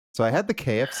So I had the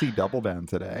KFC Double Down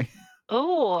today.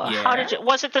 Ooh, how did you?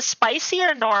 Was it the spicy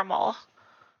or normal?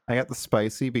 I got the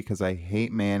spicy because I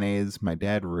hate mayonnaise. My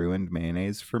dad ruined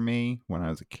mayonnaise for me when I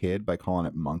was a kid by calling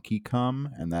it monkey cum,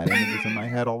 and that image is in my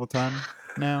head all the time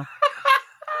now.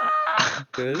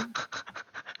 Good.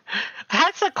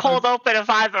 That's a cold open if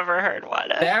I've ever heard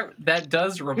one. That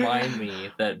does remind me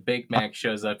that Big Mac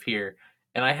shows up here,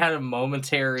 and I had a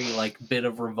momentary bit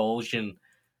of revulsion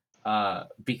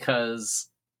because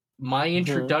my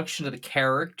introduction to the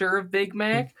character of Big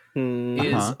Mac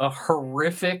is a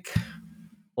horrific,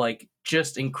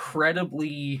 just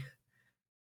incredibly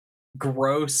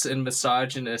gross and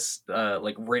misogynist,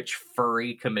 rich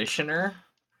furry commissioner.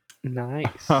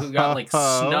 Nice. Who got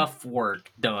snuff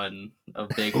work done of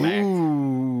Big Mac.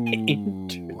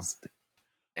 Interesting.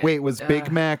 Wait, was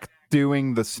Big Mac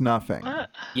doing the snuffing?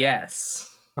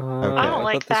 Yes. Okay. I don't I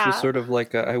like thought this was that. sort of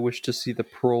like a, I wish to see the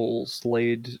proles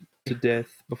laid to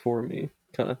death before me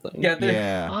kind of thing.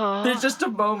 Yeah, there's just a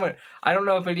moment. I don't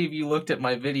know if any of you looked at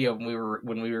my video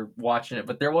when we were watching it,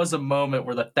 but there was a moment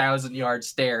where the 1,000-yard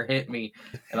stare hit me,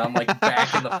 and I'm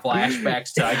back in the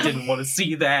flashbacks to I didn't want to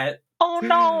see that. Oh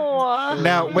no!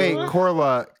 Now wait,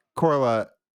 Corla.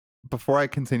 Before I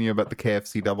continue about the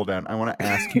KFC Double Down, I want to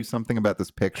ask you something about this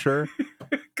picture.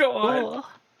 Go on. Ooh.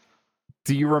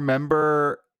 Do you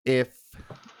remember if...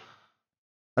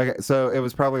 Okay, so it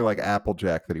was probably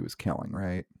Applejack that he was killing,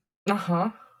 right? Uh-huh.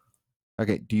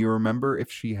 Okay, do you remember if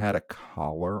she had a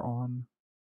collar on?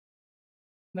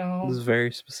 No. This is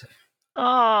very specific. Oh.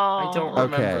 I don't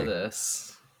remember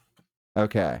this.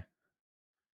 Okay.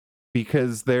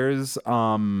 Because there's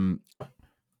a My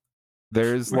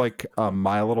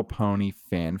Little Pony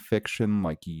fan fiction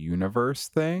universe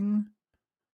thing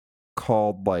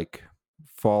called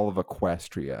Fall of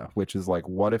Equestria, which is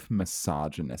what if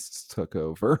misogynists took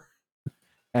over?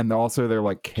 And also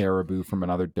they're caribou from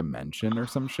another dimension or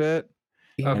some shit.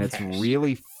 Okay. And it's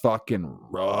really fucking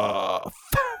rough.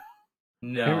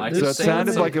 No, I so just it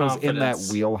sounded like it was in that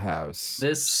wheelhouse.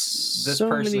 This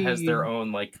person has their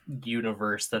own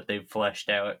universe that they've fleshed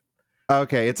out.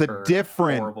 Okay, it's a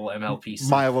different horrible MLP stuff.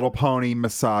 My Little Pony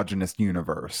misogynist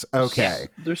universe. Okay.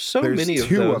 There's many of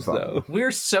those, though.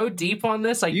 We're so deep on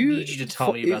this, I need you to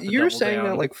tell me about the You're Double saying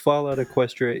Down. that Fallout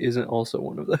Equestria isn't also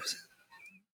one of those.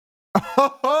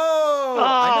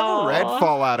 I never read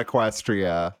Fallout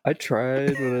Equestria. I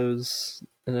tried when I was,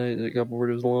 and I got bored.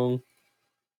 It was long.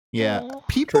 Yeah,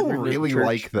 people really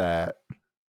like that.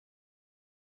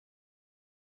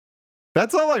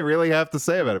 That's all I really have to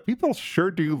say about it. People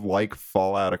sure do like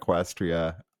Fallout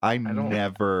Equestria. My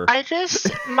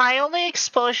only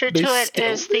exposure to it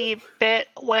is the bit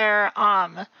where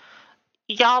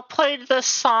y'all played the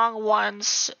song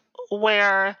once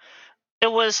where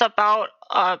it was about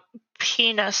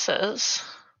penises.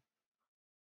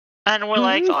 And we're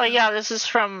like, oh yeah, this is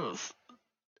from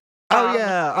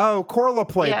Corla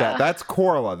played that. That's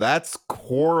Corla.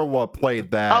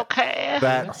 Played that. Okay.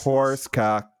 That horse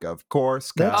cock, of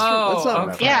course. That's not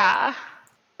okay. Yeah.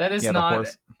 That is not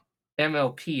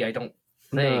MLP, I don't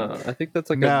think. No, I think that's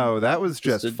that was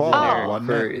just Fallout,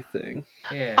 wasn't it? Thing.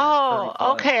 Yeah. Oh,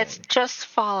 okay, it's just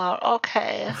Fallout.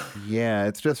 Okay. Yeah,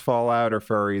 it's just Fallout or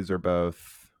furries or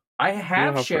both. I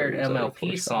have shared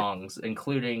MLP songs,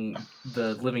 including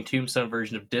the Living Tombstone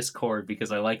version of Discord,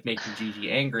 because I like making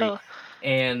Gigi angry.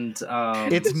 And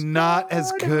it's not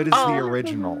as good as the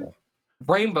original.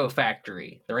 Rainbow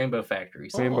Factory. The Rainbow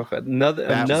Factory song. Rainbow Factory.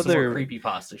 Another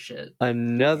creepypasta shit.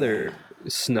 Another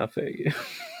snuffing.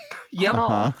 Yep.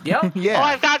 Yep. Yeah. Oh,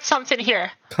 I've got something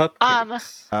here.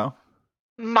 Cupcakes.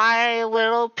 My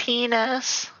Little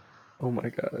Penis. Oh my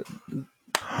god.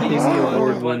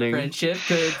 What friendship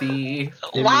could be.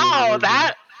 Wow,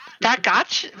 that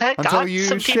got you. That Until got you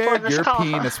some people shared in this your call.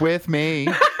 penis with me.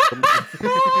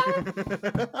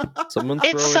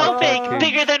 It's so big,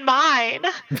 bigger than mine.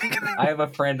 I have a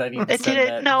friend I need to I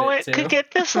didn't know it could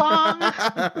get this long.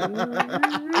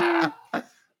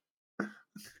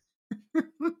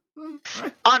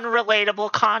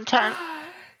 Unrelatable content.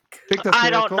 I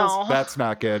don't know. That's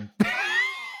not good.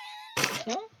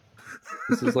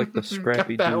 This is like the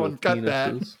Scrappy Doo of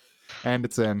penises. And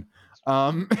it's in.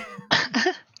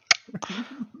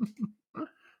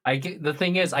 The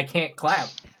thing is, I can't clap.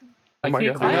 I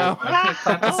can't clap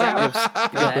this out.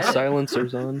 You got the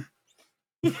silencers on.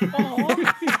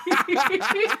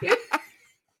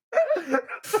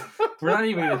 We're not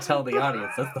even going to tell the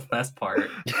audience. That's the best part.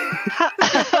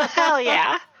 Hell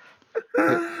yeah.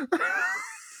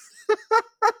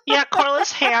 Yeah,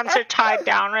 Corla's hands are tied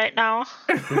down right now.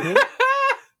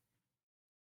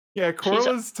 Yeah,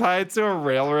 Corla's tied to a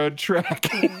railroad track.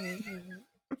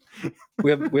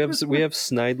 We have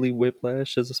Snidely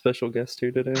Whiplash as a special guest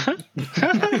here today. I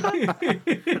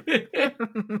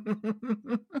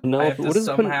have to what is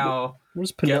somehow what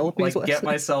is Penelope's last get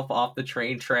name? myself off the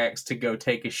train tracks to go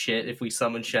take a shit if we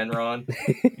summon Shenron.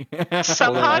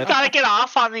 Somehow I've got to get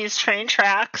off on these train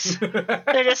tracks.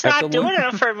 They're just I have not to doing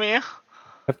it for me. I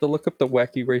have to look up the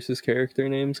Wacky Racist character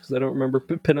names because I don't remember.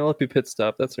 Penelope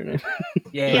Pitstop, that's her name.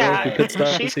 Yeah, Penelope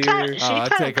Pitstop she's is kind here. of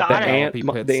I'd take a got it. Penelope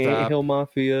Pitstop. The Anthill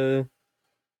Mafia.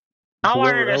 I want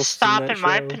her whoever to else is stop that in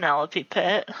my show. Penelope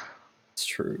pit. It's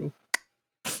true.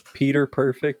 Peter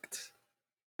Perfect.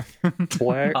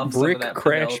 Black Pump some of Brick that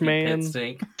Crash Penelope Man. Pit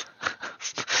stink.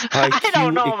 I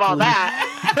don't know about Equestrian.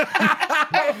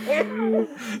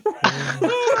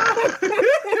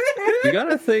 that. You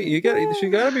gotta think. She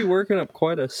gotta be working up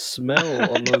quite a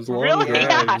smell on those long Really?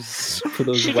 Yeah. drives for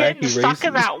those She's wacky getting stuck races.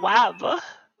 in that web.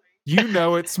 You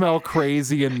know it smelled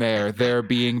crazy in there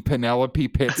being Penelope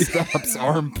Pitstop's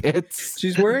armpits.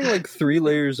 She's wearing like 3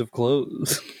 layers of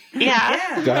clothes.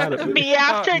 Yeah. Gotta be. Me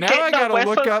after now I getting a gotta whiff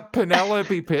look of up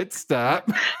Penelope Pitstop.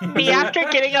 me after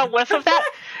getting a whiff of that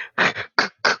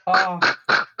Oh,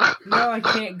 no, I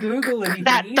can't Google anything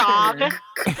that dog, either.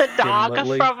 the dog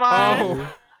Lovely. from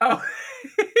Oh, Oh.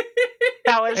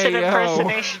 that was an Hey, yo.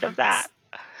 impersonation of that.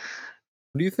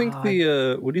 What do you think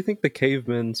God. what do you think the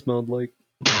cavemen smelled like?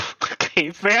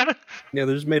 Caveman? Yeah,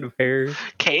 they're just made of hair. Like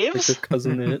Caves? their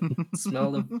cousin it.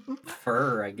 Smelled of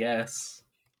fur, I guess.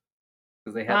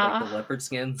 Because they had like the leopard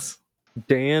skins.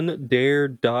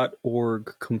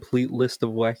 DanDare.org complete list of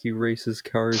wacky races,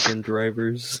 cars, and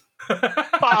drivers.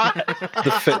 Fuck.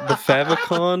 The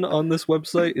favicon on this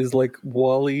website is like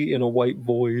Wally in a white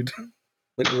void.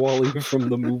 Like Wally from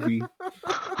the movie.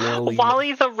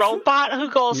 Wally the robot who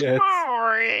goes, Yes.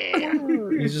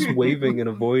 "Maury." He's just waving in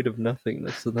a void of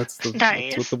nothingness. So that's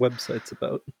Nice. what the website's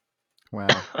about. wow.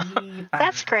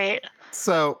 That's great.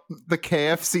 So the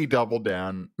KFC Double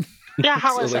Down. Yeah,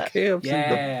 how So is the it? KFC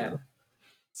Yeah.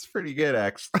 It's pretty good,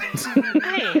 actually.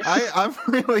 Nice. I'm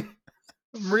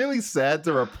really sad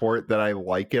to report that I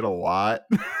like it a lot.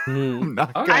 Hmm. I'm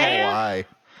not gonna Okay. lie.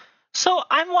 So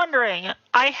I'm wondering,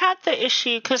 I had the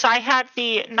issue because I had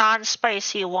the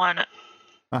non-spicy one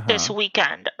this Uh-huh.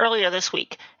 weekend, earlier this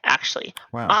week, actually.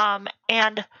 Wow.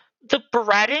 And the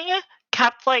breading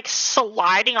kept like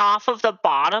sliding off of the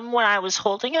bottom when I was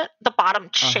holding it, the bottom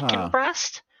chicken Uh-huh.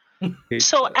 breast. Hate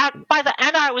So that. by the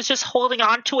end, I was just holding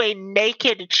on to a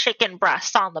naked chicken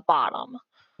breast on the bottom.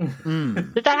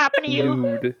 Mm. Did that happen to you?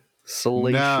 Nude.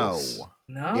 Salacious. No.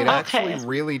 No. It actually Okay.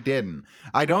 really didn't.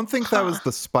 I don't think that was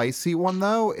the spicy one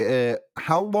though.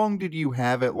 How long did you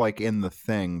have it like in the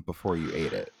thing before you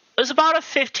ate it? It was about a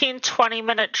 15-20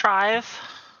 minute drive.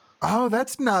 Oh,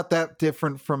 that's not that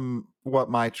different from what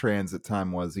my transit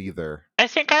time was either. I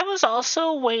think I was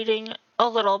also waiting a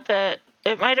little bit.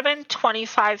 It might have been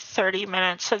 25-30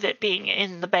 minutes of it being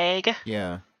in the bag.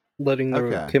 Yeah. Letting the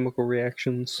Okay. chemical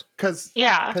reactions. Cuz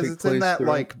Yeah. Take it's in place that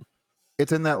throughout.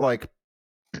 like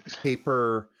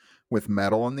paper with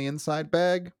metal on the inside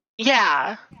bag.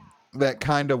 Yeah. That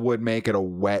kind of would make it a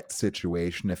wet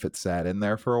situation if it sat in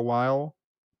there for a while.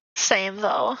 Same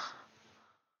though.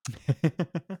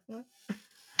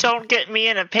 Don't get me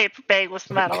in a paper bag with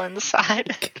metal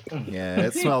inside. Yeah,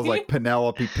 it smells like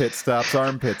Penelope Pitstop's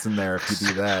armpits in there if you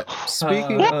do that.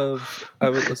 Speaking of, I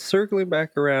was circling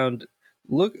back around,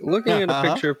 looking at a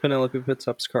Uh-huh. picture of Penelope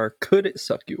Pitstop's car. Could it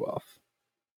suck you off?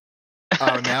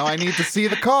 Oh, now I need to see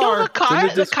the No, car. the car.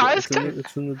 It's in The car's Discord. good.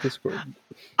 It's in the Discord.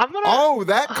 I'm gonna. Oh,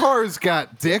 that car's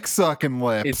got dick sucking It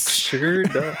lips. sure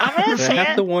does. I'm gonna And I say have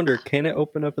it. to wonder, can it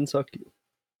open up and suck you?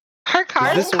 Her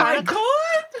car's This one- kind of.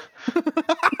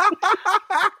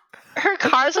 Her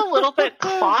car's a little bit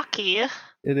clocky.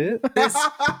 It is. This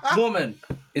woman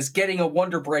is getting a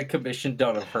Wonder Bread commission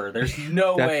done of her. There's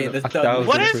no way Definitely, this 1000%. done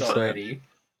What this if- already.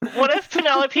 What if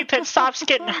Penelope Pitstop's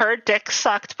getting her dick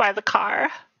sucked by the car?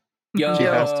 Yo. She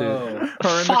has to. Her and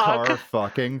the Fuck. car are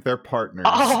fucking. They're partners.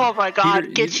 Oh my god,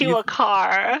 Peter, get you- you you- a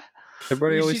car.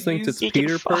 Everybody You always should thinks use- it's You can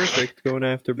Peter fuck. Perfect going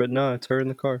after, but no, it's her in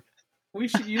the car. We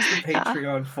should use the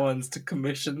Patreon funds to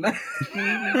commission that.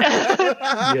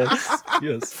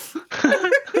 Yes.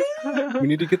 We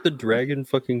need to get the dragon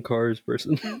fucking cars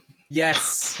person.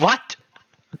 Yes. What?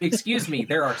 Excuse me,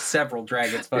 there are several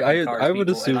Dragons fucking I cars would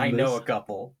people, assume and I know this. a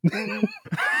couple.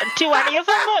 Do any of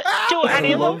them? Do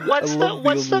any of love- them? What's I the love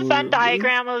what's the the Venn allure.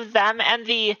 diagram of them and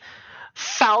the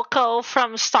Falco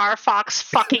from Star Fox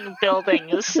fucking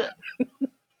buildings?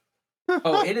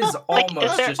 Oh, it is Like, is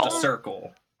almost there just a all-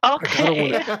 circle.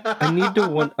 Okay.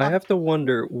 I have to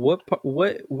wonder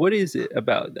what is it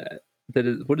about that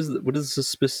is what is the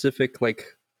specific like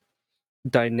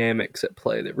dynamics at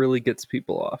play that really gets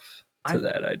people off? to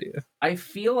that idea. I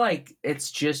feel like it's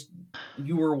just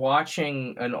you were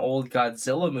watching an old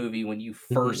Godzilla movie when you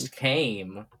first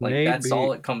came. Like, that's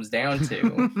all it comes down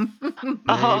to.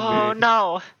 Oh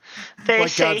no! They like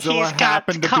say Godzilla he's got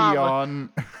happened to be on.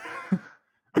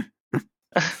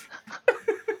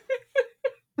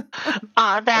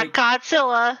 On that Like-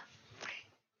 Godzilla.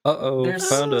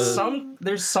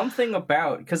 There's something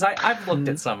about, because I've looked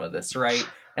at some of this, right?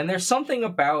 And there's something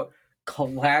about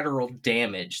collateral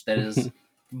damage that is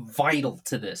vital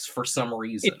to this for some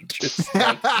reason.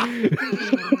 Like,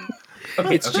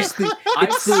 It's just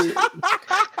it's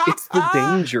the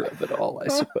danger of it all, I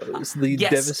suppose. The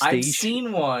devastation. I've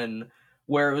seen one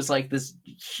where it was like this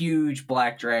huge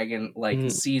black dragon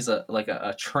sees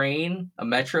a train, a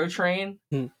metro train,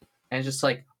 and just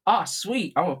like, oh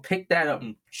sweet, I'm gonna pick that up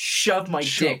and shove my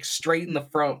dick straight in the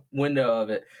front window of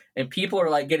it. And people are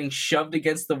like getting shoved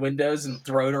against the windows and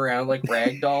thrown around like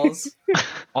rag dolls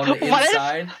on the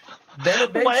inside. Then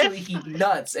eventually he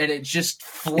nuts and it just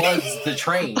floods the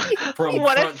train from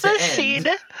front to end.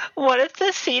 What if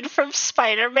the scene from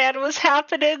Spider-Man was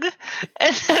happening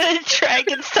and then a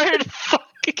dragon started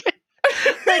fucking it?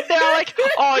 Like they're all like,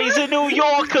 oh, he's a New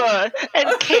Yorker,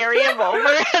 and carry him over,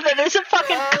 and then there's a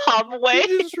fucking cum way.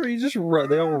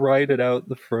 They all ride it out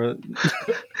the front.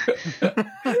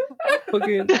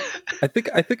 Okay, I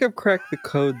think I've cracked the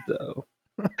code though.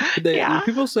 When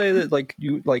people say that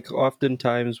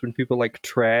oftentimes when people like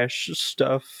trash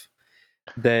stuff,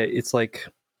 that it's like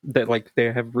that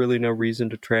they have really no reason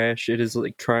to trash. It is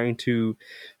like trying to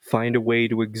find a way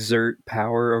to exert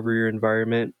power over your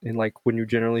environment, and like when you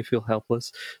generally feel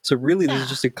helpless. So really, this is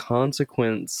just a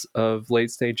consequence of late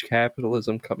stage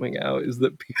capitalism coming out. Is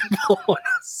that people want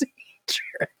to see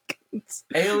dragons?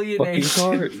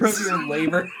 Alienation from your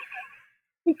labor.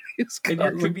 And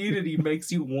your community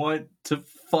makes you want to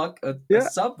fuck a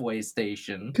subway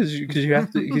station because you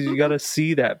gotta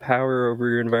see that power over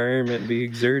your environment be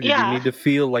exerted. You need to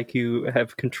feel like you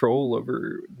have control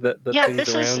over the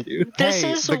things around you.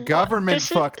 The government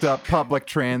fucked up public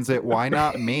transit. Why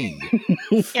not me?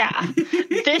 Yeah,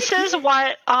 this is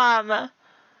what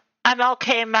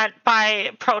MLK meant by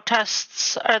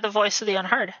protests are the voice of the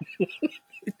unheard.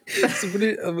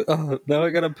 Now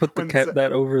I gotta put that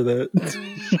over that.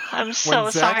 I'm so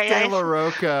sorry.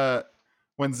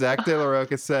 When Zach De La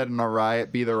Roca said, "And a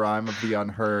riot be the rhyme of the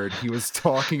unheard," he was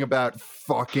talking about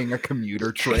fucking a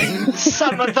commuter train.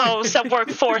 Some of those that work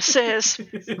forces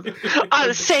are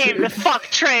the same to fuck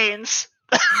trains.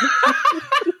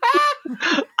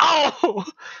 Oh!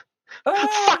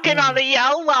 Fucking on the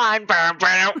yellow line. Man.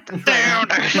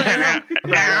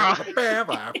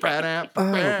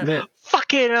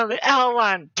 Fucking on the yellow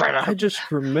line. I just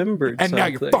remembered and something. Now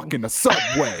you're fucking the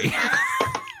subway.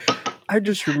 I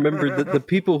just remembered that the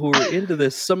people who are into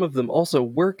this, some of them also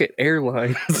work at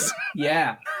airlines.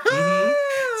 Yeah.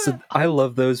 So I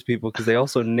love those people because they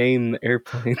also name the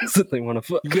airplanes that they want to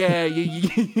fuck. Yeah.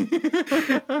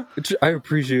 I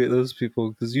appreciate those people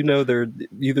because they're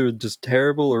either just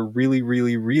terrible or really,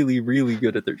 really, really, really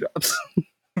good at their jobs.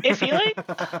 If you like,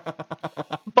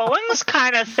 Boeing's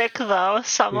kind of thick though.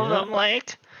 Some of them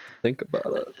think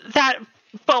about it. That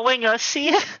Boeing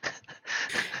OC.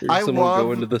 Someone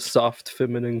go into the soft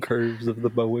feminine curves of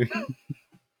the Boeing.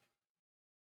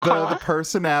 The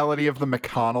personality of the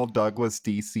McConnell Douglas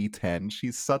DC-10.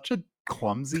 She's such a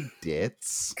clumsy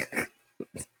ditz.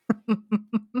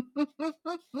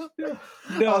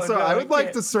 I would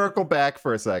like to circle back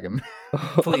for a second.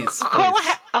 Please.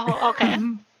 Oh, okay.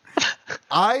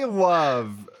 I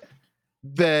love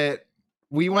that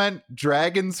we went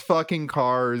dragons fucking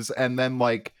cars and then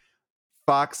like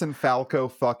Fox and Falco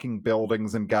fucking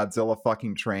buildings and Godzilla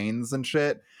fucking trains and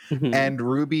shit. Mm-hmm. And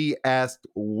Ruby asked,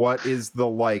 what is the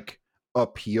like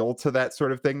appeal to that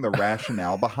sort of thing, the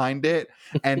rationale behind it?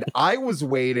 And I was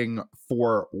waiting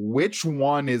for which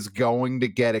one is going to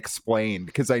get explained,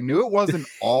 because I knew it wasn't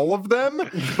all of them,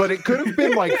 but it could have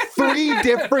been like 3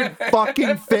 different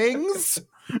fucking things.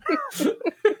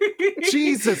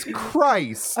 Jesus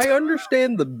Christ. I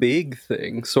understand the big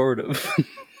thing, sort of.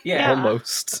 Yeah.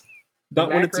 Almost. Not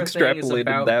when it's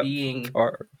extrapolated that being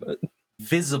far, but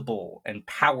visible and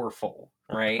powerful,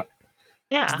 right?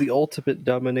 Yeah. It's the ultimate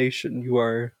domination.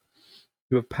 You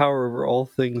have power over all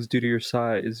things due to your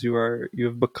size. You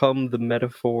have become the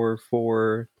metaphor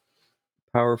for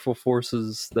powerful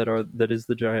forces that is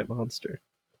the giant monster.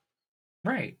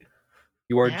 Right.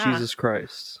 You are Jesus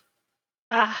Christ.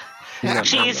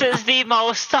 Jesus, the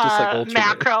most like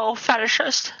macro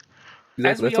fetishist.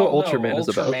 Exactly. That's what Ultraman is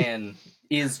about. Ultraman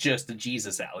is just a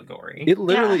Jesus allegory. It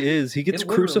literally is. He gets It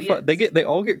literally crucified. is. They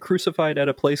all get crucified at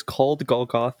a place called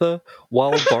Golgotha,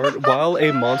 while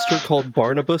a monster called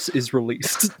Barnabas is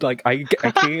released. Like I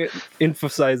can't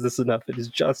emphasize this enough. It is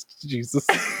just Jesus.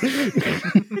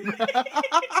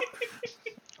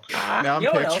 Now I'm You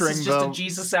know what else picturing is just the a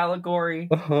Jesus allegory?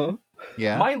 Uh-huh.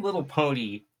 yeah. My Little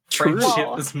Pony. True.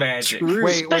 Friendship is magic. True.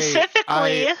 Wait,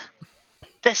 Specifically,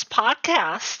 this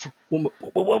podcast. One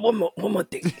more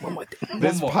thing. This One more.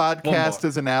 podcast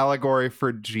is an allegory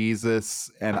for Jesus,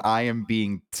 and I am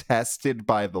being tested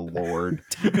by the Lord.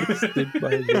 Tested by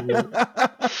the Lord.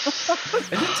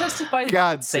 Is it tested by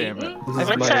God Satan? damn it. This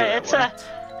is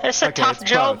It's a Okay, tough it's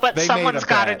joke, both. but They made someone's a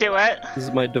got to bet. do it. This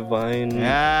is my divine.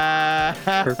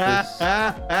 Purpose.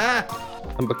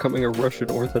 I'm becoming a Russian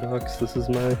Orthodox. This is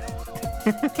my.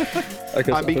 I guess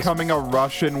I'm becoming a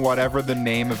Russian, whatever the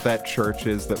name of that church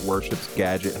is that worships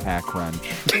Gadget Hack Wrench.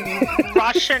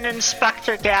 Russian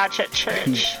Inspector Gadget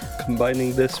Church.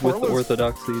 combining this with Corliss-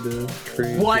 orthodoxy to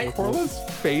create. What? Corliss'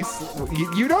 face.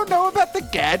 You don't know about the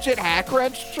Gadget Hack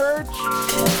Wrench church?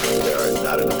 There are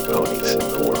not enough ponies in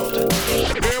the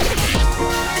world.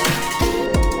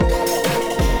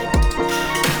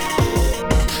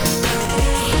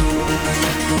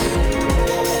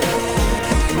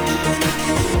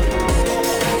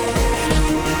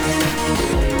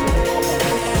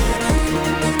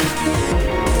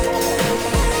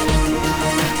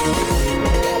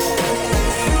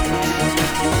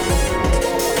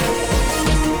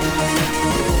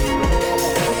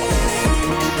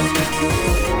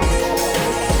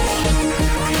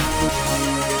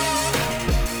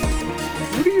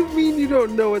 What do you mean you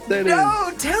don't know what that is?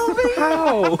 No, tell me!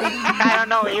 How? I don't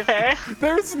know either.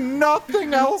 There's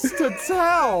nothing else to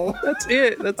tell. That's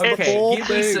it. That's the Okay, whole give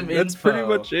me thing. some That's info. pretty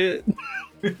much it.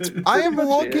 I am much it.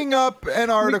 looking up an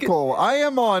article. I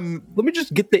am on. Let me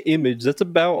just get the image. That's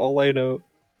about all I know.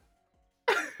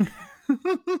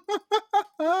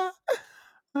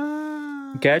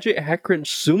 Gadget Hackranch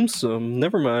Sum Sum.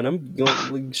 Never mind. I'm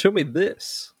going. Show me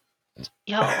this.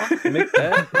 Yo. Make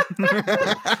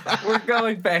that. We're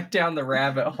going back down the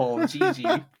rabbit hole,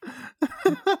 GG.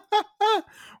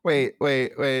 Wait.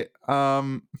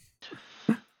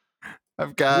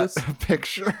 I've got This- a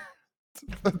picture.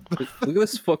 Look at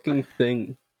this fucking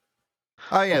thing.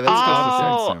 Oh yeah, that's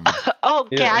Oh, just a oh,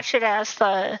 Yeah. Gadget as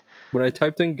the When I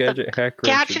typed in Gadget Hackranch,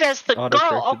 Gadget as the girl.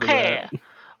 auto-corrected to Okay, that.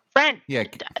 Brent, Yeah.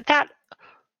 that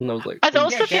And I was like, are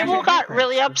those Yeah, the people who Gadget got Hackranch.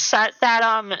 really upset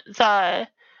that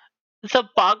the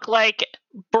bug like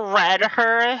bred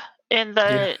her in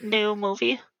the new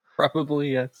movie?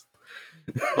 probably yes.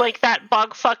 Like that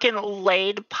bug fucking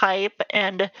laid pipe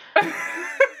and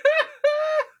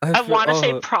I want to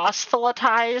say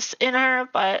proselytized in her,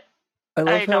 but I I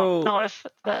love don't know how if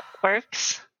that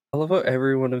works. I love how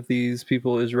every one of these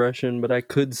people is Russian, but I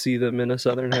could see them in a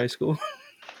southern high school.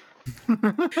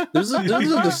 There's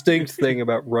a distinct thing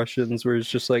about Russians where it's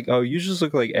just like, oh, you just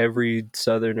look like every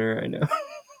southerner I know.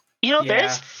 You know, Yeah.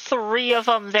 there's 3 of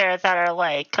them there that are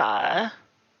like, I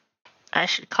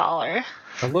should call her.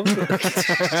 I love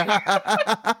that.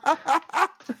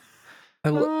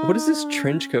 What is this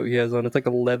trench coat he has on? It's like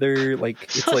a leather, like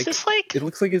it's So like it's just like, it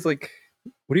looks like it's like,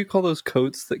 what do you call those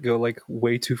coats that go like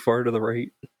way too far to the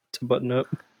right to button up?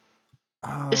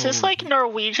 is this Oh, like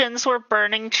Norwegians were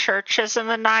burning churches in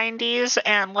the 90s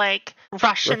and like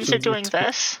Russians are Russians doing were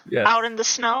this Yes. out in the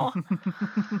snow?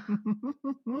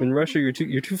 In Russia,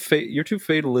 you're too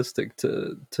fatalistic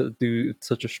to do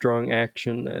such a strong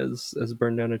action as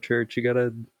burn down a church. You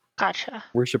gotta Gotcha.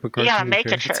 worship a You cartoon gotta make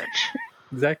a character. church.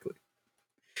 Exactly.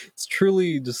 It's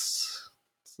truly just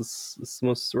it's the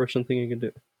most Russian thing you can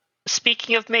do.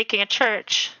 Speaking of making a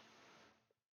church,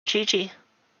 GG.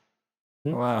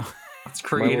 wow. Let's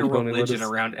create a Little Pony, let religion us-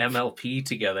 around MLP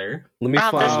together. Let me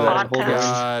Wow, find this that. Hold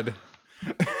podcast. on. God.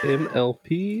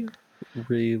 MLP Oh, that's gotta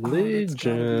be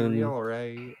religion real,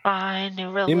 right? I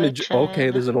knew religion. image. Okay,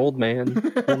 there's an old man.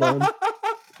 Hold on.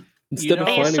 Instead know- of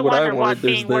I used finding to what I wonder wanted, what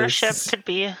there's being worshipped this. could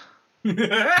be.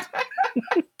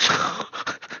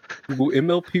 Google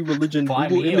MLP religion. Fly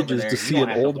Google me over images there. to You see don't an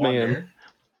have to old man. wonder.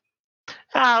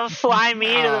 Oh, fly me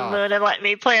to the Ah. moon and let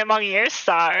me play among your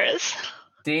stars.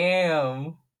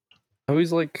 Damn. Oh,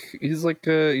 he's like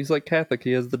Catholic.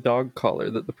 He has the dog collar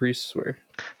that the priests wear.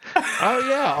 Oh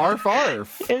yeah, arf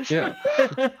arf. Yeah.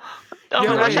 Oh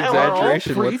Yeah, my wait, gosh, I are love all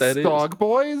exaggeration what priests that is. dog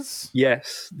boys?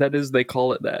 Yes, that is. They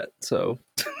call it that. So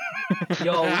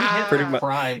Yo, we hit Pretty the much.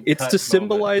 prime it's cut to moment.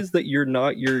 symbolize that you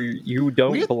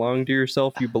don't We- belong to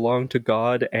yourself. You belong to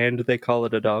God, and they call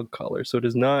it a dog collar. So it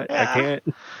is not. I Yeah. can't.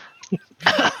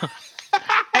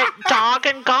 Dog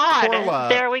and God. Corla.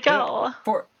 There we go.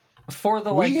 For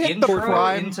the We hit the intro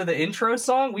prime- into the intro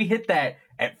song, we hit that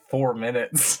at 4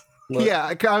 minutes. Look,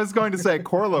 Yeah, I was going to say,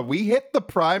 Corla, we hit the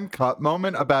prime cut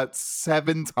moment about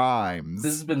 7 times.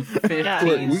 This has been 15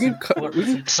 Look, we can cut- we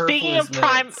can- Speaking of superfluous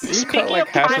prime, minutes. we can speaking cut like of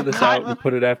half prime of this cut, out and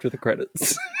put it after the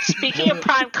credits. speaking of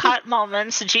prime cut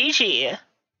moments, Gigi.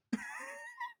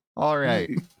 All right.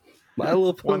 My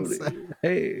Little One Pony. sec.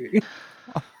 Hey.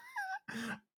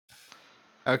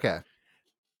 Okay.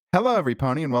 Hello, every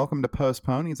pony, and welcome to Post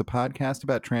Ponies, a podcast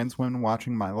about trans women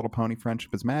watching My Little Pony: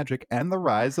 Friendship is Magic and the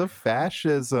rise of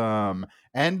fascism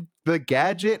and the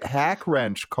gadget hack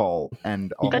wrench cult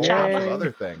and a Good whole job. lot of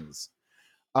other things.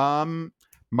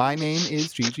 My name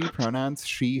is Gigi, pronouns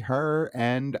she, her,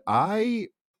 and I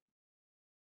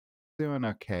doing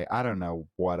okay. I don't know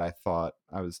what I thought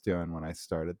I was doing when I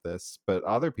started this, but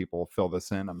other people will fill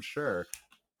this in, I'm sure.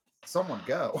 Someone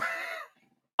go.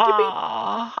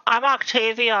 I'm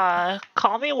Octavia.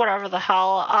 Call me whatever the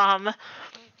hell. I'm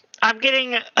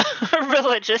getting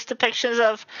religious depictions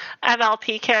of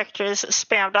MLP characters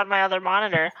spammed on my other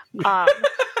monitor. I'm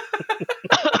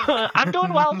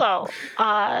doing well though.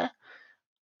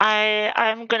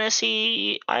 I'm gonna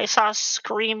see. I saw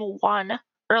Scream 1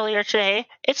 earlier today.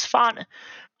 It's fun.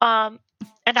 And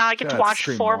now I get to Yeah, watch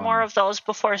Scream 4 1. more of those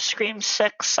before Scream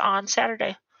 6 on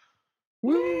Saturday.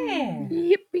 Yeah.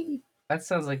 Yippee. That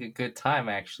sounds like a good time,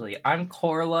 actually. I'm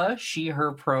Corla, she,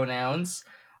 her pronouns.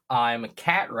 I'm a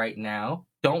cat right now.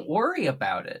 Don't worry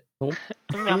about it.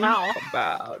 Meow meow.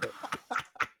 About it.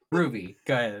 Ruby,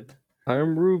 go ahead.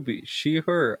 I'm Ruby, she,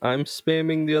 her. I'm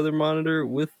spamming the other monitor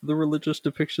with the religious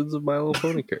depictions of My Little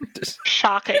Pony characters.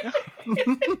 Shocking.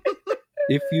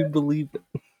 If you believe it.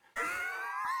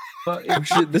 But Oh,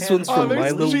 shit, this one's Oh, from My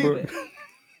there's Little G- Pony.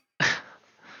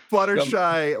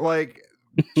 Fluttershy, like,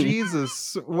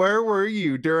 Jesus, where were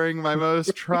you during my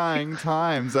most trying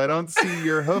times? I don't see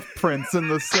your hoof prints in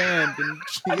the sand, and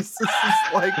Jesus is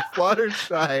like,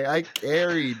 Fluttershy, I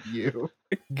carried you.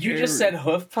 You just said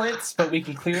hoof prints, but we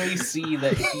can clearly see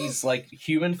that he's like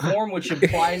human form, which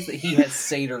implies that he has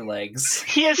satyr legs.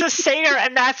 He is a satyr,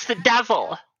 and that's the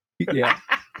devil. Yeah.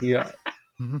 Yeah.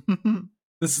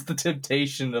 This is the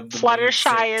temptation of the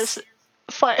Fluttershy main is.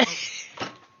 six.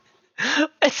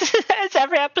 Is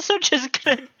every episode just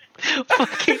gonna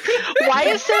fucking. Why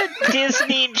is there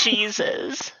Disney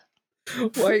Jesus?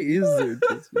 Why is there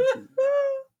Disney?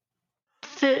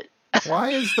 The- Why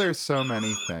is there so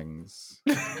many things?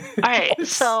 Alright,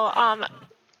 so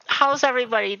how's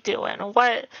everybody doing?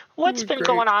 What's been Great.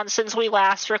 going on since we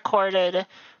last recorded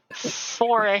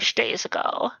 4-ish days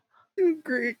ago?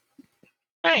 Great.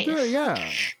 Nice.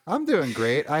 Yeah, I'm doing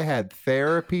great. I had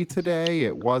therapy today.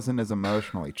 It wasn't as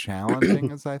emotionally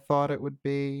challenging as I thought it would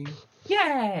be.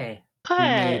 Yay! Good. We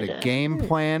made a game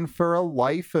plan for a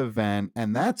life event,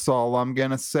 and that's all I'm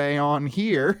gonna say on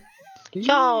here.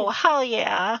 Yo, hell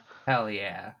yeah. Hell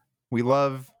yeah. We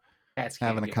love Cats can't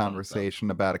having a get thumbs up.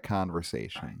 conversation about a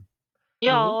conversation.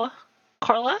 Yo,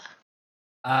 Corla?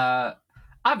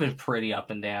 I've been pretty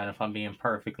up and down, if I'm being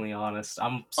perfectly honest.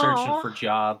 I'm searching Aw. for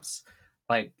jobs.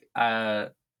 Like, I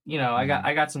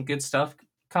got some good stuff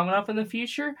coming up in the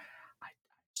future. I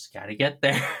just gotta get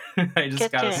there. I just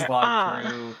Get gotta there. slog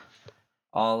through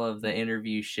all of the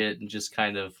interview shit and just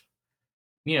kind of,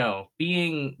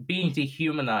 being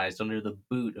dehumanized under the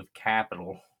boot of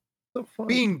capital. So fun.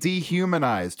 Being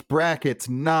dehumanized, brackets,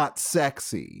 not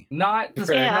sexy. Not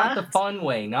the Yeah. not the fun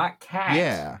way, not cat.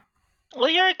 Yeah. Well,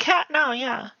 you're a cat now,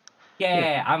 yeah.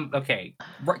 Yeah, I'm okay.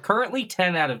 Currently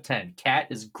 10 out of 10. Cat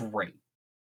is great.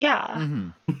 Yeah. hmm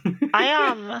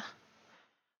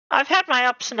I've had my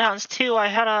ups and downs too. I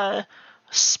had a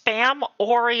spam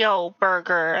Oreo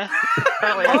burger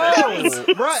earlier this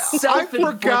week. Oh, right. I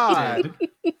forgot.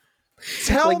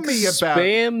 Tell Like, me about.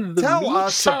 spam the Tell meat.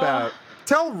 us So- about.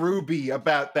 Tell Ruby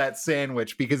about that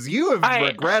sandwich because you have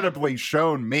Alright. regrettably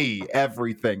shown me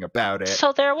everything about it.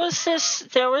 So there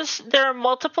are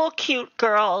multiple cute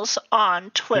girls on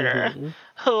Twitter Mhm.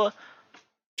 who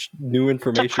New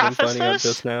information I'm preface finding out this,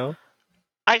 just now.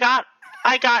 I got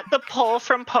the pull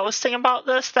from posting about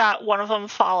this that one of them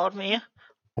followed me.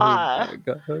 Oh Uh, my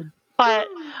god. But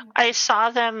I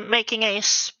saw them making a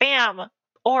spam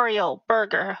Oreo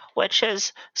burger, which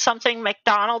is something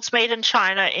McDonald's made in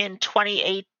China in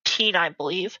 2018, I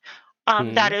believe.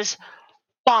 That is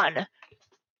bun,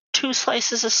 2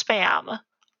 slices of spam,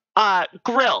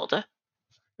 grilled,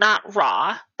 not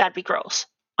raw. That'd be gross.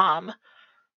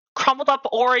 Crumbled up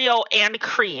Oreo and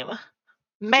cream,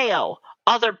 mayo,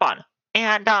 other bun,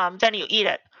 and then you eat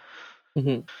it.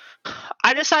 Mhm.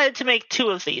 I decided to make 2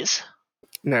 of these.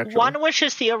 Natural. One which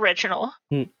is the original,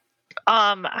 Hmm.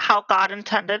 how God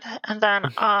intended, and then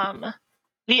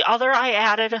The other I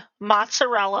added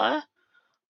mozzarella,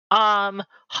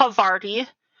 Havarti,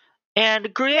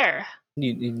 and Gruyere.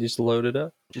 You just load it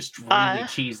up. Just really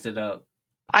cheesed it up.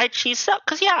 I cheesed up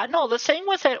because the thing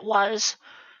with it was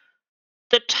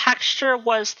the texture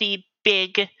was the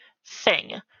big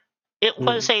thing. It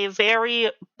was a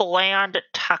very bland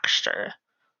texture.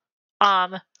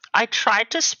 I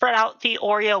tried to spread out the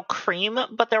Oreo cream,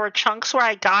 but there were chunks where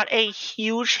I got a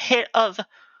huge hit of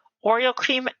Oreo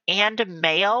cream and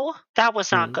mayo. That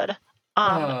was not good.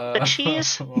 The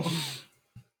cheese,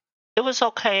 it was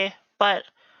okay, but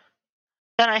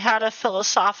then I had a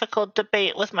philosophical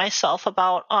debate with myself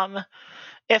about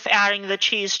if adding the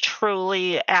cheese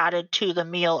truly added to the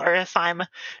meal, or if I'm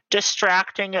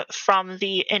distracting it from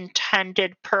the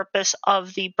intended purpose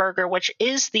of the burger, which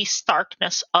is the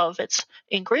starkness of its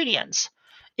ingredients.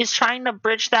 Is trying to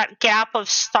bridge that gap of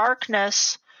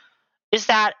starkness. Does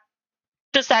that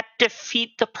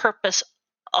defeat the purpose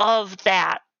of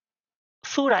that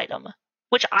food item?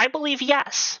 Which I believe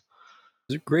yes.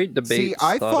 There's a great debate. See,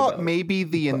 I thought maybe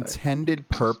the intended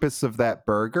purpose of that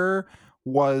burger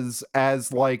was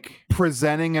as like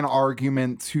presenting an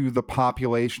argument to the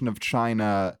population of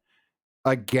China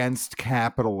against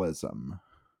capitalism.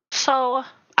 So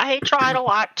I draw it a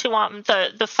lot to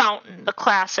the fountain, the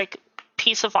classic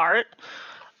piece of art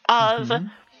of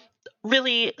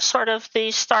really sort of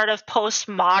the start of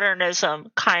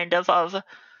postmodernism, kind of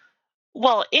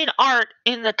well, in art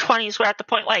in the 20s we're at the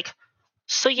point like,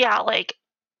 so yeah, like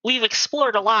we've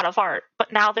explored a lot of art,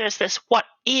 but now there's this what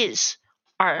is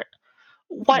art?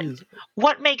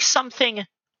 What makes something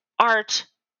art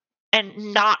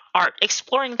and not art?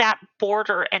 Exploring that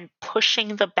border and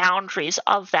pushing the boundaries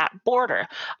of that border.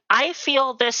 I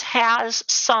feel this has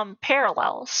some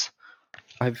parallels.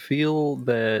 I feel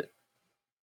that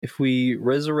if we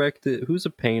resurrect it, who's a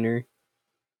painter?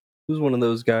 Who's one of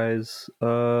those guys? Mark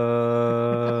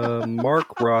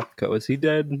Rothko. Is he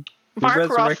dead? Mark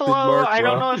Ruffalo, I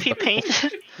don't know if he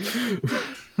painted.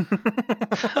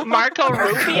 Marco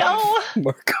Rubio?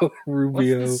 Marco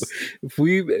Rubio. If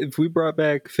we brought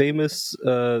back famous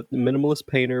minimalist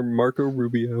painter Marco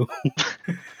Rubio.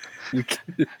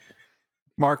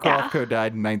 Mark Rothko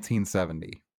died in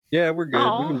 1970. Yeah, we're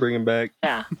good. We can bring him back.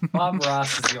 Yeah. Bob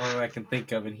Ross is the only one I can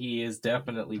think of, and he is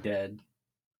definitely dead.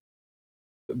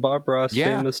 Bob Ross,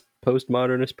 famous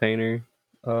postmodernist painter.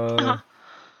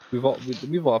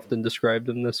 We've often described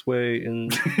him this way in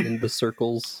the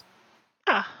circles.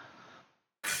 Yeah,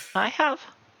 I have.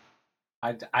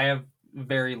 I have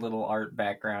very little art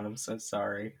background. I'm so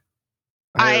sorry.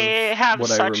 I have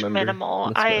such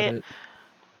minimal. The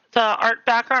art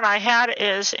background I had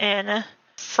is in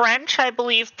French, I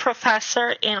believe,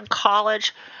 professor in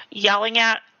college yelling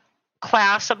at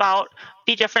class about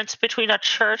the difference between a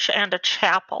church and a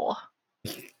chapel.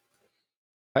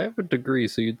 I have a degree,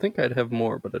 so you'd think I'd have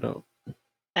more, but I don't.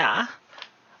 Yeah.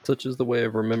 Such is the way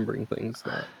of remembering things.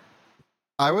 That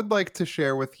I would like to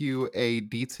share with you a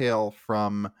detail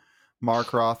from Mark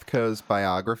Rothko's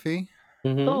biography.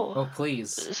 Oh,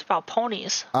 please. It's about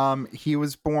ponies. He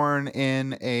was born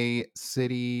in a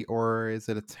city, or is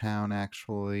it a town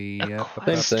actually?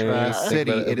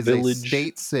 City. It is a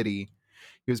state city.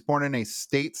 He was born in a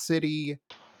state city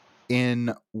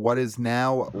in what is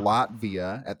now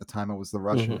Latvia. At the time, it was the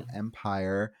Russian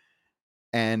Empire.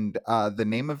 And the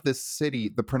name of this city,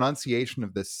 the pronunciation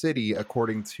of this city,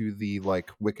 according to the like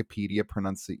Wikipedia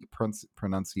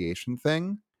pronunciation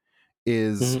thing,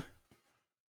 is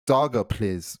Doggo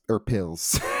Pills or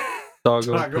Pills.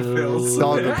 Doggo pills.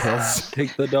 Doggo pills.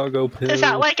 Take the doggo pills. Is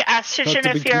that like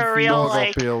estrogen if you're a real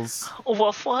like pills.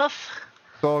 woof woof?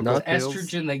 Not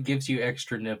estrogen that gives you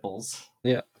extra nipples.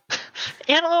 Yeah.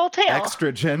 And a little tail.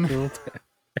 Estrogen.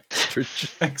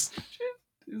 Estrogen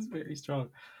is very strong.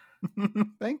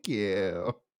 Thank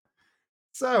you.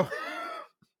 So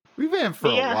we ran for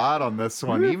a lot on this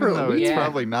one, even though it's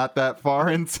probably not that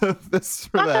far into this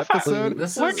for the episode.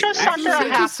 We're just under a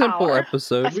half a simple hour.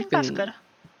 episode. I think that's good.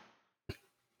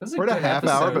 We're at a half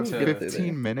hour, but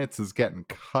 15 minutes is getting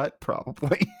cut,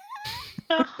 probably.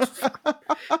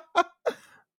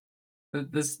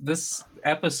 This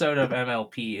episode of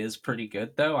MLP is pretty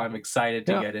good, though. I'm excited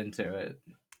to get into it.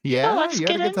 Yeah, let's you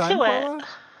get had a good time, into Paula? it.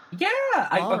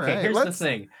 Yeah. Here's the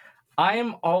thing. I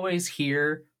am always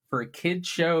here for a kid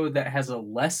show that has a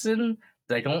lesson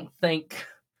that I don't think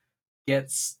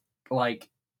gets like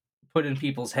put in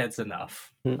people's heads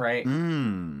enough, right?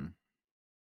 Between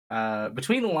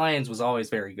the Lions was always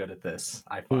very good at this,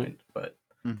 I find, but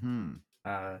now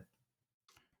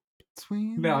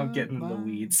I'm getting in the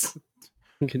weeds.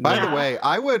 By the way,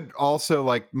 I would also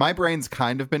like my brain's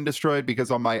kind of been destroyed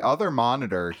because on my other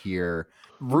monitor here,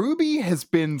 Ruby has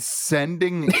been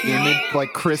sending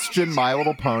like Christian My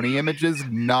Little Pony images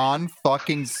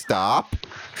non-fucking stop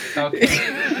Okay.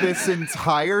 this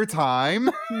entire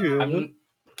time. Yeah.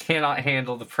 Cannot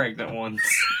handle the pregnant ones.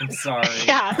 I'm sorry.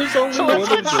 Yeah. There's only So one let's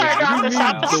of get those. started on What do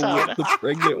this you mean episode. the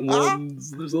pregnant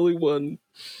ones. There's only one.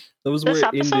 That was This where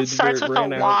it episode ended. starts where with it a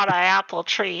ran lot out. of apple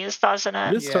trees, doesn't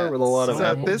it? This start with a lot of So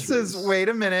apple this is trees. wait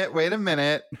a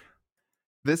minute.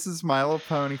 This is My Little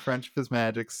Pony Friendship is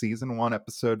Magic Season 1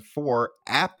 Episode 4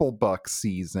 Applebuck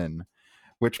Season,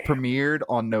 which premiered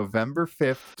on November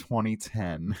 5th,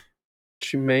 2010.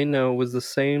 Which you may know was the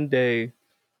same day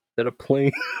that a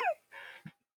plane.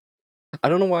 I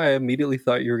don't know why I immediately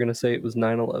thought you were going to say it was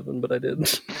 9/11, but I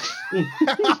didn't.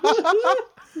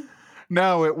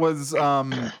 No, it was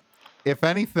if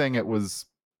anything it was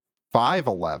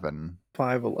 5/11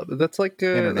 5/11. That's like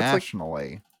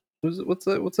internationally. what's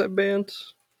that band?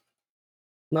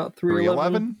 Not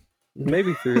 311. 311?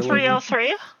 Maybe 311.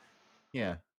 303?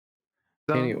 Yeah.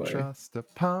 Don't Anyway. trust a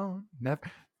pony.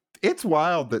 Never. It's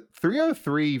wild that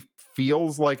 303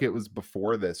 feels like it was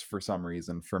before this for some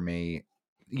reason for me,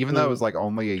 even though it was like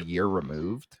only a year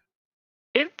removed.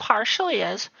 It partially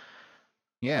is.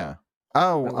 Yeah.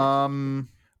 Oh,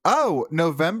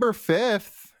 November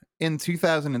 5th in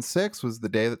 2006 was the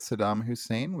day that Saddam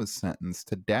Hussein was sentenced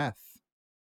to death.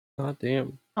 Oh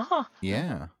damn. Oh.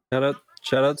 Yeah.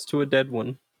 Shout outs to a dead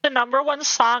one. The number one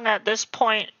song at this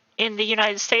point in the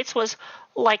United States was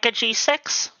Like a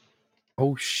G6.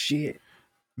 Oh shit.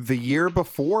 The year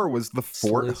before was the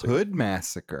Fort Slizzer. Hood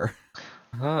massacre.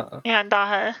 Huh. And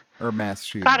Or mass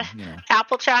shooting. God, Yeah.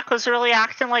 Applejack was really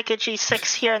acting like a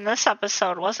G6 here in this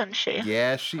episode, wasn't she?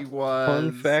 Yeah, she was.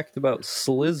 Fun fact about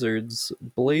Slizzards: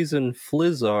 Blazin'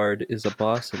 Flizzard is a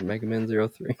boss in Mega Man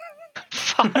 03.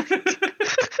 Fuck.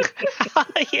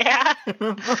 Yeah.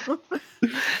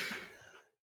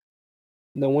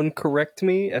 No one correct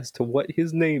me as to what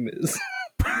his name is.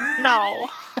 No.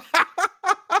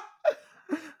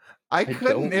 I don't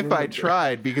couldn't if I remember.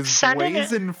 tried because Send it-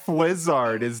 Blazin'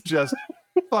 Flizzard is just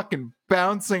fucking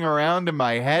bouncing around in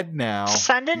my head now.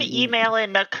 Send an email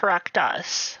in to correct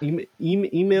us.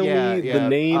 Email Yeah, me yeah, the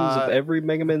names of every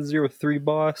Mega Man 03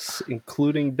 boss,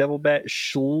 including Devilbat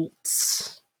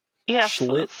Schultz. Yeah,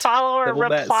 Schlit. follow or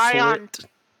Devilbat reply on Slit.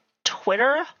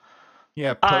 Twitter.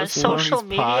 Yeah, social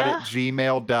media?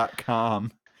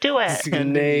 postponiespod@gmail.com. Do it. If you can Send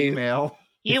an name- email,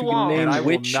 You you can won't. name and I will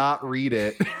which- not read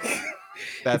it.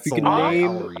 That's If you a can lie. I'll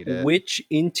name read it. which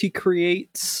Inti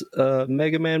creates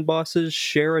Mega Man bosses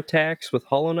share attacks with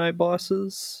Hollow Knight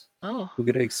bosses, Oh. you'll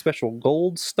get a special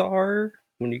gold star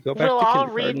when you go back We'll to all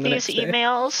kindergarten read the these next day.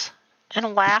 emails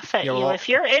and laugh at Yeah, you. well- If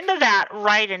you're into that,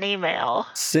 write an email.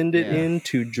 Send it Yeah. in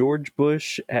to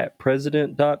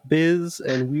georgebush@president.biz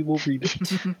and we will read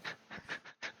it.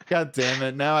 God damn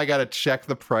it. Now I got to check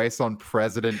the price on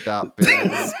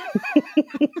president.biz.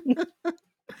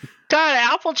 God,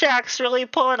 Applejack's really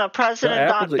pulling a Applejack,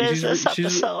 president.biz this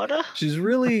she's- episode. She's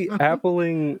really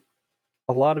appling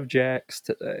a lot of jacks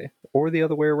today, or the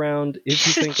other way around. If you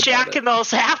She's think about jacking it.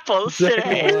 those apples Jacking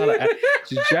today. a lot of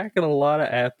she's jacking a lot of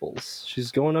apples.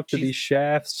 She's going up to She's- these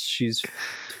shafts. She's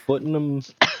footing them.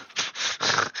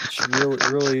 She's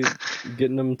really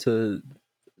getting them to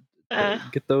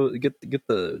get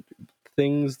the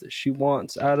things that she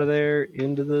wants out of there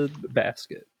into the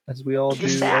basket, as we all do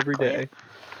every Exactly. day.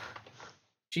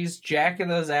 She's jacking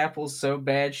those apples so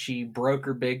bad she broke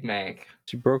her Big Mac.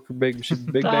 She broke her Big Oh,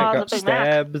 Mac got the Big Mac.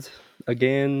 stabbed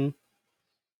again.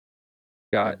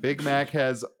 Got Big Mac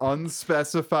has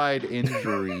unspecified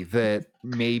injury that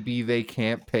maybe they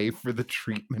can't pay for the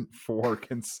treatment for,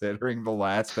 considering the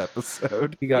last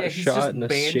episode. he got Yeah, he's shot just in a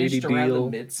bandaged shady around deal.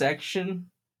 the midsection,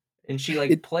 and she like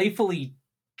It- playfully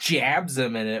jabs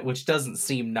him in it, which doesn't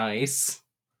seem nice.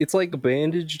 It's like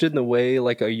bandaged in the way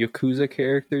like a Yakuza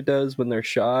character does when they're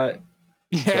shot.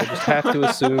 So I just have to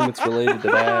assume it's related to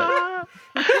that.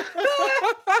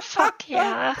 Fuck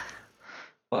yeah.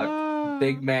 Fuck,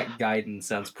 Big Mac Gaiden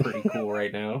sounds pretty cool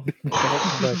right now.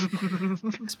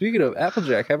 Speaking of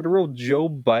Applejack, having a real Joe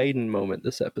Biden moment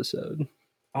this episode.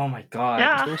 Oh my god.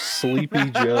 Yeah. So sleepy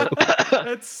Joe.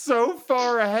 That's so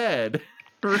far ahead.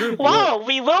 Whoa,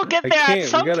 we will get I there can't, at we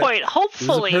some gotta- point, This is a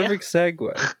hopefully. perfect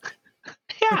segue.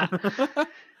 Yeah.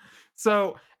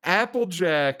 So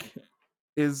Applejack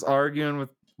is arguing with,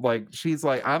 like, she's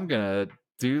like, I'm gonna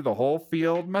do the whole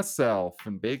field myself,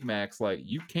 and Big Mac's like,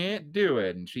 you can't do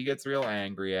it, and she gets real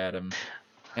angry at him,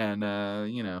 and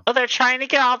you know, Oh, they're trying to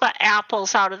get all the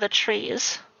apples out of the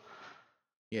trees.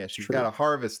 Yeah, she's True. got to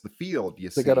harvest the field, you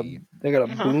They see. got a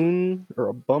Uh-huh. boon or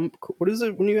a bump. What is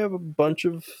it when you have a bunch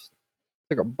of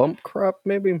like a bump crop?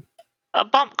 Maybe A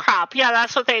bump crop. Yeah,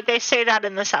 that's what they say that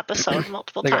in this episode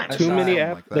multiple they got times. too many Something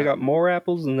apples. like They that. got more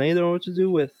apples than they know what to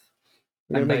do with.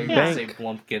 They're I gonna thought you make were gonna say bank.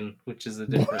 Blumpkin, which is a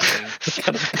different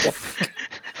thing.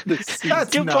 That's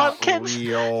Do not Blumpkins-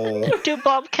 real. Do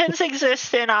bumpkins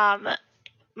exist in My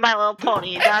Little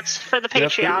Pony? That's for the We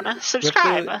have to- Patreon.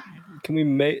 Subscribe. Can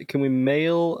we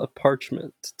mail a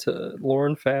parchment to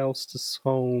Lauren Faust's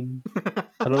home? I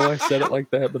don't know why I said it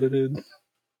like that, but I did.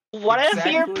 What if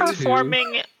you're Exactly.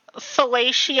 performing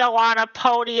fellatio on a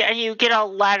pony and you get a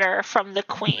letter from the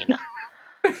queen?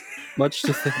 Much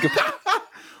to think about.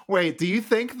 Wait, do you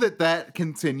think that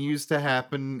continues to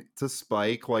happen to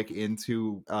Spike, like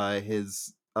into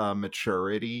his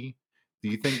maturity? Do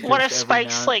you think? What if just every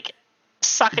Spike's now- like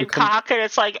sucking Become- cock and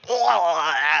it's like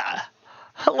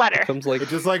a letter? It comes like It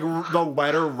just like the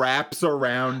letter wraps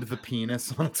around the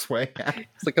penis on its way out.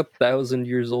 it's like 1,000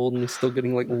 years old and he's still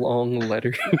getting like long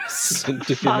letters sent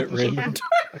to him Fuck at random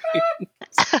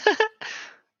yeah.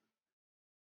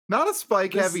 Not a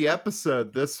Spike heavy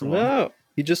episode. This one. No,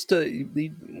 he just he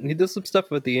does some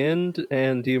stuff at the end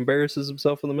and he embarrasses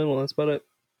himself in the middle. That's about it.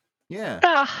 Yeah,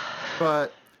 Ah,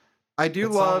 but I do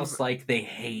It's love. almost like they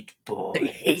hate boys. They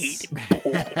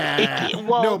hate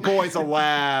well- no boys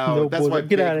allowed. No, That's boy, why get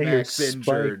Big out of here, Mac's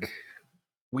injured. Spike.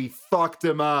 We fucked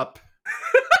him up.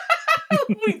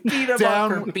 We beat him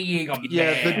Down- up for being a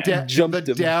Yeah, man. Jumped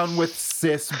the him. down with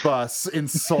cis bus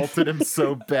insulted him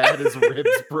so bad his ribs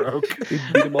broke. He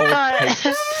beat him all with Uh, pipes.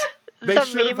 They the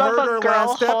should have meme of heard a our girl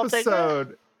last holding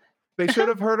episode. They should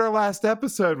have heard our last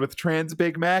episode with trans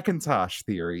Big Macintosh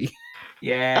theory.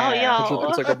 Yeah. Oh, yo.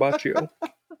 It's like a baccio.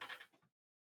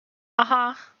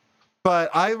 Uh-huh.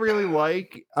 But I really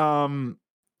like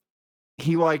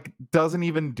he like doesn't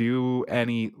even do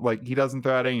any, like he doesn't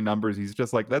throw out any numbers. He's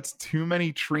just like, that's too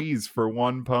many trees for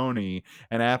one pony.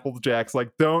 And Applejack's like,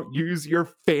 don't use your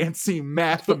fancy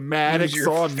mathematics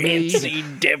on me.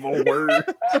 devil word.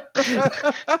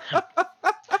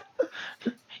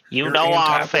 You You're know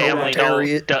our family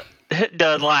anti-proletariat.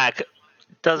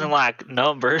 doesn't like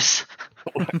numbers.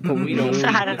 We don't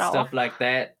I read don't know. stuff like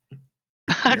that.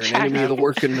 I'm You're an trying enemy of the to-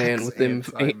 working man with them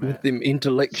Anti-math. with them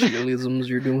intellectualisms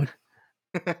you're doing.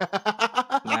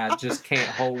 I just can't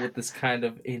hold with this kind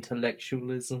of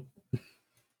intellectualism.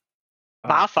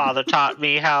 My father taught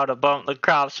me how to bump the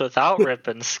crops without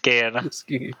ripping skin. This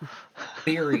game.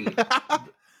 Theory.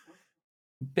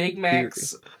 Big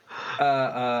Mac's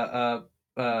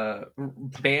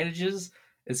bandages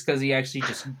is because he actually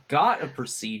just got a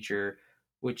procedure,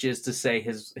 which is to say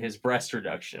his breast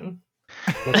reduction.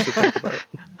 Much to think about.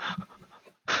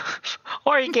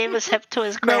 Or he gave his hip to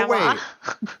his No, grandma.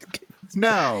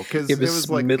 No, because Give it his was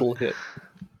like middle hit.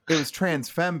 it was trans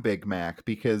femme Big Mac,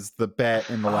 because the bet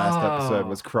in the last episode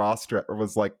was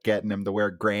was like getting him to wear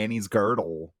Granny's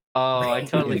girdle. Oh, I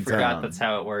totally In forgot town. that's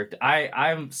how it worked.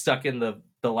 I'm stuck in the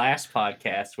last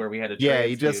podcast where we had a Yeah, trans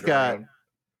you just dude got- around.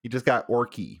 He just got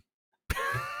orky.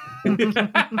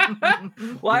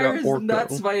 Why You are got his Orko.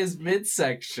 nuts by his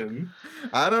midsection?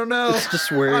 I don't know. It's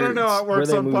just where I don't know how it it's where works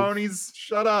they on move. ponies.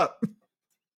 Shut up.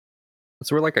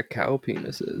 It's where like a cow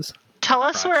penis is. Tell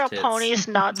us where a Crotch tits. pony's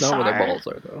nuts It's not where their are. balls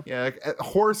are though. Yeah,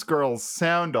 horse girls,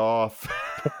 sound off.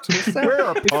 Just Where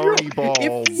are If you're- pony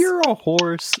balls? If you're a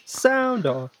horse, sound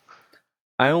off.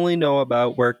 I only know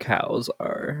about where cows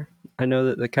are. I know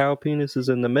that the cow penis is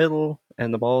in the middle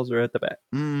and the balls are at the back.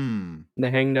 Mm. They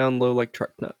hang down low like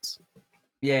truck nuts.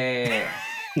 Yeah.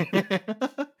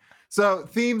 So,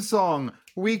 theme song,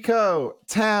 Weeko,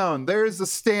 town, there's a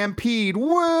stampede.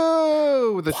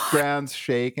 Whoa! The ground's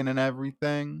shaking and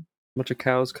everything. A bunch of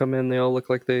cows come in. They all look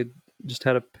like they just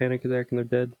had a panic attack and they're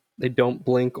dead. They don't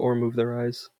blink or move their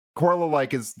eyes. Corla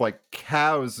is like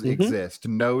cows Mhm. exist,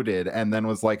 noted, and then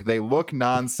was like, they look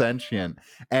non-sentient.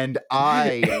 And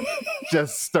I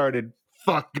just started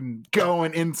fucking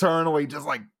going internally, just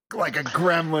like a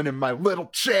gremlin in my little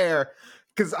chair,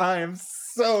 because I am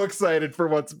so excited for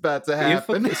what's about to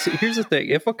happen. See, here's the thing: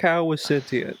 if a cow was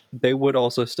sentient, they would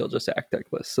also still just act like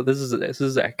this. So this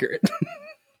is accurate.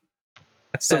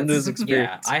 Some of his Yeah,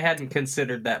 experience. I hadn't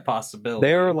considered that possibility.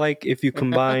 They are like if you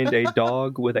combined a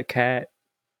dog with a cat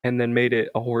and then made it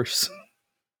a horse.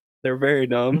 They're very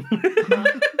dumb.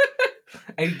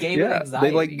 and gave it Yeah, anxiety.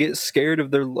 they like get scared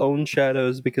of their own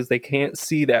shadows because they can't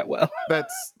see that well.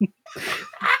 That's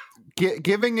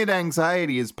giving it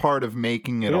anxiety is part of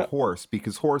making it a Yeah. horse,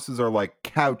 because horses are like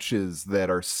couches that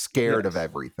are scared of Yes.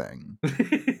 everything.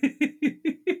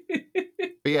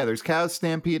 But yeah, there's cows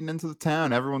stampeding into the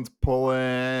town. Everyone's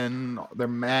pulling their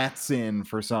mats in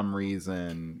for some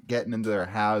reason, getting into their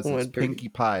houses. dirty. Pinkie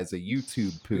Pie is a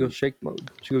YouTube She go poop. shake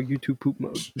mode. She go YouTube poop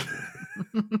mode.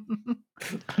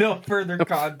 No further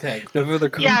context. No further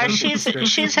Yeah,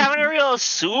 context. she's having a real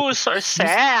Zeus or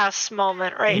sass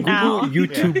moment right Google now.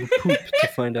 YouTube poop to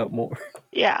find out more.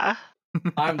 Yeah.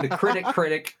 I'm the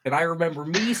critic, and I remember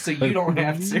me, so you don't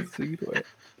have to. So you do it.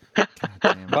 God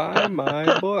damn it. Buy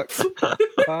my book.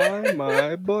 Buy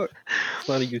my book. It's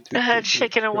not a YouTube. poop.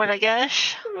 Chicken and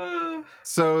Winnegash.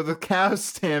 So the cow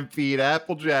stampede,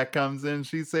 Applejack comes in.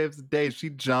 She saves the day. She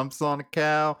jumps on a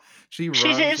cow. She runs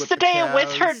She saves with the day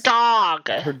with her cows. dog.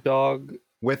 Her dog.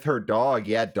 With her dog.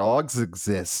 Yeah, dogs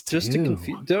exist. Just to too.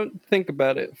 confuse. Don't think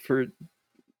about it for.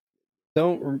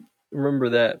 Don't remember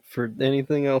that for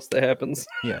anything else that happens.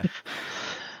 Yeah.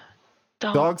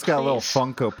 Dog, Dogs got a little please.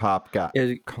 Funko Pop got. Yeah,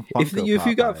 Funko if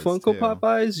you got Pop eyes, Funko too. Pop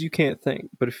eyes, you can't think.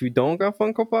 But if you don't got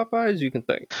Funko Pop eyes, you can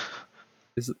think.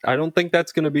 I don't think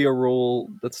that's going to be a rule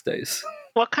that stays.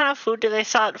 What kind of food do they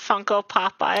sell at Funko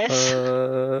Popeyes?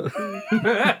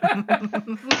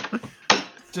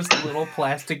 Just a little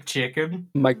plastic chicken.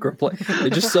 They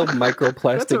just sell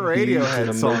microplastic That's a Radiohead beads in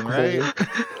a song, milk right?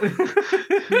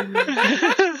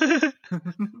 bowl.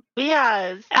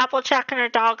 Yeah, Applejack and her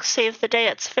dog saved the day.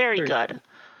 It's very Very good.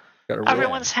 Got a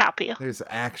Everyone's happy. There's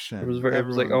action. I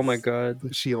was like, oh my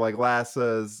god. She like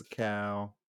lassos the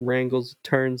cow. Wrangles,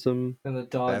 turns them, And the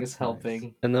dog That's is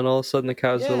helping. and then all of a sudden the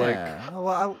cows are like,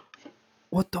 like,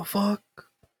 what the fuck?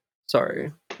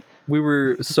 Sorry. We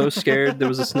were so scared there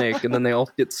was a snake, and then they all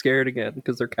get scared again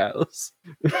because they're cows.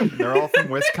 they're all from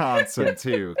Wisconsin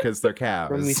too, because they're cows.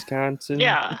 From Wisconsin.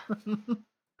 Yeah.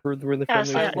 Where they're Yeah, from.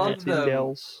 so They're I from love them.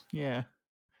 Tyndales. Yeah.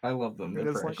 I love them. They're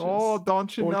It's like, precious. oh,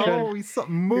 don't you What know? kind- We saw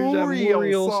Here's a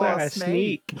Muriel saw a size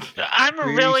snake. I'm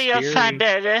Very really scary.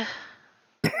 offended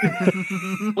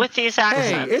with these Hey,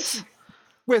 accents. it's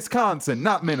Wisconsin,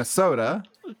 not Minnesota.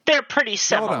 They're pretty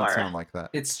Y'all don't similar. sound like that.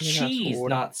 It's Yeah, cheese,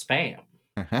 Florida. not spam.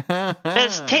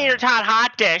 It's tater tot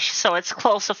hot dish, so it's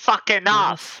close to fucking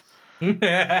enough.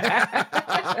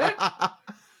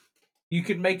 You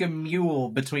could make a mule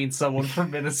between someone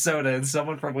from Minnesota and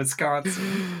someone from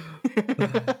Wisconsin.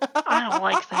 I don't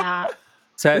like that.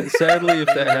 Sadly, if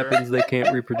that happens, they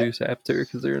can't reproduce after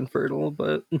because they're infertile.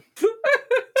 But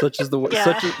such is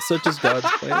Yeah. such is God's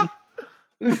plan.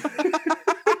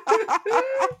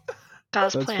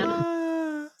 God's That's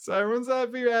plan. So everyone's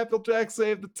happy. Applejack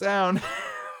saved the town.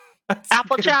 That's a good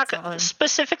Applejack time.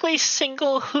 specifically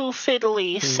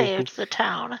single-hoofedly saved the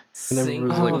town. And everyone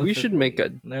was like, we should make a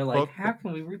And they're like, Well, how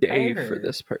can we day repay her? for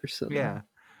this person. Yeah.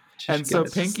 She And should so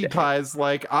get a Pinkie stay. Pie's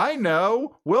like, I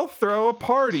know, we'll throw a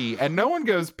party. And no one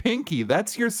goes, Pinkie,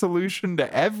 that's your solution to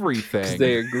 'Cause everything.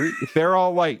 they agree. They're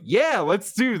all like, yeah,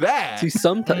 let's do that.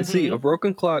 See, a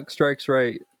broken clock strikes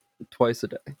right twice a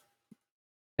day.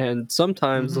 And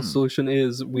sometimes the Mhm. solution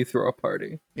is we throw a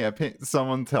party. Yeah,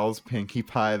 someone tells Pinkie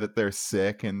Pie that they're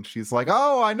sick, and she's like,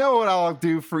 oh, I know what I'll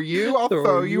do for you. I'll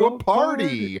throw you a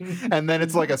party. And then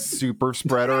it's like a super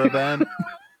spreader event.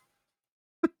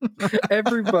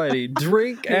 Everybody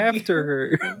drink after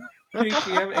her.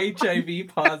 Pinky, I'm HIV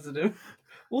positive.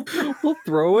 We'll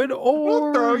throw an orgy.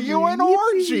 We'll throw you an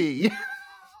orgy.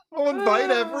 We'll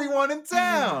invite everyone in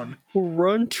town. We'll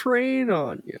run train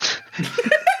on you.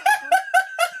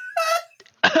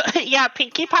 Yeah,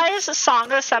 Pinkie Pie's song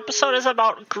this episode is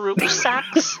about group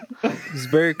sex. It's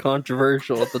very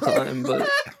controversial at the time, but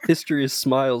history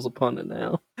smiles upon it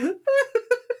now.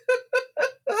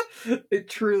 It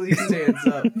truly stands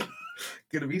up.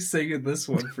 Gonna be singing this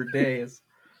one for days.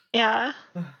 Yeah.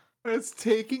 It's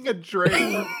taking a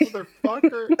drink,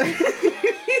 motherfucker.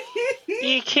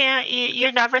 You can't,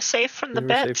 you're never safe from the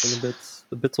Never bits. safe from the bits.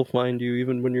 The bits will find you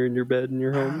even when you're in your bed in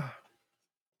your home.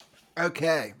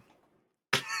 Okay.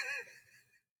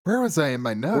 Where was I in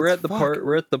my notes? We're at the Fuck.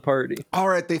 We're at the party. All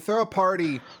right, they throw a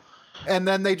party, and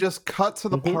then they just cut to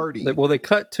the party. They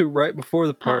cut to right before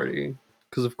the party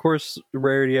because, of course,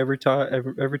 Rarity every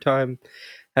time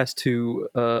has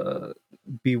to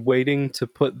be waiting to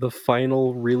put the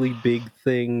final really big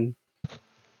thing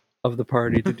of the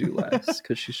party to do last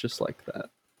because she's just like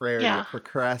that. Rarity, Yeah.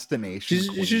 procrastination. She's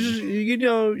queen.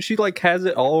 just, she like has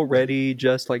it all ready,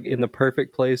 just like in the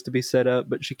perfect place to be set up,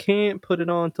 but she can't put it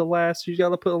on to last. She's got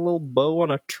to put a little bow on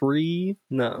a tree.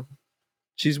 No,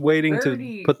 she's waiting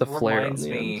Rarity to put the flare on reminds the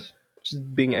me- end. She's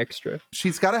being extra,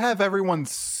 She's got to have everyone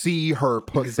see her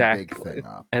put the Exactly. big thing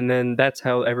up. and then that's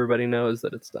how everybody knows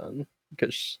that it's done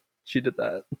because she did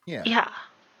that. Yeah. Yeah.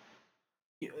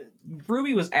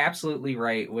 Ruby was absolutely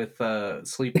right with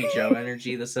Sleepy Joe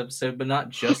energy this episode, but not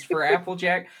just for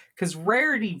Applejack, because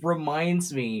Rarity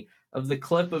reminds me of the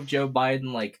clip of Joe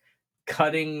Biden like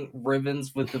cutting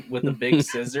ribbons with the big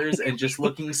scissors and just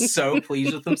looking so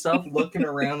pleased with himself, looking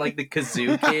around like the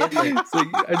kazoo kid. Like, So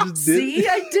I just did. see,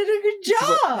 I did a good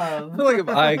I job. feel like if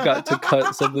I got to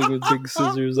cut something with big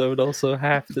scissors, I would also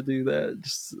have to do that.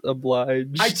 Just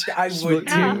obliged. I Just would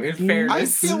like, too, in I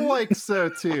fairness. feel like so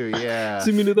too. Yeah.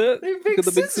 See me do that? They're Look big at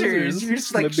the big scissors. You're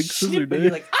just My like big scissor snip, and day.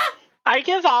 you're like, ah! I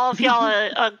give all of y'all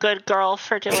a good girl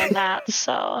for doing that,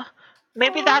 so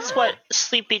maybe that's what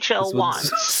Sleepy Joe This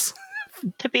wants. one's-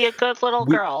 To be a good little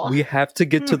girl. We have to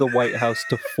get to the White House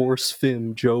to force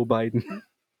film Joe Biden.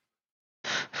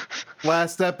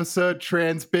 Last episode,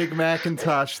 trans Big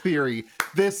Macintosh theory.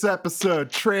 This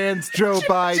episode, trans Joe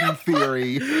Biden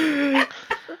theory.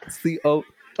 It's the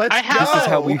Let's I have This is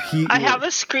how go. we heat. I have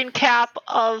a screen cap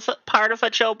of part of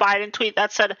a Joe Biden tweet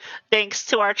that said, "Thanks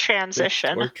to our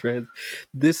transition."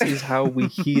 This is how we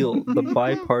heal the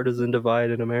bipartisan divide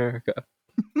in America.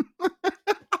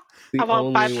 The How about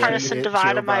only way. bipartisan Hit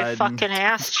divide Joe of my Biden. fucking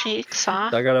ass cheeks, huh?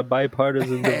 I got a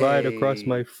bipartisan divide Hey. across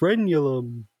my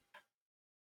frenulum.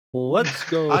 Let's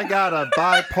go. I got a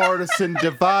bipartisan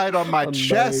divide on my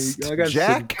chest, I got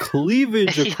Jack. some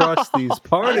cleavage across Yo. these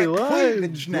party I got lines.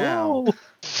 cleavage now. Yo.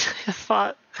 I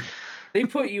thought, They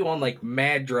put you on like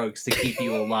mad drugs to keep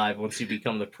you alive once you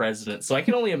become the president. So I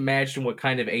can only imagine what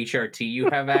kind of HRT you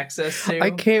have access to.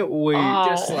 I can't wait. Oh,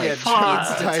 Just like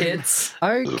fuck. kids to tits.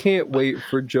 I can't wait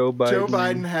for Joe Biden. Joe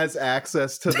Biden has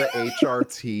access to the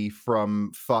HRT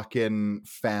from fucking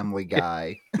Family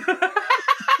Guy.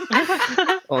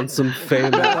 on some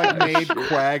famous. That like made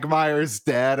Quagmire's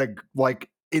dad like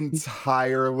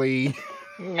entirely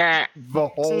nah. the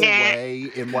whole Nah. way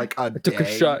in like a I took a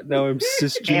day. shot. Now I'm Hey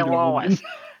cisgender. Lois.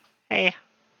 Hey,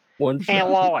 One hey shot.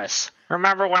 Lois.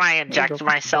 Remember when I injected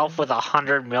myself with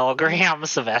 100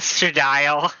 milligrams of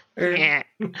estradiol? Yeah.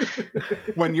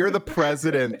 When you're the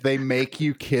president, they make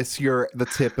you kiss the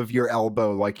tip of your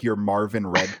elbow like you're Marvin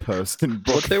Redpost in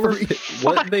book three.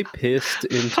 What they pissed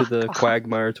into the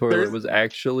Quagmire toilet There's- was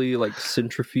actually like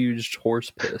centrifuged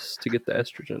horse piss to get the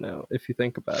estrogen out. If you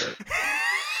think about it,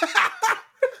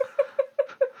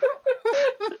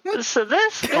 So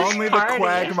this Only the party,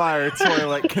 Quagmire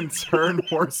toilet can turn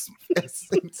horse piss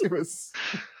into a.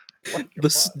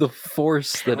 the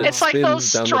force that it it's like those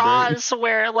spins down the drain. straws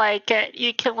where like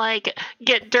you can like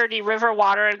get dirty river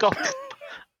water and go,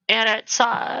 and it's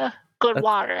good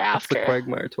water That's the after.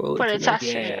 Quagmire toilet. But to it's me.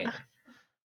 estrogen.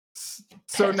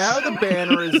 So now the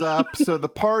banner is up, so the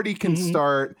party can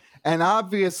start. And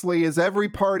obviously, as every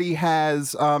party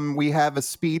has, we have a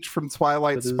speech from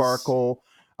Twilight That is- Sparkle,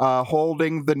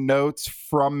 holding the notes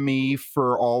from me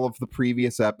for all of the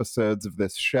previous episodes of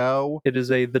this show. It is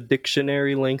the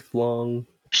dictionary length long.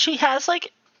 She has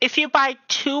like, if you buy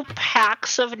 2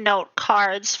 packs of note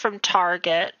cards from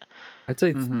Target, I'd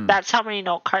say Mhm. that's how many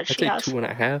note cards I'd she say has.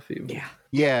 2.5 even.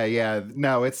 Yeah. Yeah.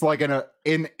 No, it's like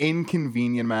an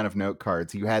inconvenient amount of note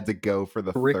cards. You had to go for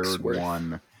the Bricks third worth.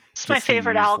 one. It's my just to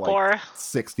favorite use, Al like, Gore.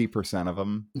 60% of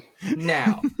them.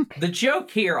 Now, the joke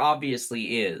here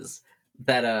obviously is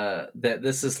that that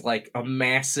this is like a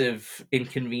massive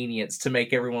inconvenience to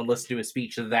make everyone listen to a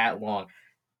speech that long.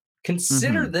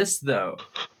 Consider this though.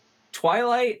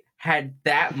 Twilight had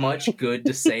that much good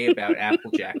to say about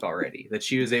Applejack already that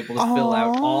she was able to fill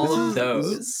out all This of is-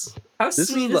 those. How This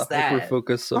sweet is is the hyper that?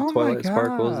 focus Oh of my Twilight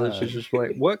Sparkle is that she's God. just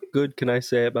like, what good can I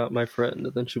say about my friend?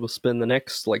 And then she will spend the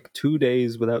next like 2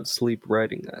 days without sleep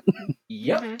writing that.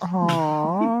 Yep. Mhm.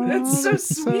 Aww, That's so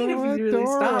sweet if you really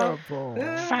stop.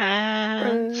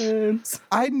 Friends.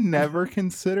 I never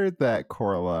considered that,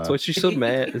 Corla. That's why she's so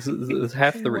mad. This is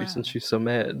half the reason she's so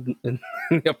mad in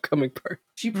the upcoming part.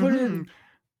 She put in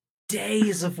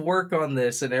days of work on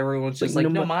this, and everyone's just Like,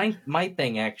 like, no "No, my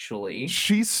thing actually."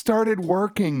 She started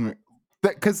working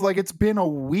because like it's been a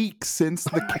week since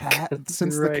the cat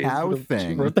since the Right, cow she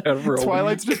thing. wrote that over a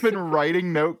Twilight's week. just been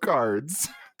writing note cards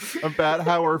about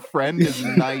how her friend is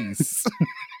nice.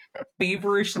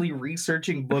 Feverishly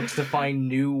researching books to find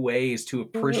new ways to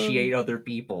appreciate other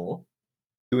people.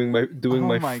 doing my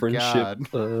Oh my friendship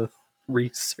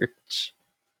research.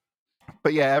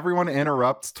 But yeah, everyone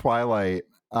interrupts Twilight,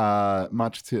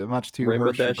 much to Rainbow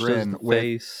her Dash does chagrin, the with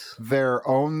face. their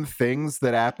own things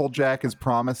that Applejack has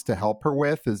promised to help her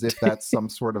with, as if that's some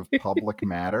sort of public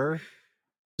matter.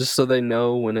 Just so they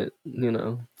know when it,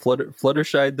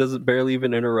 Fluttershy doesn't barely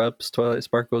even interrupts. Twilight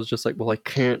Sparkle is just like, well, I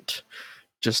can't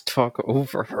just talk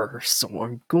over her, so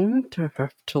I'm going to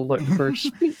have to let her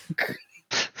speak.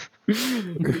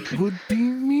 It would be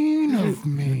mean of Be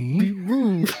me.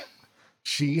 rude.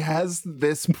 She has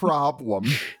this problem.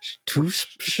 She's too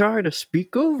shy to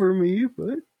speak over me,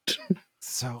 but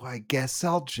So I guess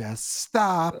I'll just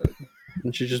stop.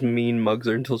 and she just mean mugs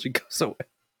her until she goes away.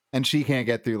 And she can't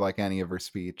get through like any of her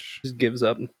speech. Just gives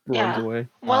up and runs away.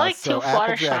 More like so too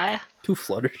Fluttershy. Applejack- Too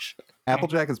Fluttershy.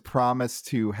 Applejack has promised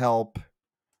to help,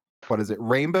 what is it,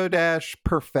 Rainbow Dash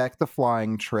perfect the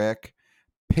flying trick,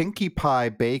 Pinkie Pie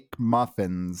bake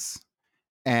muffins,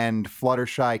 and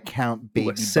Fluttershy count Do a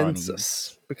baby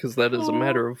census, bunnies. because that is a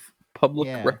matter of public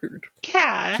Yeah. record.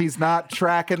 Yeah. She's not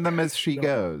tracking them as she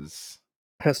goes.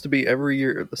 Has to be every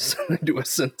year they do a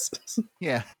census.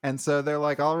 Yeah. And so they're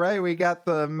like, all right, we got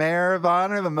the mayor of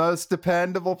honor, the most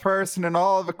dependable person in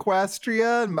all of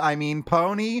Equestria. I mean,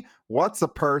 pony. What's a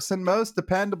person? Most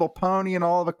dependable pony in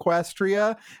all of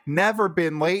Equestria. Never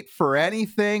been late for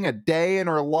anything a day in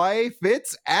her life.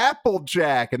 It's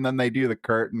Applejack. And then they do the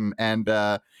curtain, and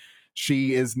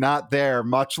she is not there,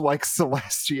 much like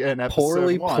Celestia in episode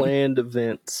Poorly 1. planned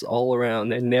events all around.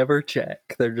 They never check.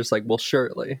 They're just like, well,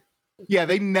 surely. Yeah,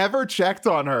 they never checked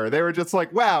on her. They were just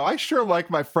like, wow, I sure like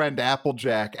my friend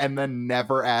Applejack, and then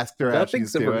never asked her how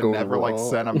she's Nothing's ever doing, going never like wrong.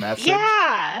 sent a message.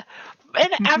 Yeah.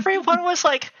 And everyone was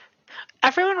like,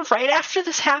 everyone right after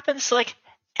this happens, like,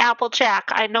 Applejack,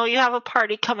 I know you have a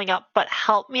party coming up, but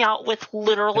help me out with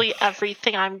literally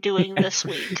everything I'm doing this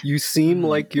week. You seem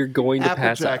like you're going to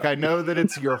pass Applejack, out. I know that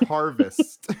it's your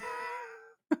harvest.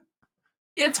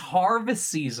 It's harvest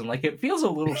season. Like, it feels a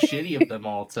little shitty of them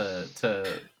all to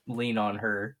lean on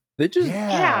her. They just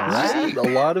Yeah. just- a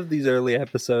lot of these early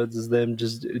episodes is them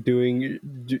just doing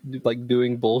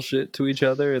bullshit to each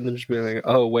other, and then just being like,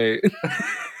 "Oh wait,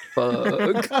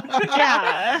 fuck."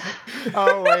 Yeah.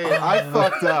 Oh, wait, I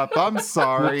fucked up. I'm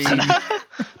sorry.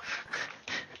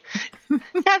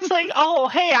 That's like, oh,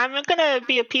 hey, I'm gonna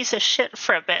be a piece of shit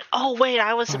for a bit. Oh, wait,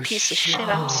 I was a Oh, piece of shit. shit.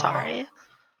 I'm sorry.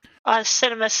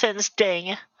 Cinema Sins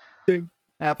ding.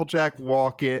 Applejack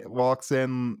walks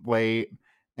in late,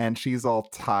 and she's all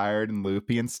tired and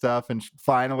loopy and stuff, and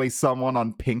finally someone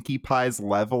on Pinkie Pie's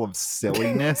level of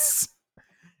silliness.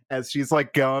 As she's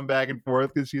like going back and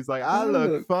forth, because she's like, I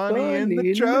look funny in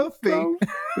the trophy.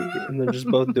 And they're just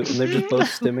both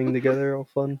stimming together, all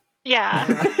fun. Yeah.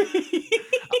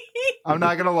 I'm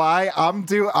not gonna lie, I'm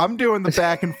doing the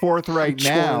back and forth right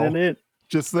now. Joining it.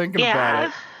 Just thinking about Yeah.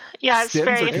 it. Yeah, it's Stims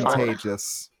very are fun.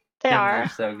 contagious. They They're are.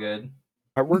 so good.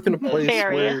 I work in a place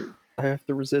Very. where I have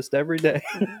to resist every day.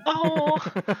 Oh,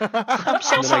 I'm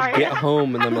so And then I sorry. get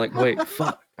home and I'm like, wait,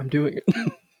 fuck, I'm doing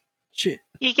it. Shit.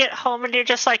 You get home and you're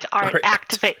just like, all right, Alright.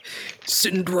 activate.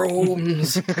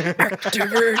 Syndromes.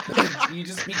 Activate. You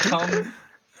just become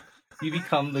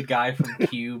the guy from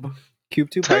Cube. Cube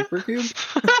 2 Hypercube?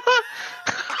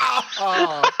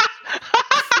 Oh.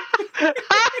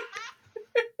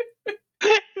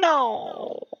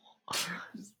 No.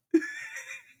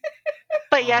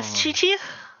 But yes, Oh. Chi-Chi?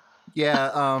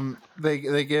 Yeah,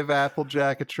 they give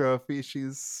Applejack a trophy.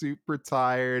 She's super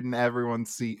tired, and everyone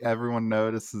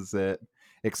notices it,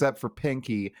 except for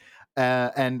Pinkie.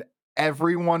 And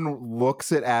everyone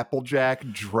looks at Applejack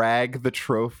drag the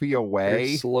trophy Very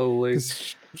away. slowly.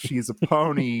 'Cause she's a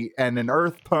pony, and an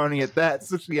earth pony at that,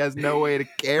 so she has no way to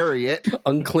carry it.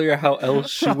 Unclear how else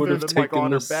she would Other have than, like, taken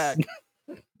on her this back.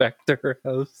 back to her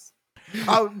house.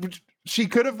 Oh, she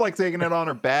could have like taken it on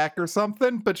her back or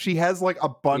something, but she has like a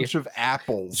bunch of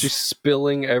apples. She's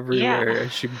spilling everywhere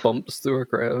as she bumps through a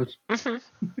crowd. Mhm.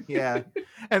 Yeah.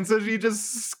 And so she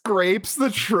just scrapes the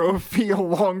trophy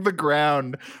along the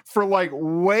ground for like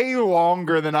way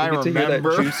longer than I You get to hear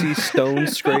remember. that juicy stone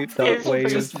scraped out It's wave.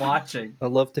 Just watching. I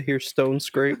love to hear stone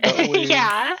scraped out wave.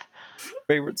 Yeah.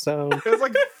 Favorite sound. It was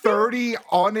like 30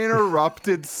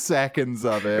 uninterrupted seconds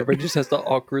of it. Everybody just has to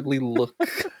awkwardly look.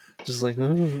 Just like,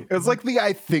 oh. It was like the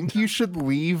I think you should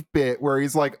leave bit where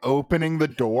he's like opening the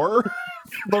door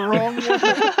the wrong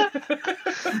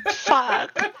way.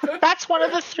 Fuck. That's one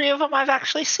of the three of them I've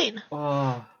actually seen.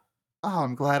 Oh. Oh,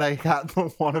 I'm glad I got the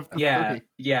one of the Yeah, three.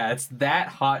 yeah, it's that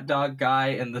hot dog guy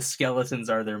and the skeletons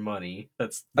are their money.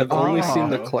 That's I've only Oh. seen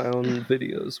the clown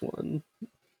videos one.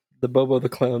 The Bobo the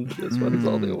Clown videos one is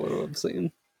all the one I've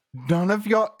seen. None of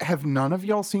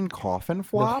y'all seen Coffin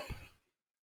Flop?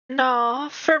 No,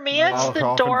 for me it's No, the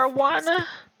Coffin door Fest. one,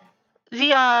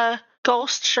 the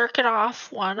ghost jerking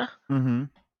off one, Mm-hmm.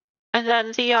 and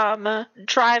then the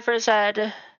driver's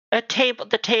ed,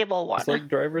 the table one. It's like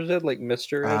driver's ed, like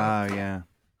Mr. Ed. Ah, yeah.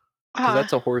 'Cause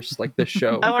that's a horse, like the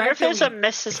show. I wonder fact if that there's a we-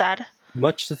 Mrs. Ed.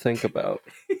 Much to think about.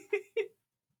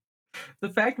 the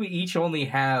fact we each only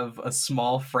have a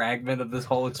small fragment of this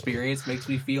whole experience makes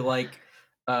me feel like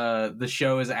the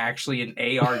show is actually an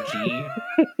ARG.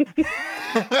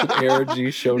 An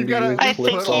ARG show You gotta I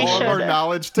think put you all of our should.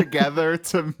 knowledge together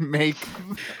to make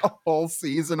a whole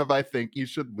season of I Think You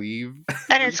Should Leave.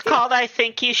 And it's called I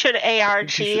Think You Should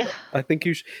ARG. I think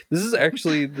you should. This is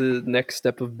actually the next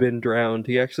step of Been Drowned.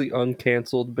 He actually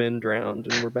uncanceled Been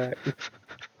Drowned, and we're back.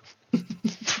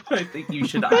 I think you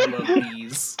should I Love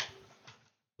Bees.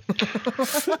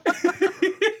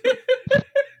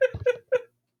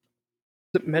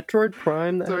 Is it Metroid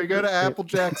Prime? That So we go to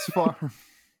Applejack's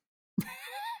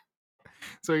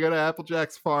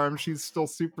farm. She's still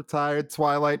super tired.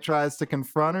 Twilight tries to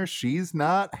confront her. She's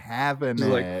not having She's it.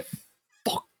 like,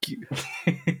 fuck you.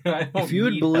 I don't If you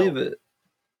would need believe help. it.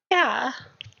 Yeah.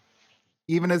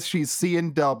 Even as she's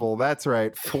seeing double. That's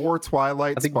right. 4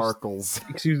 Twilight I think- sparkles.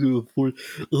 Excuse me,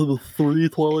 three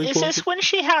Twilight Is this when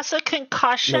she has a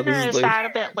concussion, No, this or is is like- that a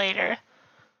bit later?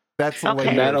 That's Okay.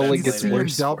 later. That only She's gets seeing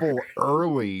worse. double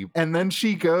early. And then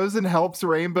she goes and helps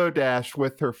Rainbow Dash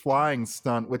with her flying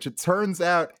stunt, which it turns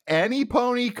out any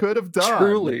pony could have done.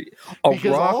 Truly, a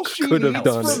Because all rock she could have needs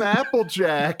done from it.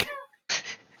 Applejack.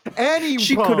 Any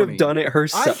She pony. could have done it I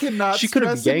herself. cannot She could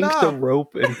have stress yanked a enough.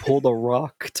 rope and pulled a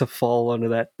rock to fall onto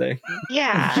that thing.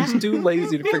 Yeah. She's too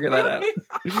lazy to figure that out.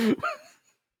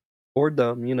 Or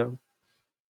dumb, you know.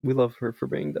 We love her for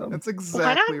being dumb. That's Why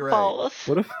exactly not right. both?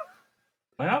 What if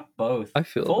Why not both? I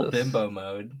feel Full this. bimbo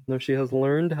mode. No, she has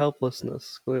learned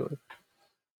helplessness, clearly.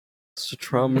 It's a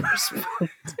trauma response.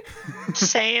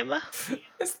 Same.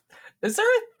 Is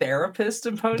there a therapist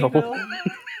in Ponyville?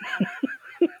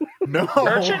 No.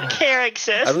 Urgent care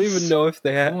exists. I don't even know if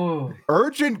they have Whoa.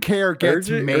 Urgent care gets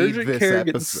made urgent this care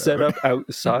episode. gets set up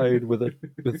outside with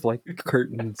like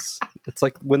curtains. It's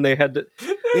like when they had to.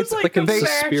 It's like in they-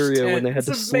 Suspiria when they had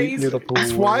to It's sleep near the pool.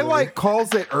 amazing. Twilight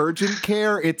calls it urgent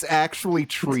care. It's actually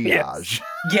triage.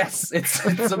 Yes, it's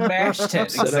a mash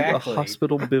tent. Set up a Exactly.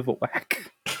 hospital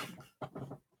bivouac.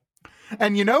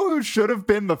 And you know who should have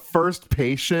been the first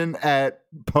patient at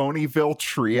Ponyville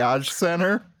Triage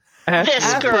Center?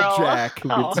 This girl. Applejack. Who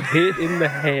Oh. gets hit in the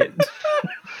head.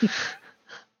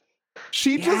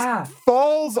 She Yeah. just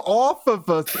falls off of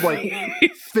a like 50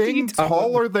 thing times.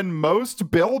 taller than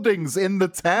most buildings in the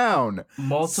town.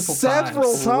 Multiple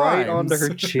Several times. Right times. onto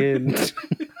her chin.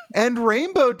 And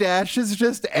Rainbow Dash is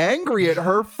just angry at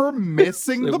her for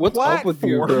missing the What's platform. up with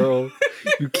you, girl?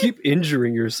 You keep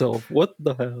injuring yourself. What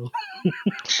the hell?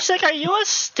 She's like, "Are you a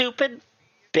stupid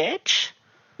bitch?"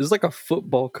 It's like a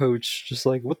football coach, just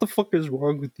like, what the fuck is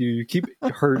wrong with you? You keep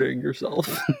hurting yourself.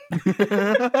 Do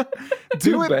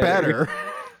it better. better.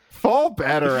 Fall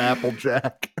better,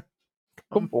 Applejack.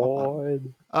 Come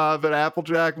on. But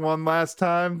Applejack one last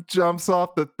time, jumps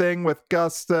off the thing with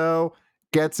gusto,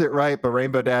 gets it right, but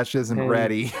Rainbow Dash isn't Hey.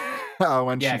 ready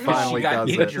when Yeah, she 'cause finally she got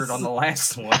does injured it. on the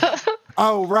last one.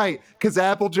 Oh, right, because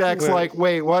Applejack's Wait. like,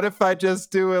 wait, what if I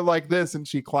just do it like this? And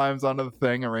she climbs onto the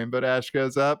thing and Rainbow Dash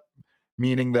goes up,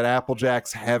 meaning that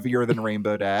Applejack's heavier than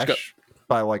Rainbow Dash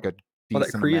by like a Oh, that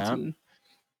decent creatine. amount,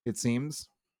 it seems.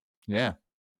 Yeah.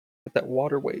 With that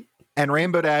water weight. And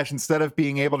Rainbow Dash, instead of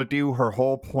being able to do her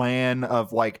whole plan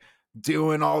of like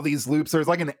doing all these loops, there's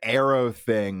like an arrow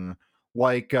thing.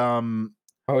 Like,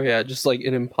 Oh yeah, just like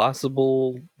an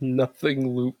impossible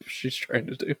nothing loop she's trying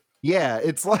to do. yeah,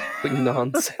 it's like Like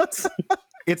nonsense.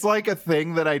 it's like a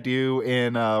thing that I do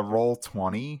in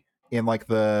Roll20 in like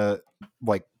the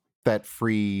like that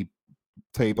free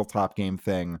tabletop game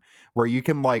thing where you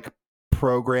can like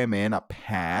program in a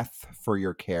path for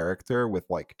your character with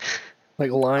like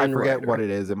Like line I forget rider. what it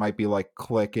is. It might be like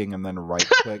clicking and then right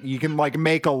click. You can like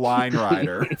make a line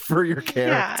rider for your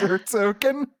character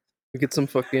token. We get some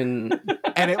fucking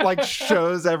And it like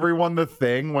shows everyone the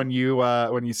thing when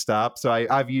you stop. So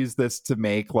I've used this to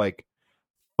make like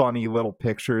funny little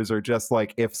pictures or just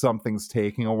like if something's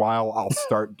taking a while, I'll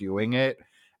start doing it.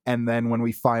 And then when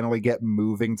we finally get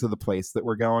moving to the place that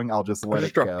we're going, I'll just I let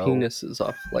just it drop go. penises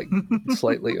off like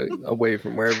slightly away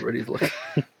from where everybody's looking.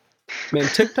 Man,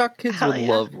 TikTok kids Hell would yeah.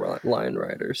 love Line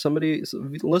Rider.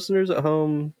 Listeners at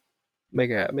home,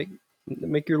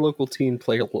 make your local teen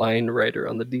play Line Rider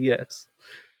on the DS.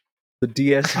 The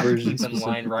DS I'm version. keeping Line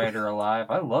specifically. Rider alive.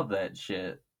 I love that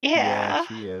shit. Yeah.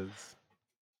 she is.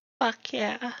 Fuck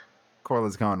yeah.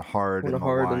 Corla's going hard in Going the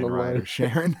hard in line the rider, line.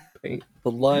 Sharon. Paint.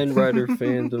 The Line Rider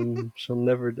fandom shall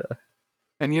never die.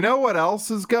 And you know what else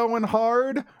is going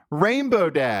hard? Rainbow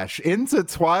Dash into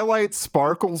Twilight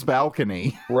Sparkle's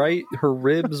balcony. Right, her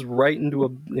ribs right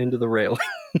into the railing.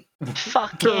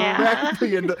 Fuck yeah.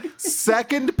 Directly into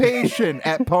second patient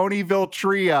at Ponyville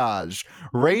Triage.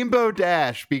 Rainbow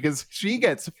Dash, because she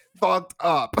gets fucked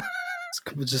up.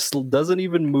 Just doesn't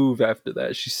even move after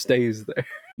that. She stays there.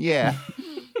 Yeah.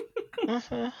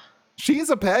 She's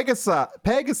a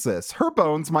Pegasus. Her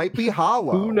bones might be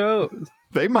hollow. Who knows?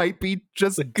 They might be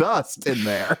just dust in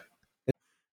there.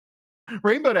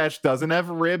 Rainbow Dash doesn't have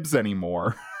ribs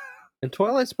anymore. And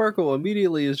Twilight Sparkle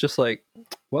immediately is just like,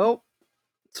 well,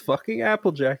 it's fucking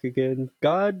Applejack again.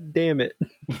 God damn it.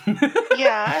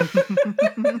 Yeah.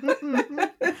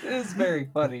 It's very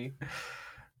funny.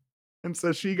 And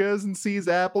so she goes and sees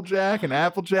Applejack, and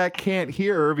Applejack can't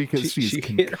hear her because she's she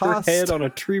concussed. hit her head on a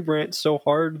tree branch so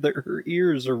hard that her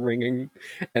ears are ringing,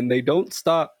 and they don't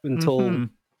stop until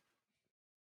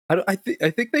I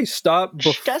think they stop.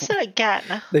 She does it again.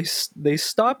 They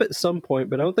stop at some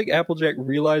point, but I don't think Applejack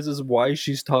realizes why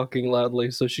she's talking loudly,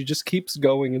 so she just keeps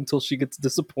going until she gets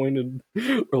disappointed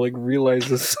or like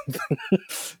realizes something.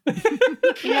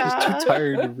 Yeah. She's too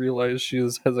tired to realize she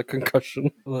has a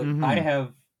concussion. Look,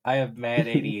 I have mad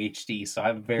ADHD, so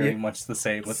I'm very much the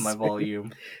same with my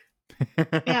volume.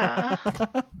 Yeah.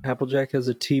 Applejack has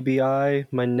a TBI.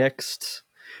 My next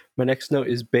note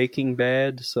is Baking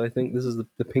Bad, so I think this is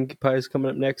the Pinkie Pie is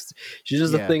coming up next. She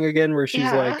does the thing again where she's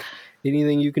like,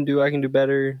 anything you can do, I can do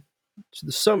better.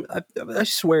 I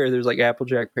swear there's like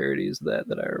Applejack parodies of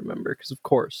that I remember, because of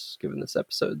course, given this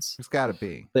episode's There's gotta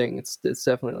be thing, it's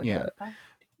definitely like that.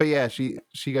 But yeah, she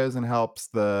goes and helps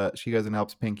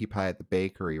Pinkie Pie at the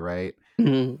bakery, right?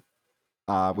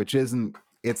 Mm-hmm. Which isn't.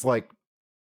 It's like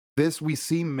this. We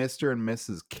see Mr. and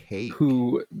Mrs. Cake,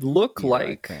 who look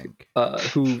like,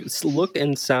 who look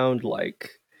and sound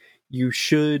like you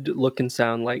should look and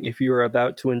sound like if you were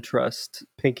about to entrust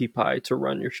Pinkie Pie to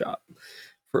run your shop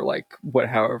for like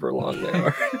however long they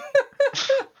are.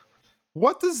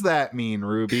 What does that mean,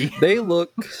 Ruby? They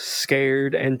look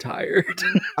scared and tired.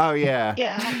 Oh yeah.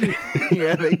 Yeah.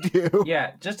 Yeah, they do.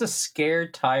 Yeah, just a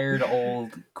scared, tired,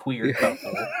 old queer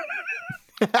couple.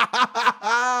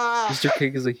 Mr.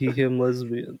 Cake is a he/him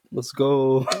lesbian. Let's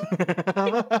go.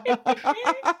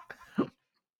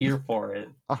 Here for it.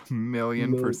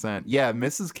 1,000,000%. Yeah,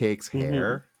 Mrs. Cake's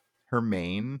hair, her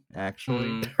mane,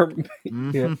 actually.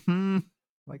 Yeah.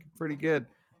 Like pretty good.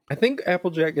 I think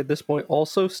Applejack at this point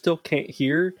also still can't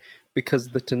hear because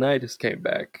the tinnitus came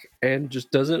back and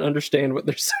just doesn't understand what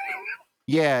they're saying.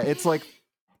 Yeah, it's like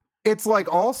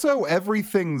also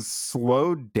everything's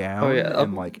slowed down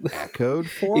and like echoed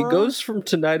for It goes from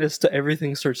tinnitus to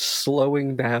everything starts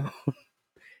slowing down.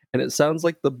 And it sounds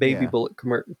like the baby bullet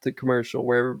commercial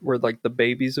where like the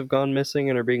babies have gone missing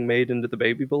and are being made into the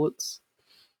baby bullets.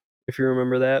 If you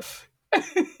remember that.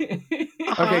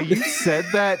 Okay, you said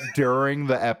that during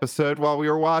the episode while we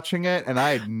were watching it, and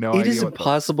I had no idea. It is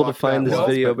impossible to find this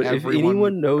video, but if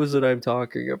anyone knows what I'm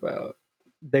talking about,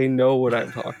 they know what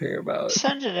I'm talking about.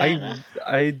 Send it in.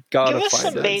 I gotta Give us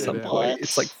find some it at some baby point. bullets.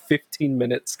 It's like 15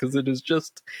 minutes because it is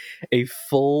just a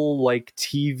full like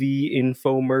TV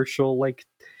infomercial, like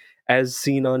as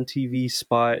seen on TV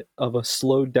spot of a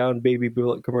slowed down baby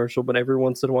bullet commercial, but every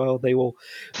once in a while they will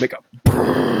make a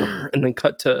brrr and then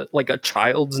cut to like a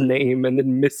child's name and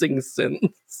then missing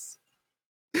sentence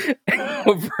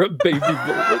over a baby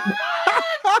bullet.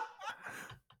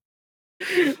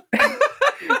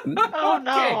 Oh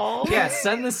no. Okay. Yeah,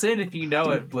 send this in if you know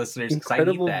it, listeners.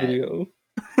 Incredible I need that. video.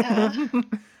 Yeah.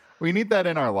 We need that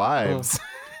in our lives.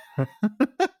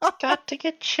 Got to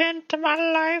get you into my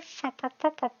life.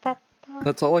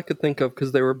 That's all I could think of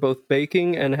because they were both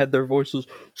baking and had their voices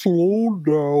slow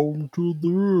down to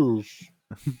this.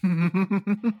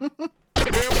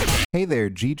 Hey there,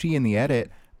 Gigi in the edit.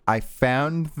 I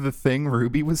found the thing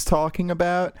Ruby was talking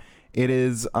about. It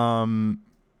is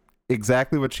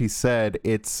exactly what she said.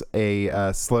 It's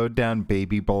a slowed down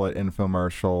baby bullet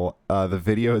infomercial. The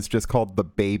video is just called The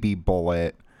Baby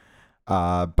Bullet.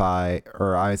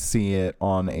 I see it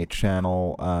on a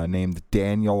channel named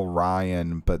Daniel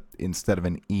Ryan, but instead of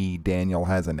an E, Daniel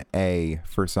has an A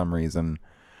for some reason.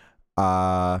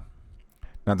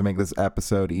 Not to make this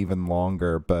episode even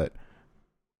longer, but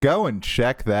go and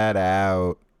check that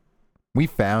out. We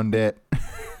found it.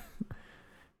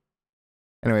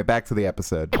 Anyway, back to the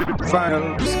episode.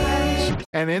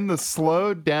 And in the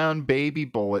slowed down baby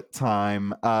bullet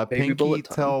time, Pinkie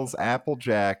tells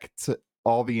Applejack to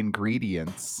all the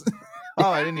ingredients.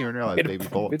 Oh, I didn't even realize baby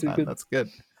bullet time. That's good.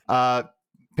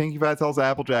 Pinkie Pie tells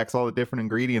Applejack all the different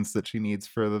ingredients that she needs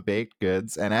for the baked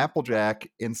goods, and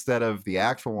Applejack, instead of the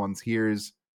actual ones,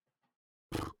 hears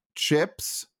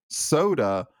chips,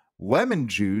 soda, lemon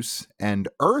juice, and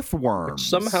earthworms. Which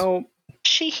somehow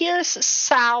she hears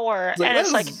sour, and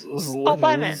it's like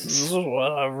lemons.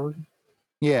 Whatever.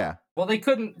 Yeah. Well, they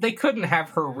couldn't have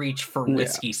her reach for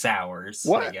whiskey sours,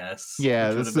 I guess. Yeah,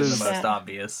 which would have been the most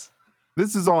obvious.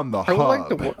 This is on the I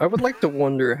hub. would like to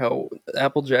wonder how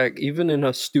Applejack, even in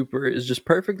a stupor, is just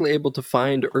perfectly able to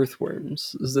find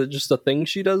earthworms. Is that just a thing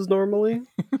she does normally?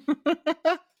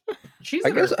 She's I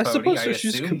an guess Earth I pony, suppose I so.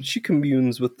 assume. She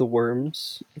communes with the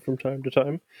worms from time to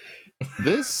time.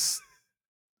 This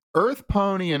Earth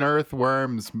pony and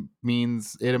earthworms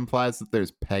means it implies that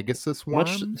there's Pegasus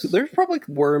worms. There's probably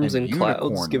worms and in clouds,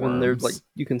 unicorn given they're like worms.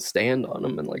 you can stand on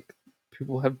them and like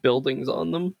people have buildings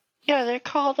on them. Yeah, they're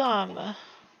called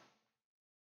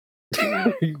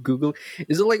You Google,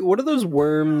 is it like what are those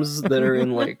worms that are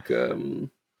in like that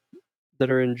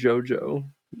are in JoJo?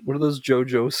 What are those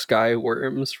JoJo sky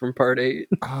worms from Part 8?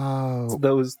 It's Oh,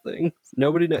 those things.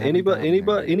 Nobody know Haven't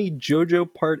gotten any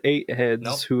JoJo Part 8 heads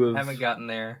Nope, who have haven't gotten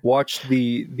there. watched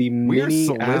the we're mini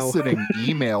soliciting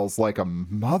emails like a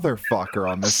motherfucker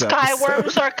on this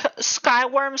skyworms episode.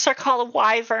 skyworms are called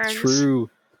wyverns. True.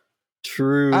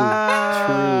 Just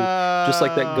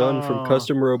like that gun from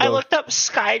Custom Robo. I looked up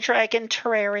Sky Dragon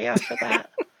Terraria for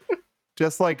that.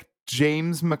 Just like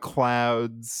James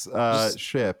McLeod's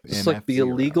ship. It's in like the F-Zero.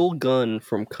 illegal gun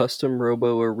from Custom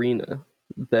Robo Arena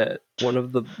that one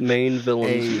of the main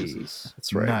villains uses.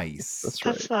 That's right. Nice. That's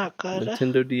right. That's not good.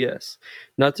 Nintendo DS.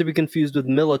 Not to be confused with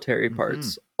military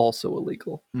parts, also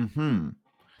illegal. Mm-hmm.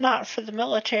 Not for the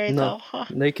military No. though, huh?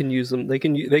 They can use them.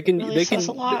 Really says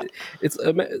a lot. It's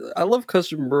I love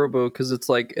Custom Robo because it's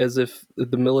like as if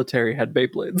the military had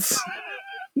Beyblades.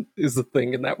 Is the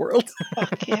thing in that world.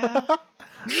 Fuck yeah.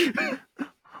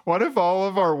 What if all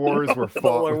of our wars were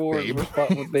fought with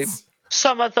Beyblades?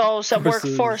 Some of those that work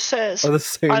Forces forces are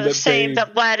the same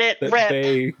that let it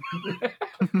rip.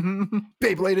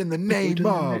 Beyblade in the name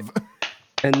of.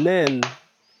 And then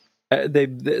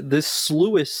this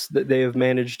sluice that they have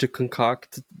managed to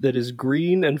concoct that is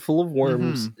green and full of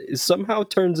worms somehow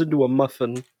turns into a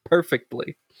muffin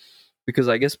perfectly. Because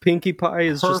I guess Pinkie Pie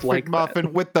is Perfect just like muffin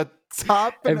that. with the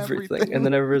top and everything. And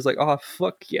then everybody's like, oh,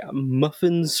 fuck yeah,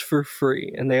 muffins for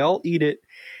free. And they all eat it,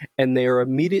 and they are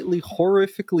immediately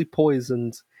horrifically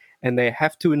poisoned, and they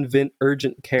have to invent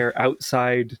urgent care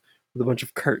outside with a bunch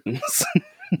of curtains.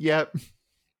 Yep.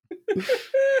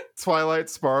 Twilight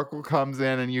Sparkle comes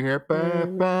in and you hear ba,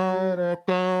 ba,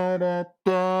 da, da,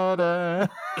 da, da.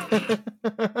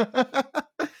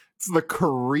 It's the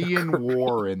Korean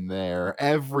War in there.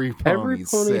 Every Every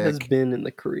pony's pony has sick. been in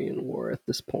the Korean War at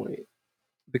this point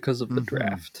because of the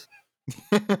draft.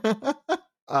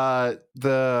 What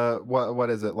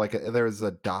is it? Like there's a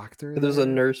doctor. There's a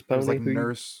nurse It was pony. like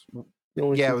Nurse.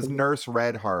 It was Nurse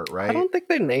Redheart, right? I don't think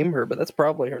they name her, but that's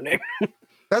probably her name.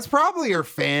 That's probably her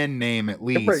fan name, at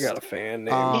least. They probably got a fan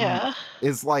name. Yeah.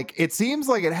 Is like, it seems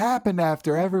like it happened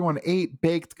after everyone ate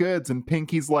baked goods, and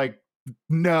Pinkie's like,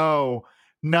 no,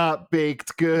 not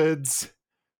baked goods.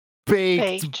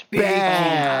 Baked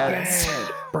bads.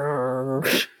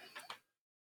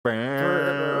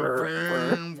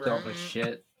 Dumb as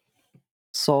shit.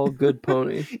 Saul Good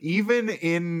Pony. Even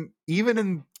in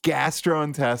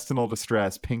gastrointestinal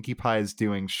distress, Pinkie Pie is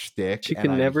doing shtick. She and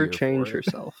can I'm never here change for it.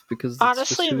 herself because it's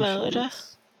Honestly, just who she mood.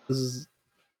 is. This is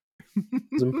an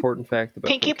important fact about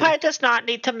Pinkie Pie does not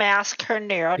need to mask her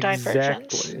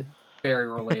neurodivergence. Exactly. Very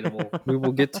relatable. We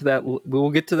will get to that. We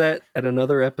will get to that at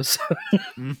another episode.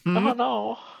 Mhm. Oh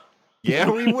no. Yeah,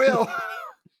 we will.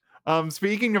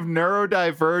 Speaking of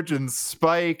neurodivergence,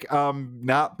 Spike,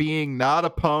 not a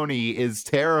pony is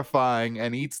terrifying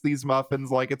and eats these muffins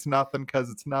like it's nothing because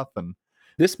it's nothing.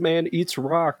 This man eats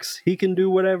rocks. He can do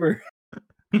whatever.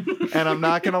 And I'm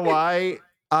not gonna lie,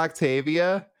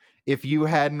 Octavia, if you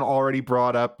hadn't already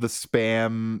brought up the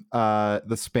spam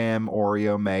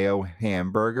Oreo mayo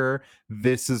hamburger,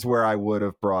 this is where I would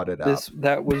have brought it up.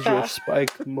 That was your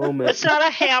Spike moment. It's not a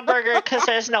hamburger because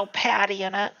there's no patty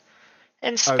in it.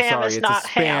 And spam is it's not a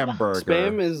spam ham. burger.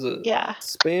 Spam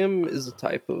is a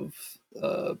type of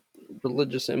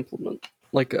religious implement,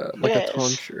 like a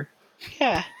tonsure.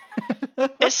 Yeah.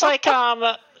 It's like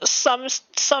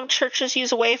some churches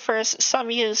use wafers, some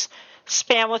use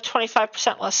spam with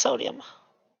 25% less sodium.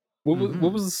 What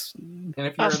was? And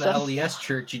if you're in the LDS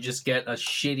church, you just get a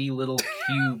shitty little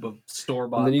cube of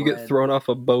store-bought And then you bread. get thrown off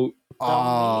a boat.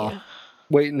 Oh,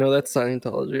 Wait, no, that's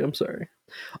Scientology. I'm sorry.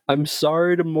 I'm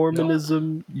sorry to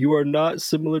Mormonism. No. You are not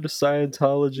similar to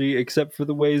Scientology, except for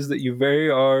the ways that you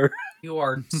are. You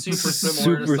are super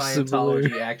similar to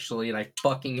Scientology, actually, and I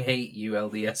fucking hate you,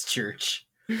 LDS Church.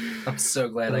 I'm so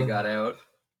glad I got out.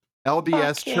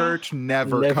 LDS Church,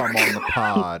 never come on the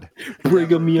pod.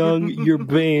 Brigham Young, you're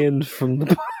banned from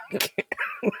the podcast.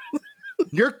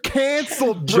 You're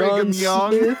canceled, Brigham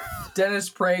Young. Smith. Dennis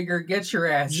Prager, get your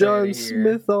ass John out of here.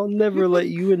 Smith, I'll never let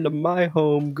you into my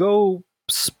home. Go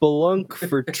spelunk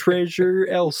for treasure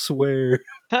elsewhere.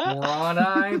 Moron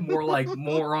I, more like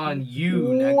moron you.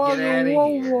 Now get out of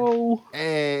here. Whoa.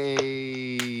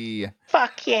 Hey,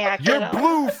 Fuck yeah. your get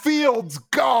blue field's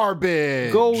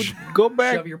garbage. Go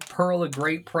back. Shove your pearl of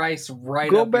great price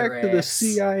right Go up back your to the ass.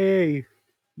 CIA,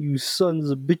 you sons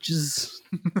of bitches.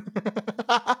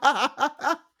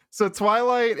 So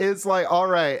Twilight is like, all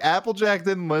right, Applejack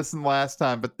didn't listen last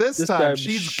time, but this time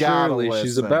she's gotta surely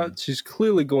listen. she's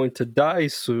clearly going to die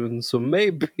soon, so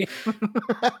maybe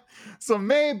So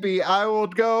maybe I will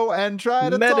go and try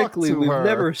to medically talk to we've her.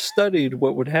 never studied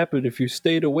what would happen if you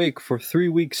stayed awake for 3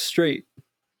 weeks straight.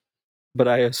 But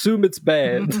I assume it's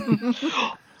bad.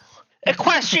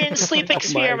 Equestrian sleep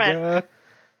experiment. Oh my God.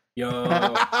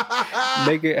 Yo,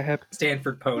 Make it happen.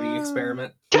 Stanford pony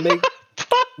experiment. Make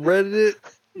Reddit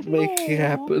make it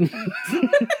happen.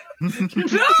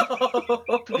 No.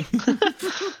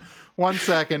 1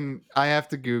 second, I have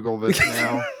to Google this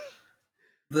now.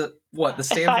 The what? The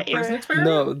thought Stanford you prison were-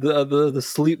 experiment? No, the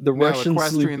sleep, the No, Russian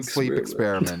equestrian sleep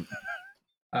experiment.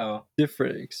 Oh,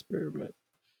 Different experiment.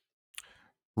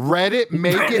 Reddit,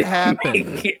 make it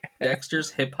happen.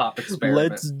 Dexter's hip hop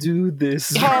experiment. Let's do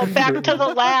this. Oh, back to the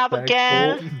lab Back-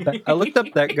 again. I looked up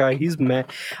that guy. He's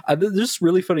mad. This is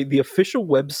really funny. The official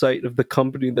website of the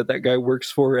company that guy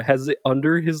works for has it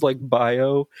under his like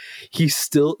bio. He's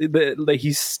still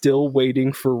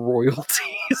waiting for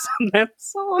royalties on that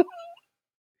song.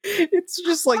 It's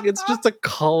just a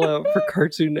call out for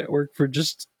Cartoon Network for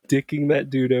just dicking that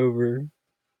dude over.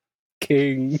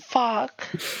 King. Fuck.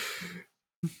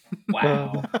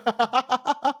 Wow.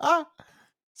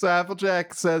 So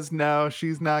Applejack says no,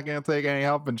 she's not going to take any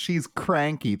help, and she's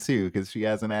cranky too because she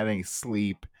hasn't had any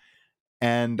sleep.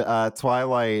 And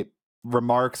Twilight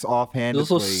remarks offhandedly. He's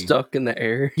also stuck in the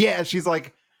air. Yeah, she's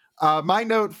like, my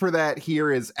note for that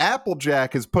here is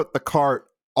Applejack has put the cart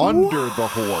under the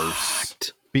horse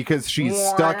because she's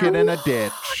stuck it in a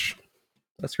ditch.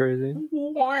 That's crazy.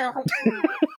 Wow.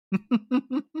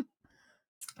 What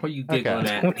are you giggling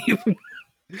Okay. at? What do you-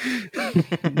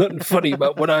 Nothing funny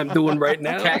about what I'm doing right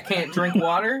now. Cat can't drink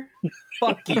water?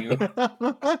 Fuck you.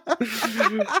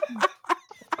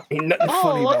 Ain't nothing Oh,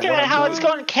 funny look about what at how I'm it's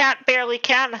doing. going. Cat barely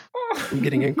can. I'm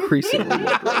getting increasingly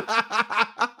wet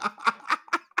right.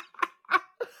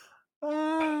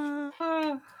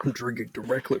 I'm drinking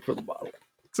directly from the bottle.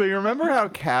 So you remember how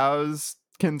cows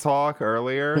can talk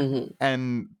earlier? Mhm.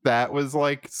 And that was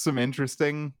like some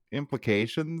interesting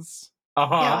implications.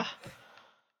 Uh-huh. Yeah.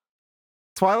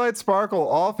 Twilight Sparkle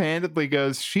offhandedly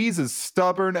goes, she's as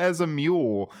stubborn as a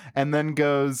mule, and then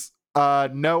goes,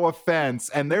 no offense,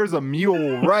 and there's a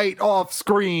mule right off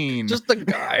screen. Just a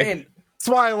guy. And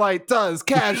Twilight does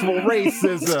casual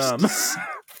racism.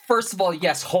 first of all,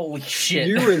 yes, holy shit.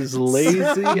 You're as lazy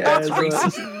That's as a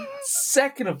racist.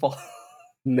 Second of all,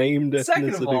 named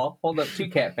ethnicity. hold up 2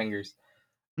 cat fingers.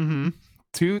 Mm-hmm.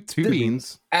 Two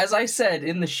beans. As I said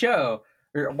in the show,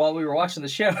 or while we were watching the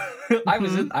show, I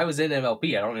was in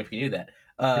MLP. I don't know if you knew that.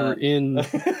 You're in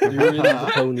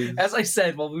the ponies. As I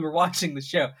said while we were watching the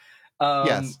show,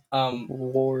 Yes.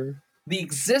 War. The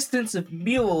existence of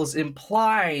mules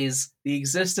implies the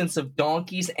existence of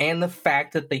donkeys and the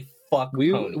fact that they fuck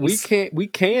ponies. We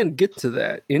can get to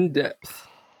that in depth.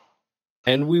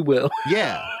 And we will.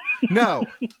 Yeah. No.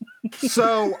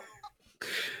 So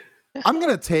I'm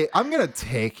gonna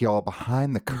take y'all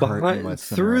behind the curtain,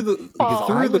 listener, through the because I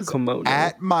through the was kimono.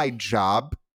 at my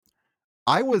job.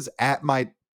 I was at my.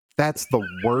 That's the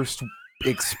worst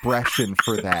expression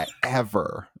for that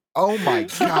ever. Oh my I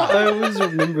god. always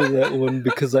remember that one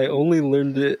because I only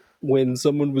learned it when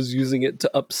someone was using it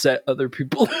to upset other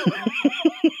people.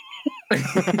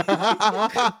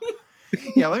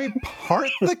 Yeah, let me part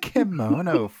the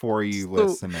kimono for you, So-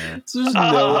 listener. So there's no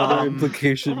other Um,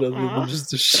 implication other than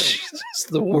just just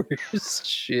the worst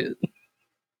shit.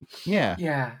 Yeah.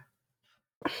 Yeah.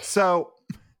 So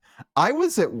I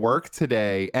was at work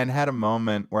today and had a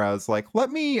moment where I was like, let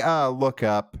me look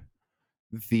up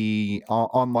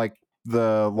on like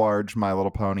the large My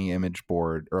Little Pony image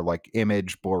board or like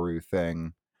image boru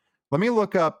thing. Let me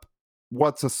look up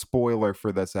what's a spoiler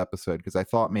for this episode because I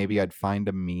thought maybe I'd find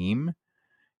a meme.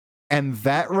 And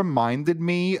that reminded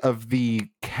me of the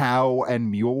cow and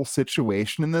mule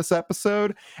situation in this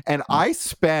episode. And I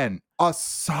spent a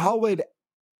solid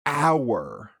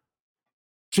hour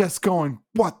just going,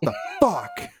 what the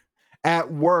fuck?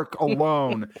 At work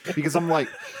alone. Because I'm like,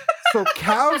 so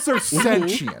cows are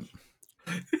sentient.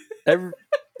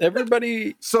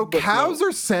 Everybody. So but cows no.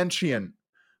 are sentient,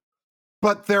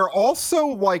 but they're also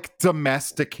like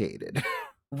domesticated.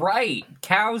 Right.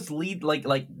 Cows lead like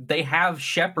they have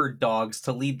shepherd dogs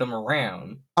to lead them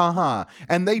around.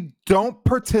 And they don't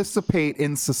participate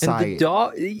in society. And the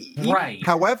dog, Right.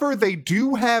 However, they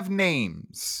do have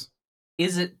names.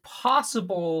 Is it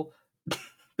possible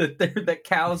that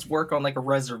cows work on like a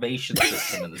reservation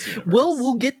system in this universe?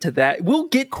 We'll get to that.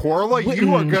 Corla,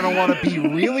 you are going to want to be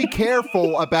really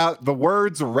careful about the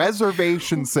words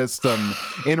reservation system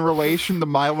in relation to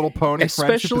My Little Pony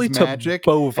especially Friendship is to Magic.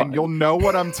 bovine. And you'll know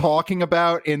what I'm talking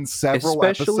about in several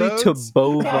especially episodes. to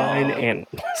bovine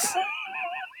animals.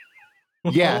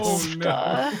 Yes. Oh,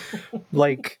 no.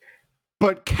 Like,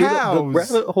 But cows... the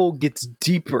rabbit hole gets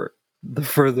deeper the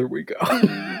further we go.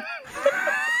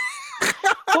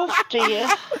 Oh, dear.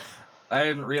 I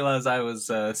didn't realize I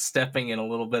was stepping in a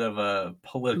little bit of a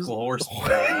political horse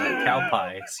cow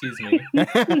pie. Excuse me.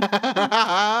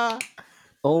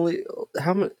 Only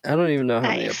how many? I don't even know how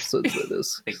many Nice. episodes it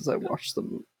is because I watched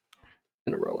them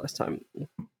in a row last time.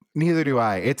 Neither do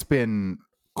I. It's been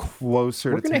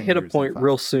closer We're to gonna 10 hit a years point than 5.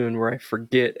 real soon where I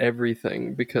forget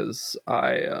everything because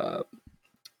I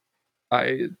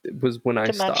was when I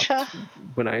Dementia? stopped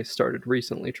when I started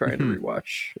recently trying to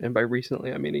rewatch, and by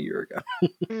recently I mean a year ago.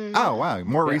 Mm. Oh, wow.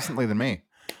 More recently than me.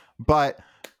 But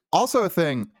also a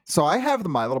thing. So I have the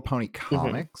My Little Pony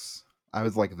comics. I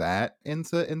was like that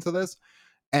into this.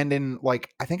 And in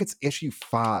like, I think it's issue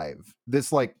 5,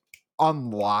 this like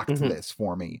unlocked this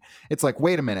for me. It's like,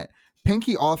 wait a minute.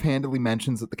 Pinky offhandedly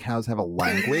mentions that the cows have a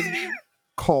language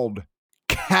called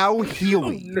Cow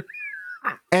Healy.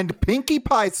 And Pinkie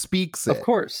Pie speaks it. Of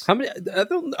course. How many?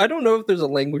 I don't know if there's a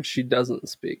language she doesn't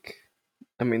speak.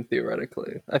 I mean,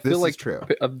 theoretically, I feel This is like true.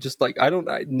 I'm just like I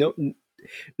know,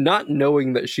 not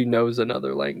knowing that she knows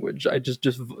another language. I just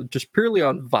purely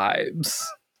on vibes.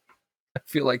 I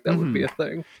feel like that would be a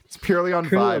thing. It's purely on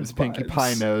Purely on vibes. Pinkie vibes.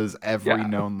 Pie knows every Yeah.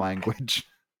 known language.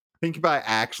 Pinkie Pie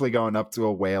actually going up to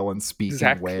a whale and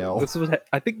speaking whale. This was.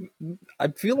 I think. I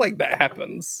feel like that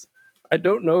happens. I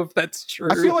don't know if that's true.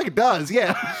 I feel like it does,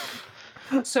 yeah.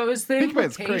 So is the Think about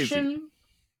it's implication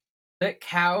that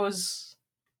cows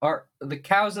in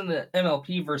the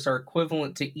MLP verse are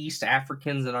equivalent to East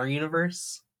Africans in our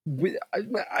universe? No.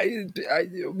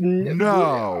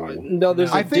 No,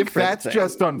 there's. I a think different that's thing.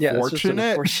 just Yeah, it's just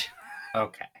unfortunate.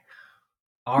 Okay.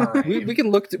 All right. we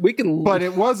can look. We can. But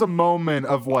it was a moment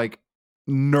of like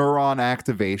neuron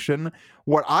activation.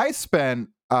 What I spent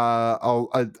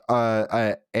an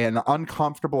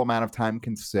uncomfortable amount of time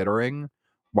considering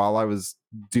while I was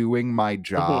doing my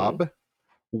job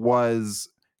was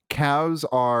cows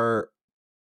are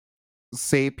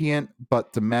sapient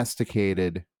but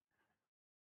domesticated,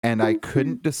 and I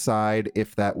couldn't decide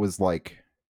if that was like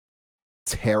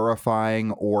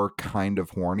terrifying or kind of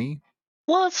horny.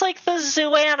 Well, it's like the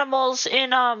zoo animals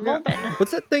in Momin.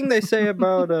 What's that thing they say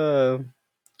about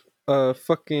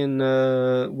fucking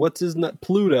what's his nut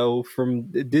Pluto from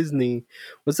Disney?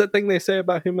 What's that thing they say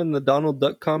about him in the Donald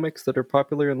Duck comics that are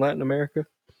popular in Latin America?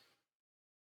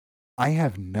 I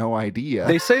have no idea.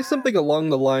 They say something along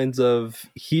the lines of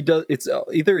it's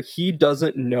either he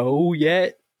doesn't know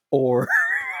yet or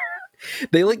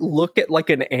they like look at like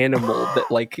an animal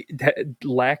that like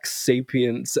lacks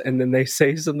sapience, and then they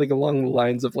say something along the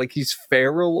lines of like he's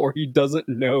feral or he doesn't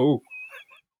know.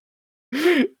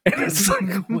 And it's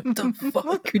like, what the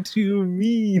fuck do you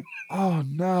mean? Oh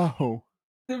no.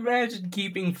 Imagine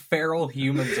keeping feral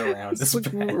humans around. It's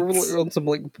like we're on some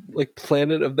like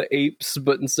Planet of the Apes,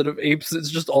 but instead of apes, it's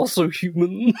just also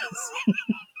humans.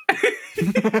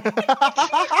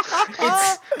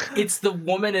 It's the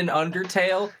woman in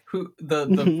Undertale who the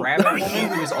rabbit woman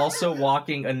who is also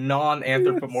walking a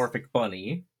non-anthropomorphic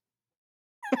bunny.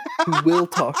 Who will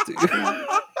talk to you.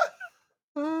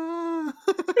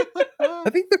 I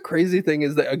think the crazy thing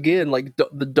is that again, like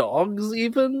the dogs,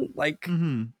 even like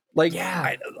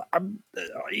Yeah. I'm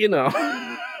you know,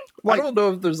 I don't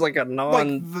know if there's like a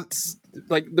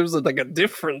there's like a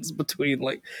difference between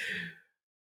like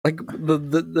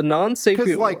the non-sapient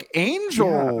Because like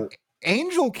Angel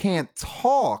can't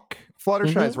talk.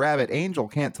 Fluttershy's rabbit Angel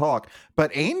can't talk,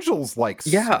 but Angel's like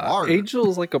smart.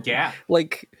 Angel's like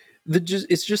like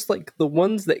it's just like the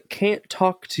ones that can't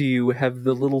talk to you have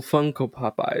the little Funko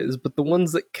Pop eyes, but the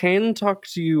ones that can talk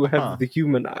to you have the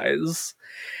human eyes,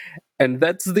 and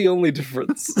that's the only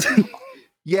difference.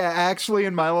 Yeah, actually,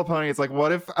 in My Little Pony, it's like,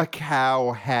 what if a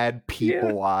cow had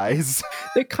people eyes?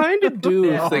 They kind of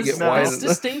do if they get wide This enough.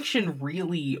 distinction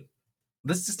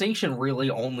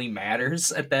really only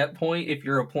matters at that point if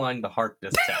you're applying the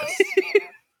Harkness test.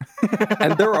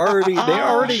 And they already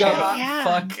got yeah.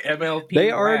 fuck MLP.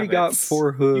 they already got rabbits. 4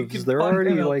 You hooves. can They're fuck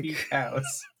already MLP like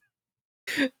cows.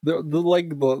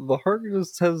 the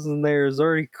harness has in there is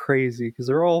already crazy because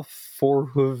they're all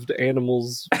four-hooved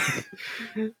animals.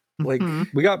 Like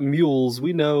we got mules,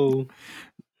 we know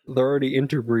they're already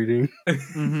interbreeding.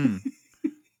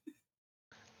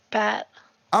 Bet.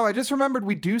 Oh, I just remembered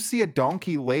we do see a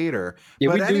donkey later. Yeah,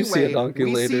 but we do see a donkey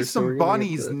we later. We see some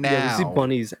bunnies now. Yeah, we see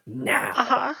bunnies now.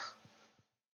 Uh-huh.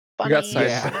 We got Bunnies.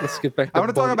 sidetracked. Let's get back to I want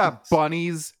to talk bunnies. about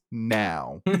bunnies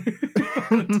now.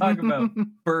 Talk about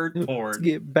bird porn. Let's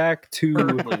get back to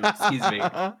Bird loot, excuse me.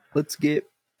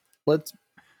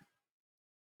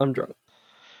 I'm drunk.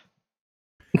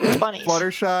 Bunnies.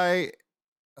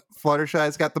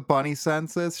 Fluttershy's got the bunny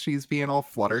census. She's being all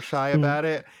Fluttershy about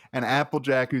it. And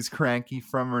Applejack, who's cranky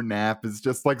from her nap, is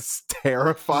just like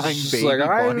terrifying Just baby like,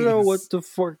 bunnies. I don't know what the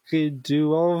fuck to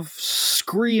do. I'll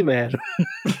scream at him.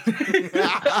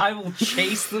 I will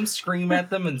chase them, scream at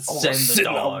them, and send the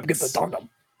dogs. Get the dog up.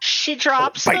 She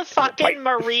drops the fucking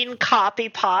marine copy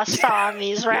pasta on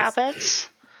these rabbits.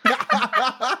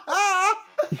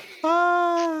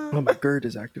 Oh, my GERD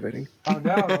is activating. Oh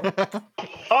no.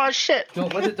 Oh shit.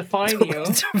 Don't let it define you.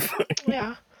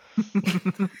 Yeah.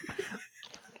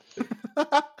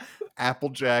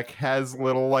 Applejack has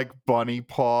little like bunny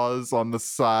paws on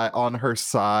her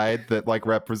side that like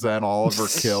represent all of her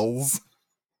kills.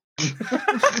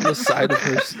 On the side of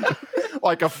her,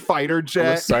 Like a fighter on the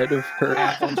jet. side of her.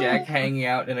 Applejack hanging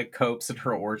out in a copse in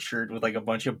her orchard with like a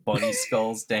bunch of bunny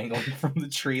skulls dangling from the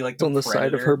tree, like It's on the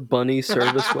side of her bunny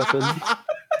service weapon.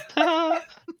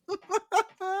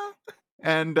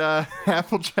 And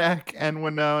Applejack and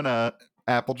Winona,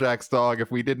 Applejack's dog. If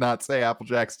we did not say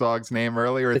Applejack's dog's name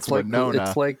earlier, it's like Winona.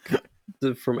 it's like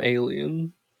from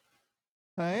Alien.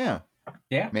 Yeah.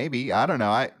 Yeah. Maybe. I don't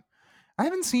know. I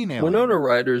haven't seen Alien. Winona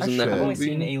Ryder's I in that should. I've only movie.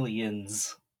 seen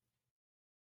Aliens.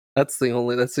 That's the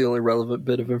only relevant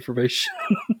bit of information.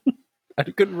 I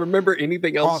couldn't remember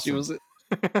anything else she was in.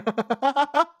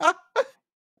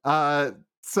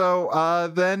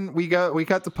 So then we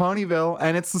cut to Ponyville,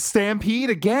 and it's the Stampede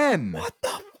again. What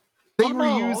the? They Oh, no.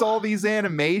 reuse all these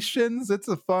animations. It's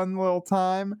a fun little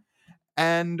time.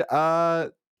 And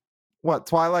Twilight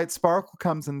Sparkle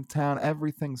comes into town.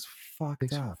 Everything's fucked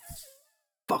It's up.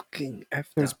 Fucking F.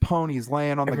 There's ponies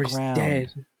laying on the ground.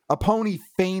 Dead. A pony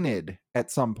fainted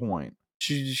at some point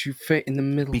She faint in the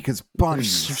middle. because They're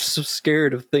bunnies. so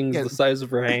scared of things Yeah. the size of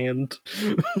her hand.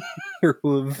 Her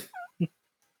hoof.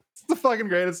 It's the fucking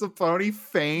greatest. The pony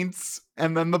faints,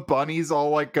 and then the bunnies all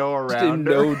like go She's around in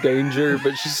her. no danger,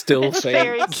 but she still It's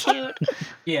very faints. cute.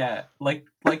 Yeah, like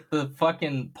the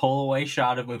fucking pull away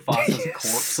shot of Mufasa's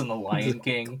corpse in The Lion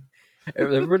King.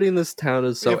 Everybody in this town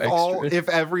is so extra. If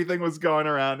everything was going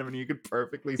around him and you could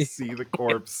perfectly see the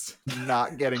corpse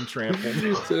not getting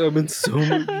trampled. So I'm in so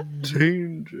much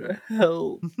danger.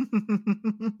 Help.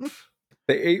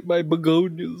 They ate my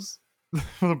begonias.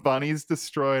 The bunnies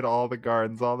destroyed all the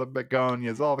gardens, all the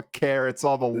begonias, all the carrots,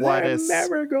 all the lettuce.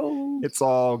 Marigolds. It's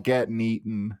all getting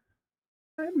eaten.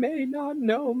 I may not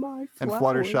know my And flower.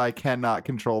 Fluttershy cannot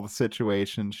control the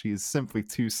situation. She's simply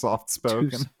too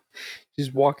soft-spoken.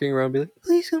 She's walking around, be like,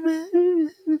 "Please come in."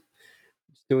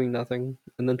 Just doing nothing,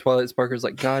 and then Twilight Sparkle's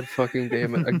like, "God fucking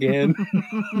damn it again!"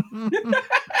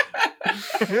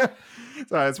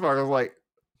 So Sparkle's like,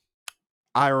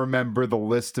 I remember the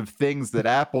list of things that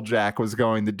Applejack was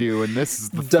going to do, and this is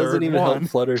the Doesn't third even one.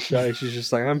 help Fluttershy. She's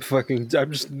just like,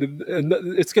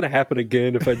 it's gonna happen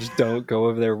again if I just don't go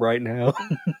over there right now.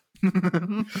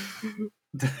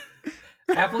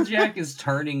 Applejack is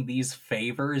turning these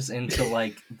favors into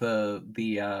like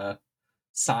the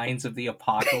signs of the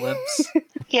apocalypse.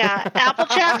 Yeah,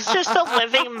 Applejack's just a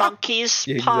living monkey's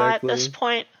Yeah, paw exactly. at this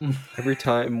point. Every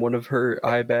time one of her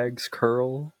eye bags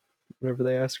curl, whenever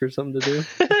they ask her something to do.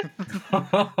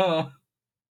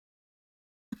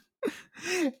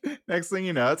 Next thing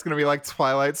you know, it's gonna be like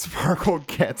Twilight Sparkle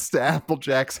gets to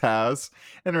Applejack's house,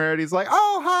 and Rarity's like,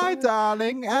 "Oh, hi,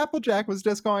 darling. Applejack was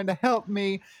just going to help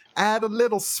me add a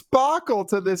little sparkle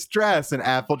to this dress." And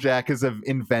Applejack has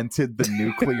invented the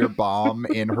nuclear bomb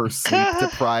in her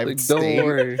sleep-deprived Like, state. don't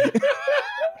worry.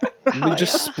 Let me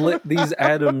just split these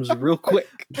atoms real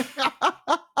quick.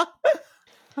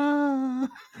 And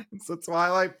so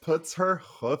Twilight puts her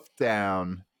hoof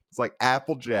down. It's like,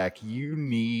 Applejack, you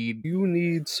need You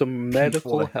need some people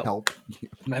medical to help.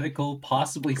 Medical,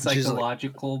 possibly She's like-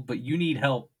 psychological, but you need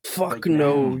help. Fuck Like,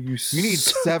 no, now. you You need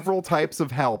suck. several types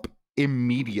of help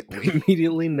immediately.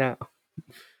 Immediately now.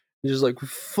 You're just like,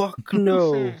 fuck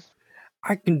no.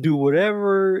 I can do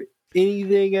whatever,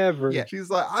 anything ever. Yeah, she's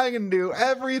like, I can do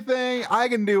everything. I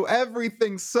can do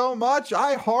everything so much.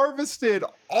 I harvested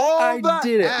all the I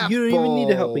did it. You don't even need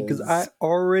to help me because I apples."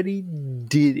 already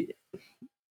did it.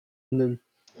 And then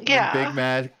Yeah. Big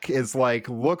Mac is like,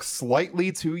 look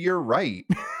slightly to your right.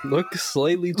 look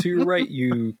slightly to your right,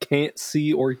 you can't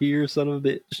see or hear, son of a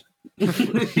bitch.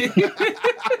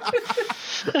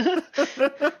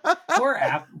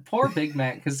 Poor Big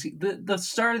Mac, because the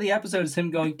start of the episode is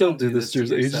him going, Don't do this to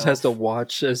to yourself. He just has to yourself."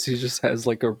 watch as he just has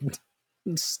like a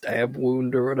stab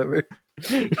wound or whatever.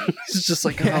 He's just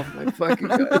like, oh my fucking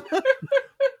god.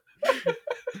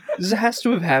 This has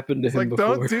to have happened to It's him like,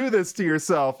 before. don't do this to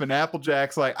yourself. And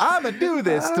Applejack's like, I'm going to do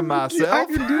this to I myself.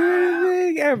 can do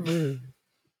anything ever.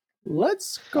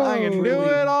 Let's go. I can do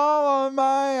it all on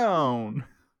my own.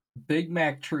 Big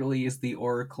Mac truly is the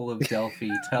Oracle of Delphi,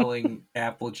 telling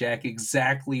Applejack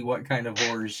exactly what kind of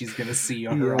horrors she's going to see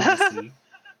on her Odyssey.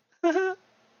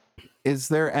 Is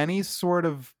there any sort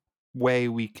of way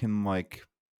we can, like,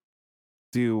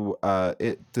 do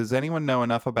it? Does anyone know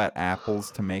enough about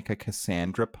apples to make a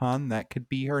Cassandra pun? That could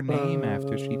be her name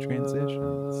after she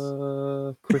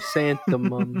transitions.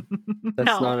 Chrysanthemum. That's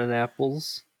No. not an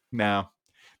apples. No,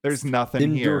 there's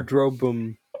nothing here.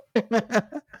 Dendrodrobum.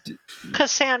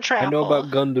 Cassandra. I know apple.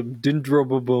 about Gundam.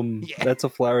 Dendrobum. Yeah. That's a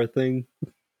flower thing.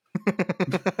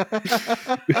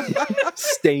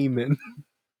 Stamen.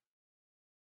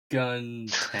 Gun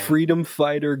tank. Freedom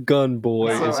Fighter Gun Boy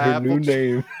So is her new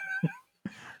name.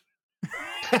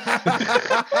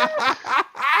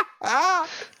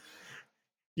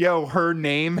 Yo, her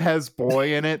name has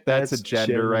boy in it. That's a That's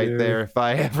gender right gender. there. If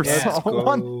I ever Let's saw go.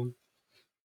 one.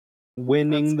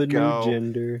 Winning Let's the go. new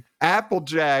gender.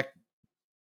 Applejack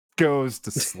goes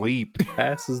to sleep.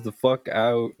 Passes the fuck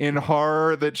out. In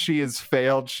horror that she has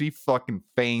failed, she fucking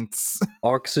faints.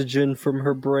 Oxygen from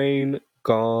her brain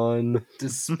gone.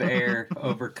 Despair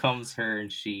overcomes her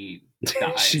and she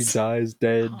dies. She dies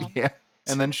dead. Yeah.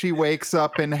 And then she wakes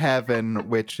up in heaven,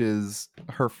 which is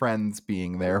her friends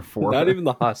being there for Not her. even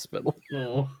the hospital.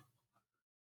 Oh.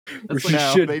 Where That's she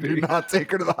No, should they be. do not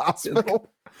take her to the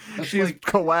hospital. That's She's like-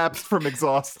 collapsed from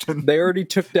exhaustion. They already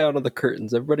took down all the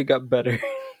curtains. Everybody got better.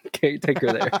 Can't take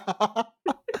her there.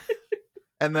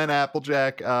 And then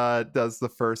Applejack does the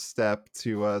first step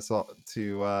to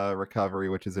recovery,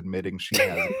 which is admitting she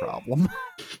has a problem.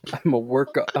 I'm a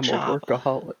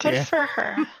workaholic. Good Yeah. for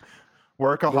her.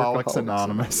 Workaholics Workaholics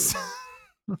Anonymous.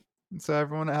 So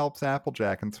everyone helps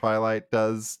Applejack, and Twilight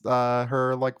does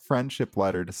her like friendship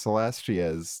letter to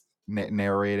Celestia, is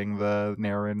narrating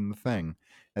the thing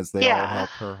as they all Yeah. help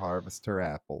her harvest her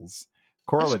apples.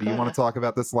 Corla, do you want good. to talk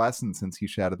about this lesson since you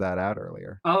shouted that out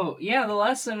earlier? Oh, yeah, the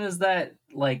lesson is that,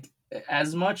 like,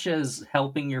 as much as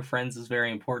helping your friends is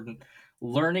very important,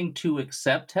 learning to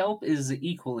accept help is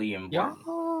equally important.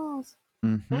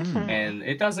 Mm-hmm. And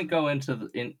it doesn't go into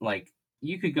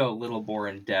you could go a little more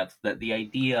in depth, that the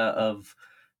idea of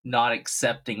not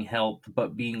accepting help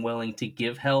but being willing to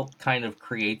give help kind of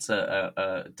creates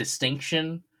a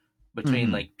distinction between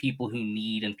Mhm. like people who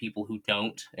need and people who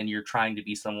don't, and you're trying to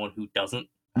be someone who doesn't,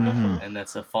 Mm-hmm. and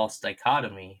that's a false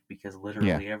dichotomy because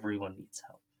literally everyone needs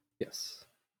help. Yes.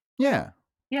 Yeah.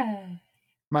 Yeah.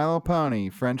 My Little Pony,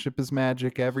 friendship is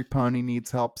magic. Every pony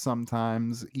needs help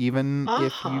sometimes, even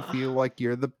if you Uh-huh. feel like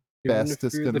you're the Even if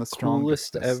bestest you're and the coolest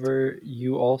strongest ever,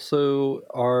 you also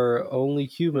are only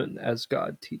human, as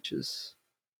God teaches.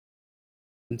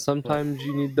 And sometimes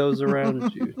you need those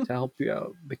around you to help you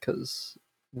out, because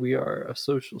we are a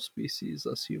social species,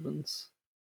 us humans.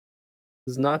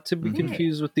 Is not to be Mhm.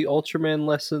 confused with the Ultraman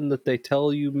lesson that they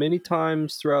tell you many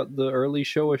times throughout the early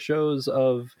Showa shows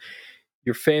of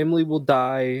your family will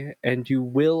die and you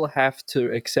will have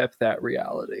to accept that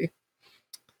reality.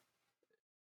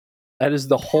 That is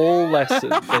the whole lesson.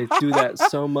 They do that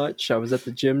so much. I was at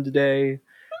the gym today.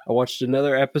 I watched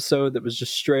another episode that was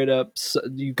just straight up,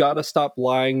 you gotta stop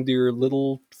lying to your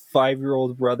little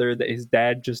 5-year-old brother that his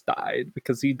dad just died,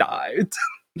 because he died.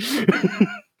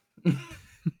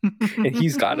 And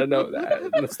he's gotta know that.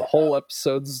 And that's the whole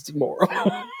episode's moral.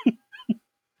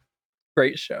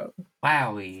 Great show.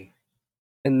 Wowie.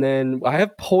 And then I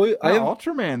have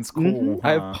Ultraman's cool. Mhm.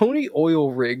 I huh? have pony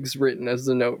oil rigs written as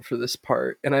the note for this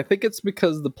part, and I think it's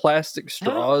because the plastic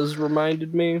straws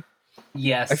reminded me.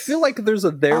 Yes. I feel like there's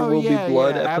a There Oh, Will yeah, Be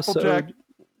Blood yeah, episode Applejack-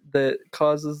 that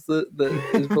causes that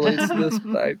relates to this,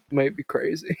 but I might be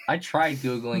crazy. I tried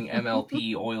Googling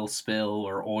MLP oil spill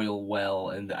or oil well,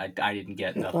 and I didn't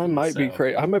get nothing. I might be so-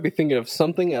 crazy. I might be thinking of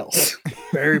something else.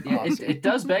 Very Yeah, possible. it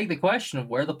does beg the question of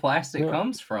where the plastic Yeah.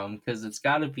 comes from, because it's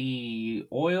got to be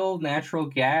oil, natural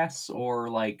gas, or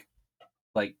like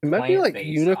It might be like plant-based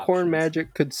unicorn options.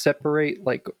 magic could separate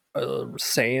like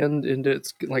sand into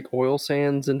its like oil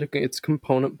sands into its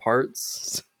component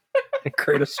parts and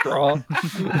create a straw.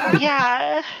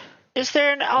 Yeah. Is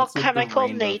there an That's what the alchemical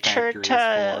rainbow nature factory is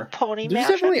to for. pony There's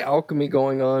magic? definitely alchemy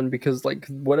going on because, like,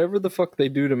 whatever the fuck they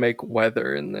do to make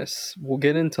weather in this, we'll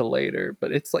get into later.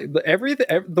 But it's like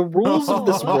the rules of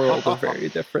this world are very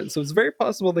different. So it's very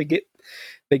possible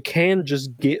they can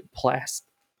just get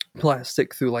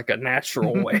plastic through like a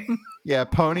natural way. Yeah,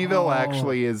 Ponyville Oh.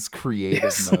 actually is creative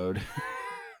Yes. mode.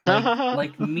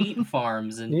 Like meat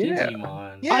farms in Yeah.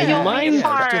 Digimon. Oh, yo, mine- meat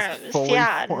yeah, just farms. fully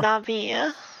Yeah, formed- not me.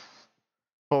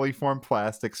 fully formed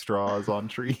plastic straws on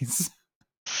trees.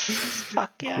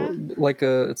 Fuck yeah.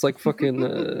 It's like fucking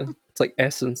it's like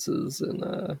essences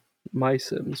in My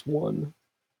Sims 1.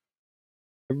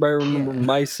 Everybody remember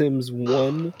My Sims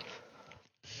 1?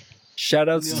 Shout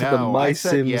outs to the No, My I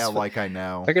said Sims. yeah, like I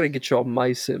know. I gotta get you all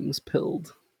My Sims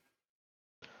pilled.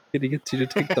 Gotta get you to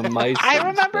take the My Sims I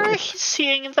remember pill.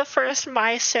 seeing the first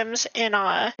My Sims in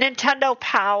Nintendo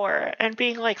Power and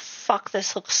being like, "Fuck,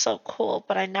 this looks so cool,"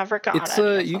 but I never got It's any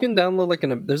of you them. can download like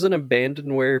there's an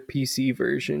abandonware PC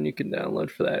version you can download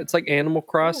for that. It's like Animal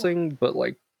Crossing, but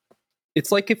like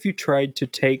it's like if you tried to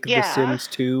take The Yeah. Sims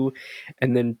 2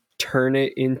 and then turn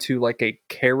it into like a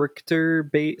character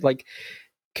based like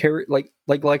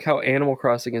how Animal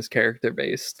Crossing is character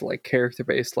based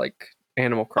like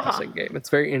Animal Crossing game. It's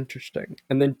very interesting.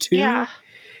 And then 2 Yeah.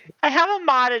 I have a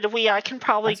modded Wii. I can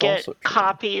probably That's get also true.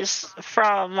 copies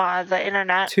from the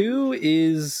internet. 2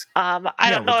 is I Yeah,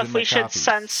 don't know if we legitimate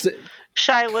should copies.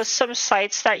 Should I list some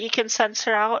sites that you can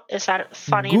censor out? Is that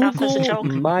funny enough as a Google joke?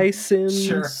 My Sims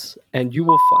Sure. and you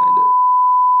will find it.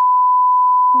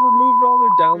 Removed all their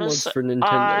downloads for Nintendo.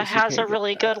 so you Has a can't get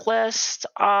really that. good list.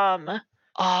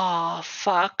 Oh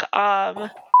fuck.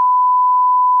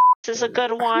 This is a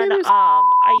good one. Maybe it's-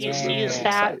 I used to Yeah. use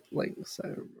that. Links. I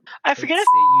don't remember. I forget It if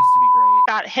used to be great. it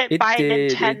got hit by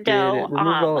Nintendo. It did. It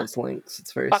removed all its links.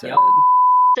 It's very fuck sad.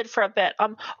 did for a bit.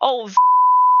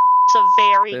 It's a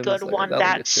very Vim's good there. one That'll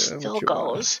that get you what still you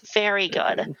want. goes. Very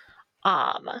good.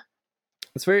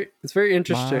 It's very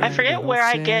interesting. I forget where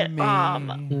I get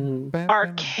Mhm.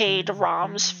 arcade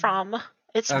ROMs from.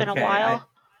 It's been a Okay, while.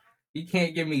 You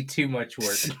can't give me too much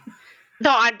work.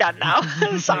 No, I'm done now.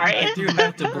 I'm sorry. I do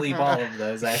have to believe all of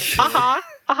those, actually.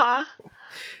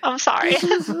 I'm sorry.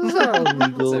 This is not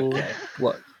legal. okay.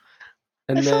 Look,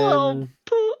 and It's a little then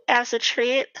boo as a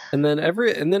treat. and then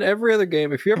every other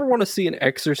game. If you ever want to see an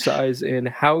exercise in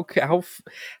how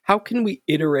can we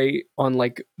iterate on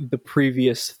like the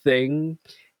previous thing,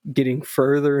 getting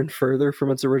further and further from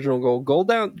its original goal, go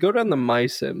down the My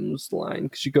Sims line,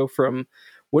 because you go from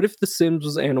what if The Sims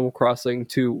was Animal Crossing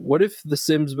to what if The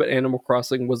Sims but Animal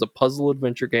Crossing was a puzzle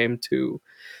adventure game to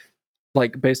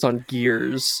like based on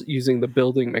gears using the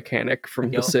building mechanic from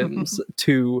The Yup. Sims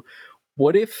to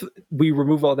what if we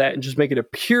remove all that and just make it a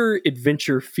pure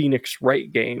adventure Phoenix Wright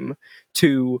game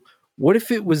to what if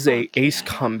it was a Fuck yeah. Ace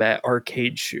Combat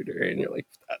arcade shooter? And you're like,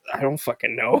 I don't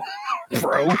fucking know,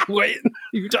 bro. What are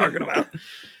you talking about?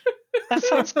 That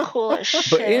sounds cool as shit.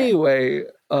 But anyway,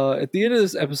 at the end of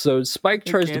this episode, Spike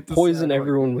tries to can't poison decide what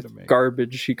everyone game with to make.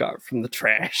 garbage he got from the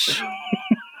trash.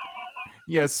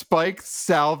 Yeah, Spike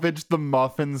salvaged the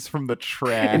muffins from the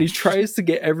trash. And he tries to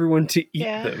get everyone to eat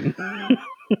Yeah. them.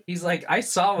 He's like, I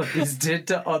saw what this did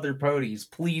to other podies.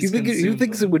 Please He consume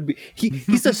thinks them. it would be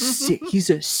he's a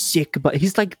sick but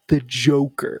he's like the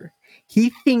Joker.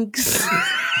 He thinks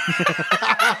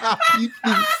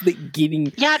that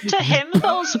getting Yeah, to him,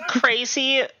 those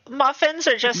crazy muffins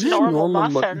are just normal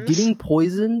muffins. getting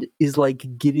poisoned is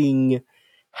like getting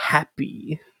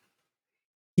happy.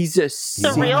 He's a The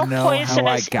sick real know poison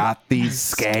how I is- got these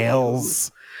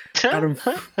scales?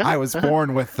 I was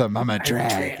born with them. I'm a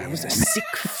dragon. I was a sick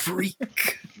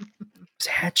freak. I was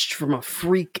hatched from a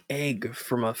freak egg,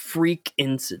 from a freak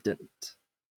incident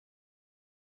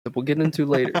that we'll get into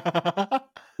later.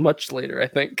 Much later, I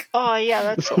think. Oh yeah,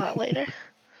 that's a lot later.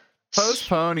 Post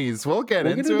ponies. We'll get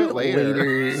We'll get into it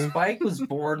later. Spike was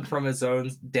born from his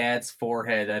own dad's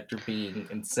forehead after being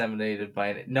inseminated by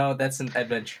an... No, that's an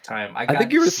Adventure Time. I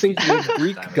think you were thinking of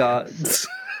Greek Time. gods.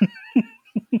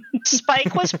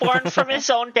 Spike was born from his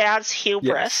own dad's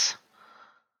hubris.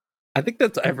 I think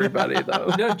that's everybody,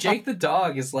 though. No, Jake the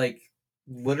dog is like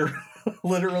literally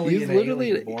He's an literally-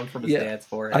 alien born from his yeah. dad's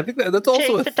forehead. I think that's also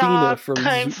Jake the Athena dog from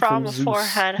came from a Zeus.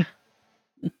 forehead.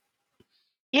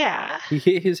 Yeah. He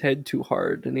hit his head too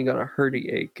hard and he got a hurdy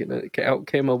ache and out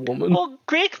came a woman. Well,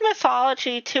 Greek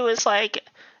mythology too is like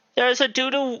there's a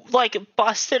dude who like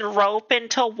busted rope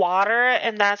into water,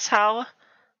 and that's how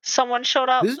someone showed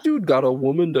up. This dude got a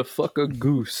woman to fuck a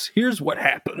goose. Here's what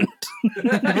happened.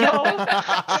 No,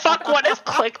 fuck. What if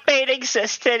clickbait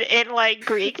existed in like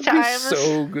Greek It'd be times?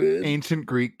 so good. Ancient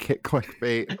Greek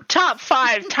clickbait. Top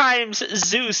 5 times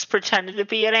Zeus pretended to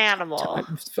be an animal.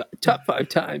 Top 5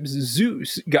 times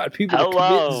Zeus got people to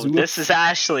Hello, commit suicide. this is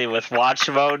Ashley with Watch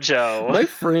Mojo. My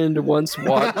friend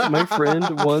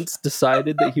once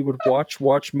decided that he would watch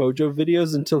Mojo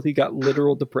videos until he got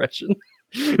literal depression.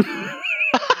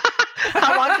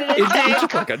 How long did it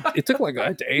take? It took like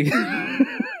a day.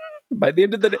 By the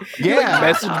end of the day, he Yeah.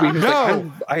 messaged me. He was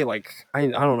No. I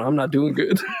don't know. I'm not doing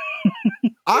good.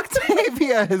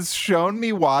 Octavia has shown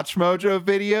me Watch Mojo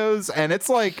videos, and it's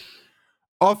like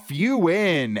a few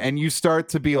in, and you start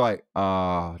to be like,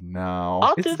 oh no.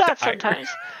 I'll It's do that dire. sometimes.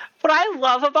 What I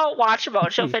love about Watch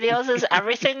Mojo videos is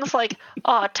everything's like,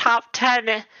 top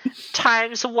 10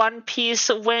 times One Piece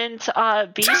went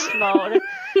beast mode.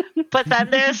 But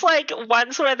then there's like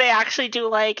ones where they actually do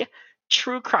like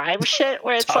true crime shit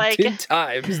where it's Top like 10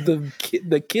 times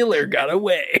the killer got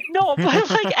away. no, but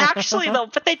like actually though,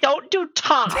 but they don't do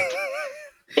top.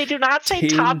 They do not say 10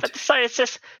 top at the start. It's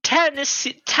just 10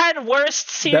 worst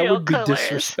That serial would be killers.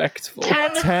 disrespectful.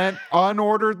 10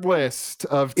 unordered list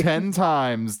of 10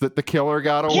 times that the killer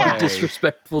got away. Yeah.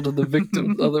 Disrespectful to the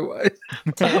victims otherwise.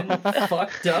 10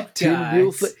 fucked up 10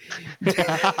 real guys.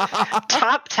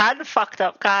 Top 10 fucked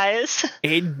up guys.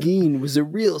 Ed Gein was a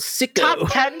real sicko.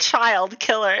 Top 10 child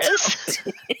killers.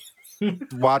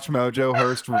 Watch Mojo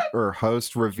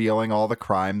host revealing all the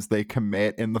crimes they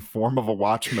commit in the form of a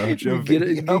Watch Mojo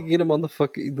video. Get him on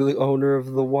the owner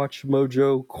of the Watch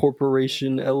Mojo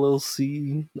Corporation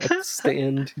LLC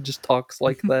stand. He just talks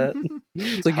like that.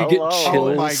 It's like you get Hello. chills.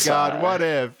 Oh my god, what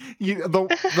if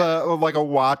the like a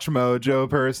Watch Mojo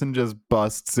person just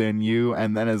busts in you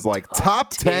and then is like,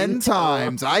 top 10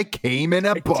 times I came in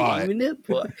a butt. Damn it,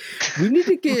 boy. We need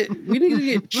to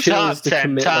get chills Top to 10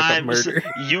 commit like a times murder.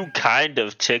 you kind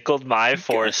of tickled my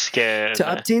foreskin.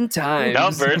 Top 10 times.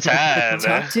 Number 10.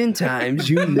 Top 10 times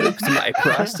you milked my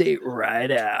prostate right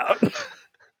out.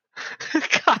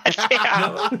 God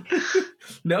damn.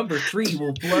 Number 3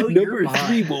 will blow your Number mind.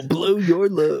 3 will blow your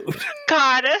load.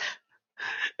 God.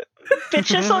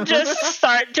 Bitches will just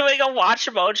start doing a Watch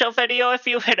Mojo video if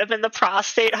you hit them in the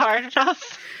prostate hard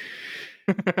enough.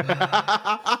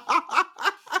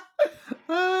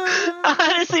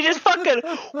 Honestly, just fucking.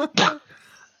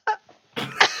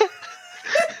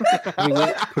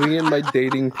 Putting in my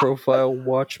dating profile,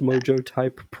 Watch Mojo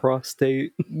type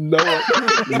prostate. No,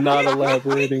 not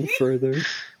elaborating further.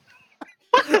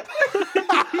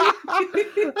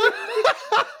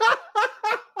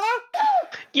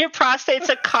 Your prostate's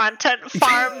a content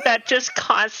farm that just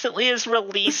constantly is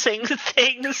releasing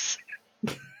things.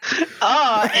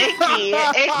 Oh,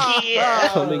 icky.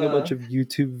 Pumping a bunch of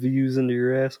YouTube views into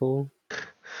your asshole.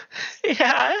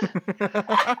 Yeah.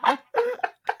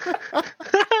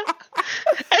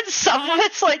 And some of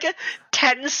it's like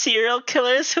 10 serial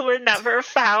killers who were never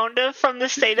found from the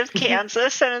state of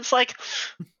Kansas, and it's like,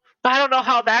 I don't know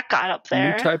how that got up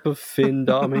there. New type of fin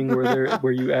doming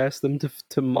where you ask them to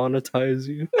monetize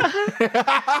you.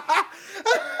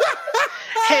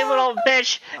 Hey, little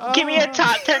bitch, give me a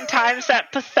top 10 times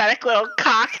that pathetic little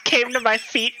cock came to my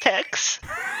feet pics.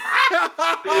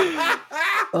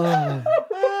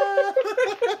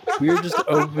 We're just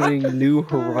opening new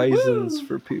horizons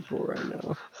for people right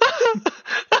now.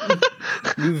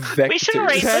 New vectors. We should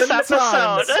rate 10 this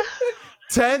episode.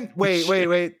 times.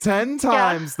 10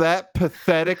 times that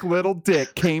pathetic little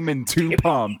dick came in 2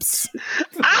 pumps.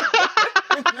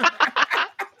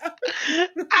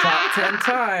 Top 10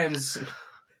 times.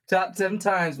 Top 10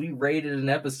 times we rated an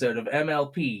episode of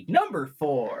MLP. Number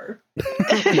 4.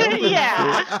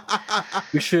 Yeah.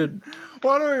 We should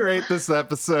Why don't we rate this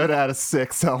episode out of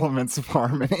 6 elements of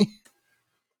harmony?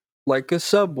 like a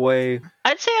subway.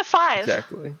 I'd say a 5.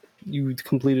 Exactly. You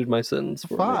completed my sentence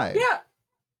for me. 5.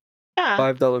 Yeah.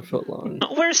 $5 foot long.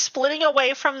 We're splitting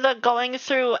away from the going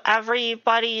through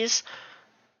everybody's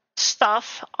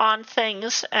stuff on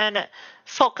things and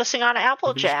focusing on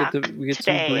Applejack We get some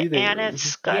today, breathing and room.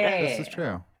 it's good. Yeah. This is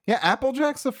true. Yeah,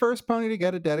 Applejack's the first pony to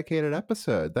get a dedicated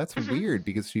episode. That's weird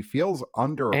because she feels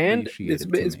underappreciated. And it's to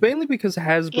me. mainly because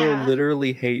Hasbro Yeah.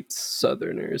 literally hates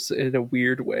Southerners in a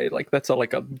weird way. Like that's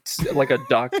like a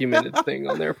documented thing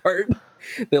on their part.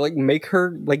 They like make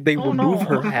her like they remove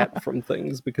her hat from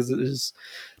things because it is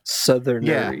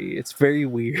Southernery. It's very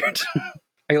weird.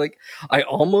 I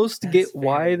almost get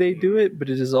why they do it, but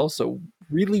it is also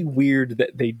really weird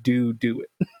that they do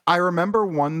it. I remember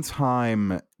one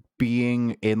time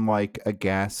being in like a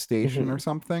gas station or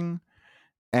something,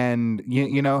 And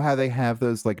you know how they have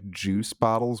those like juice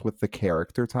bottles with the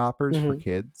character toppers for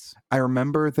kids? I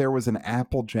remember there was an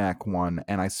Applejack one,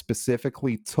 and I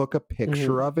specifically took a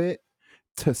picture of it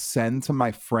to send to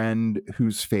my friend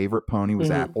whose favorite pony was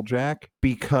Applejack,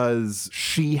 because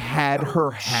she had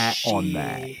her hat on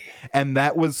that. And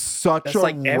that was such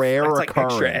a rare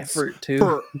occurrence. Extra effort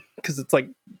too, because it's like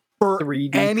for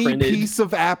 3D any printed. piece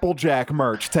of Applejack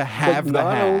merch to have the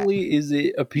not hat. only is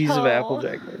it a piece of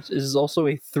Applejack merch, it is also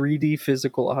a 3D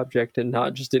physical object and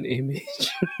not just an image.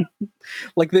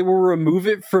 Like they will remove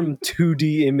it from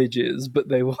 2D images, but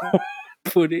they will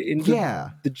put it into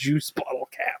the juice bottle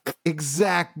cap.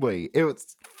 Exactly. It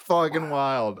was fucking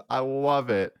wild. I love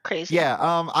it. Crazy. Yeah,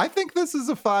 I think this is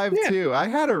a 5 too. I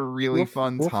had a really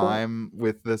fun time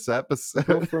with this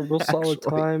episode. Real solid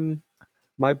time.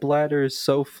 My bladder is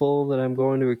so full that I'm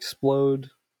going to explode.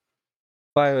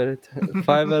 5 out of 10.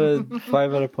 5 out of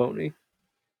pony.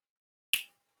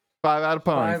 5 out of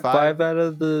pony. 5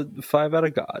 out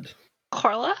of God.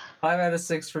 Corla? 5 out of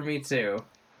 6 for me too.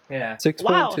 Yeah.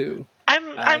 6.2. Wow.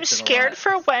 I'm scared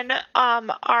for when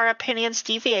our opinions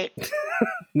deviate.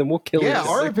 Then we'll kill it. Yeah,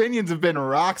 our opinions have been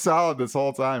rock solid this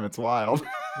whole time. It's wild.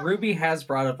 Ruby has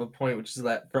brought up a point, which is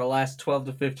that for the last 12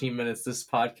 to 15 minutes, this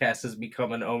podcast has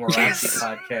become an Omaraki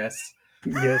podcast.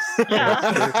 Yes.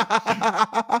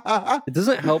 Yeah. It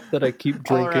doesn't help that I keep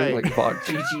drinking like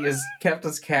vodka. Gigi has kept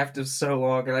us captive so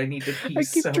long, and I need to pee. I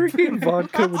keep drinking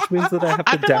vodka, which means that I have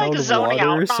to down water.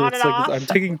 So it's like I'm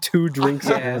taking 2 drinks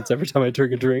at once every time I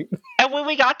drink a drink. And when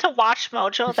we got to watch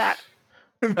Mojo, that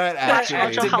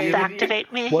Mojo helped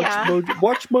activate me.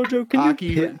 Watch Mojo. Can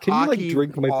you like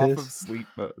drink my off piss? Of sleep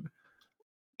mode.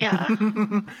 Yeah.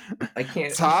 I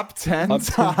can't. Top 10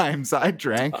 times I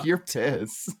drank your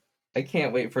piss. I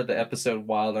can't wait for the episode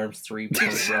Wild Arms 3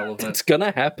 becomes relevant. It's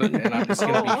gonna happen. And I'm just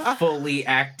gonna be fully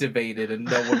activated and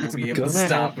no one will be able to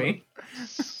stop me.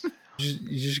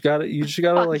 You just gotta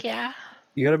like,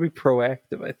 you gotta be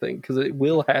proactive, I think, because it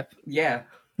will happen. Yeah.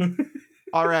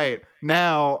 All right.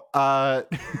 Now,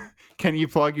 can you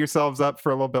plug yourselves up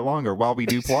for a little bit longer while we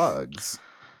do plugs?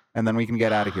 And then we can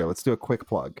get out of here. Let's do a quick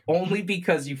plug. Only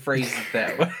because you phrased it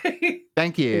that way.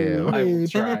 Thank you. I will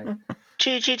try.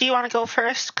 Gigi, do you want to go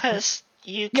first? Because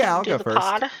you can I'll do go the first.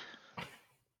 pod.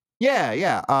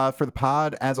 Yeah. For the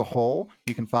pod as a whole,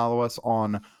 you can follow us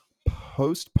on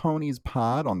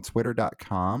PostPoniesPod on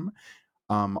Twitter.com.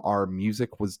 Our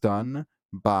music was done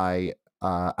by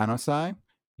Anosai.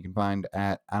 You can find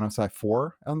at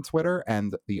Anosai4 on Twitter.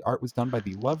 And the art was done by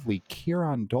the lovely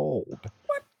Kieran Dold,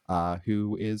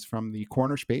 who is from the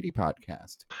Corner Spady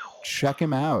podcast. Check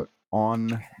him out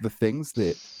on the things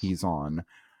that he's on.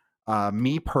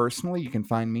 Me personally, you can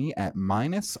find me at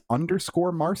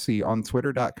 _Marcy on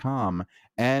Twitter.com.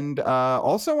 And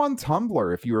also on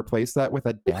Tumblr, if you replace that with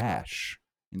a dash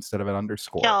instead of an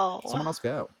underscore. Yo. Someone else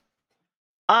go.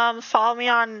 Follow me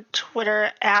on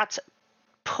Twitter at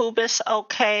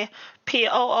PoobisOK,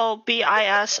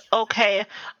 POOBIS.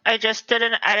 I just did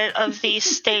an edit of the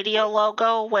Stadia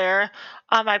logo where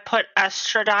I put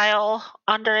Estradiol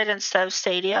under it instead of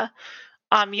Stadia.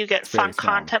 You get fun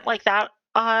content like that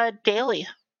daily.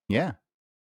 Yeah.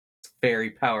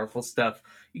 Very powerful stuff.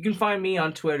 You can find me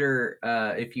on Twitter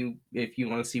if you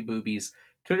want to see boobies.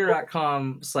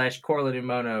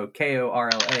 Twitter.com/Corlanumono,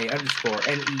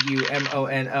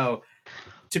 KORLA_NEUMONO.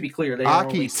 To be clear, they are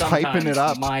only sometimes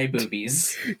my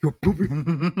boobies.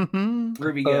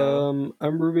 Ruby, go.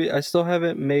 I'm Ruby. I still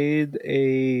haven't made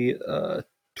a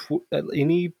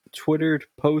any Twitter to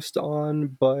post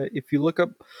on, but if you look up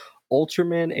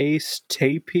Ultraman Ace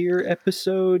Tapir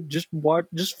episode, just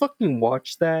fucking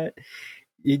watch that.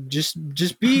 It just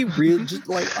be real. Just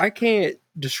like, I can't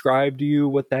describe to you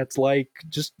what that's like.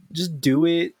 Just do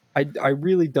it. I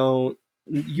really don't.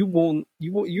 You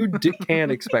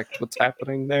can't expect what's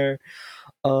happening there.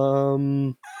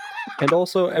 And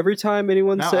also, every time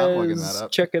anyone Now says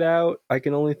check it out, I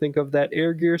can only think of that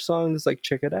Air Gear song that's like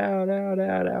check it out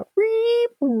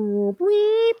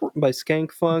by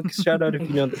Skank Funk. Shout out if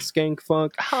you know that Skank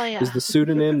Funk is the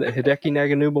pseudonym that Hideki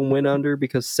Naganuma went under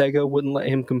because Sega wouldn't let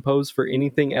him compose for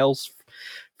anything else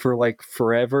for like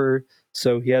forever,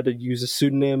 so he had to use a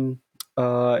pseudonym.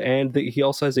 And he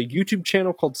also has a YouTube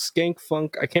channel called Skank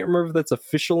Funk. I can't remember if that's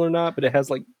official or not, but it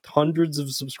has like hundreds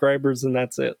of subscribers and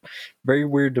that's it. Very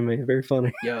weird to me. Very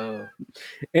funny. Yo.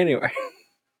 Anyway.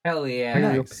 Hell yeah.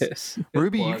 I'm real pissed.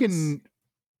 Ruby, you can...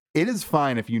 It is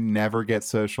fine if you never get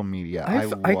social media.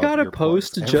 I gotta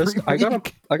post I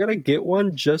gotta get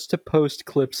one just to post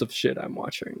clips of shit I'm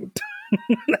watching.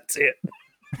 That's it.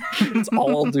 That's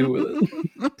all I'll do with it.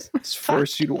 Just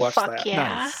force you to watch that. Yeah.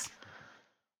 Nice.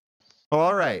 Well,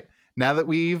 all right. Now that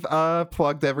we've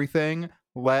plugged everything,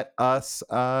 let us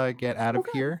get out of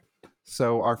here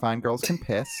so our fine girls can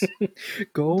piss.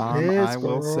 Go piss, I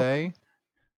will girl. say,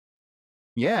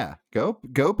 yeah, go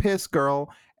piss, girl,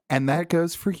 and that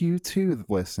goes for you too,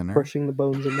 listener. Crushing the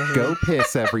bones in my head. Go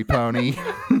piss, every pony.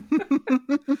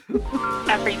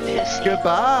 Every piss.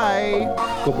 Goodbye.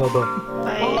 Go bubba.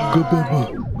 Bye. Go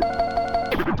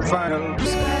bubba. Final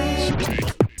disguise.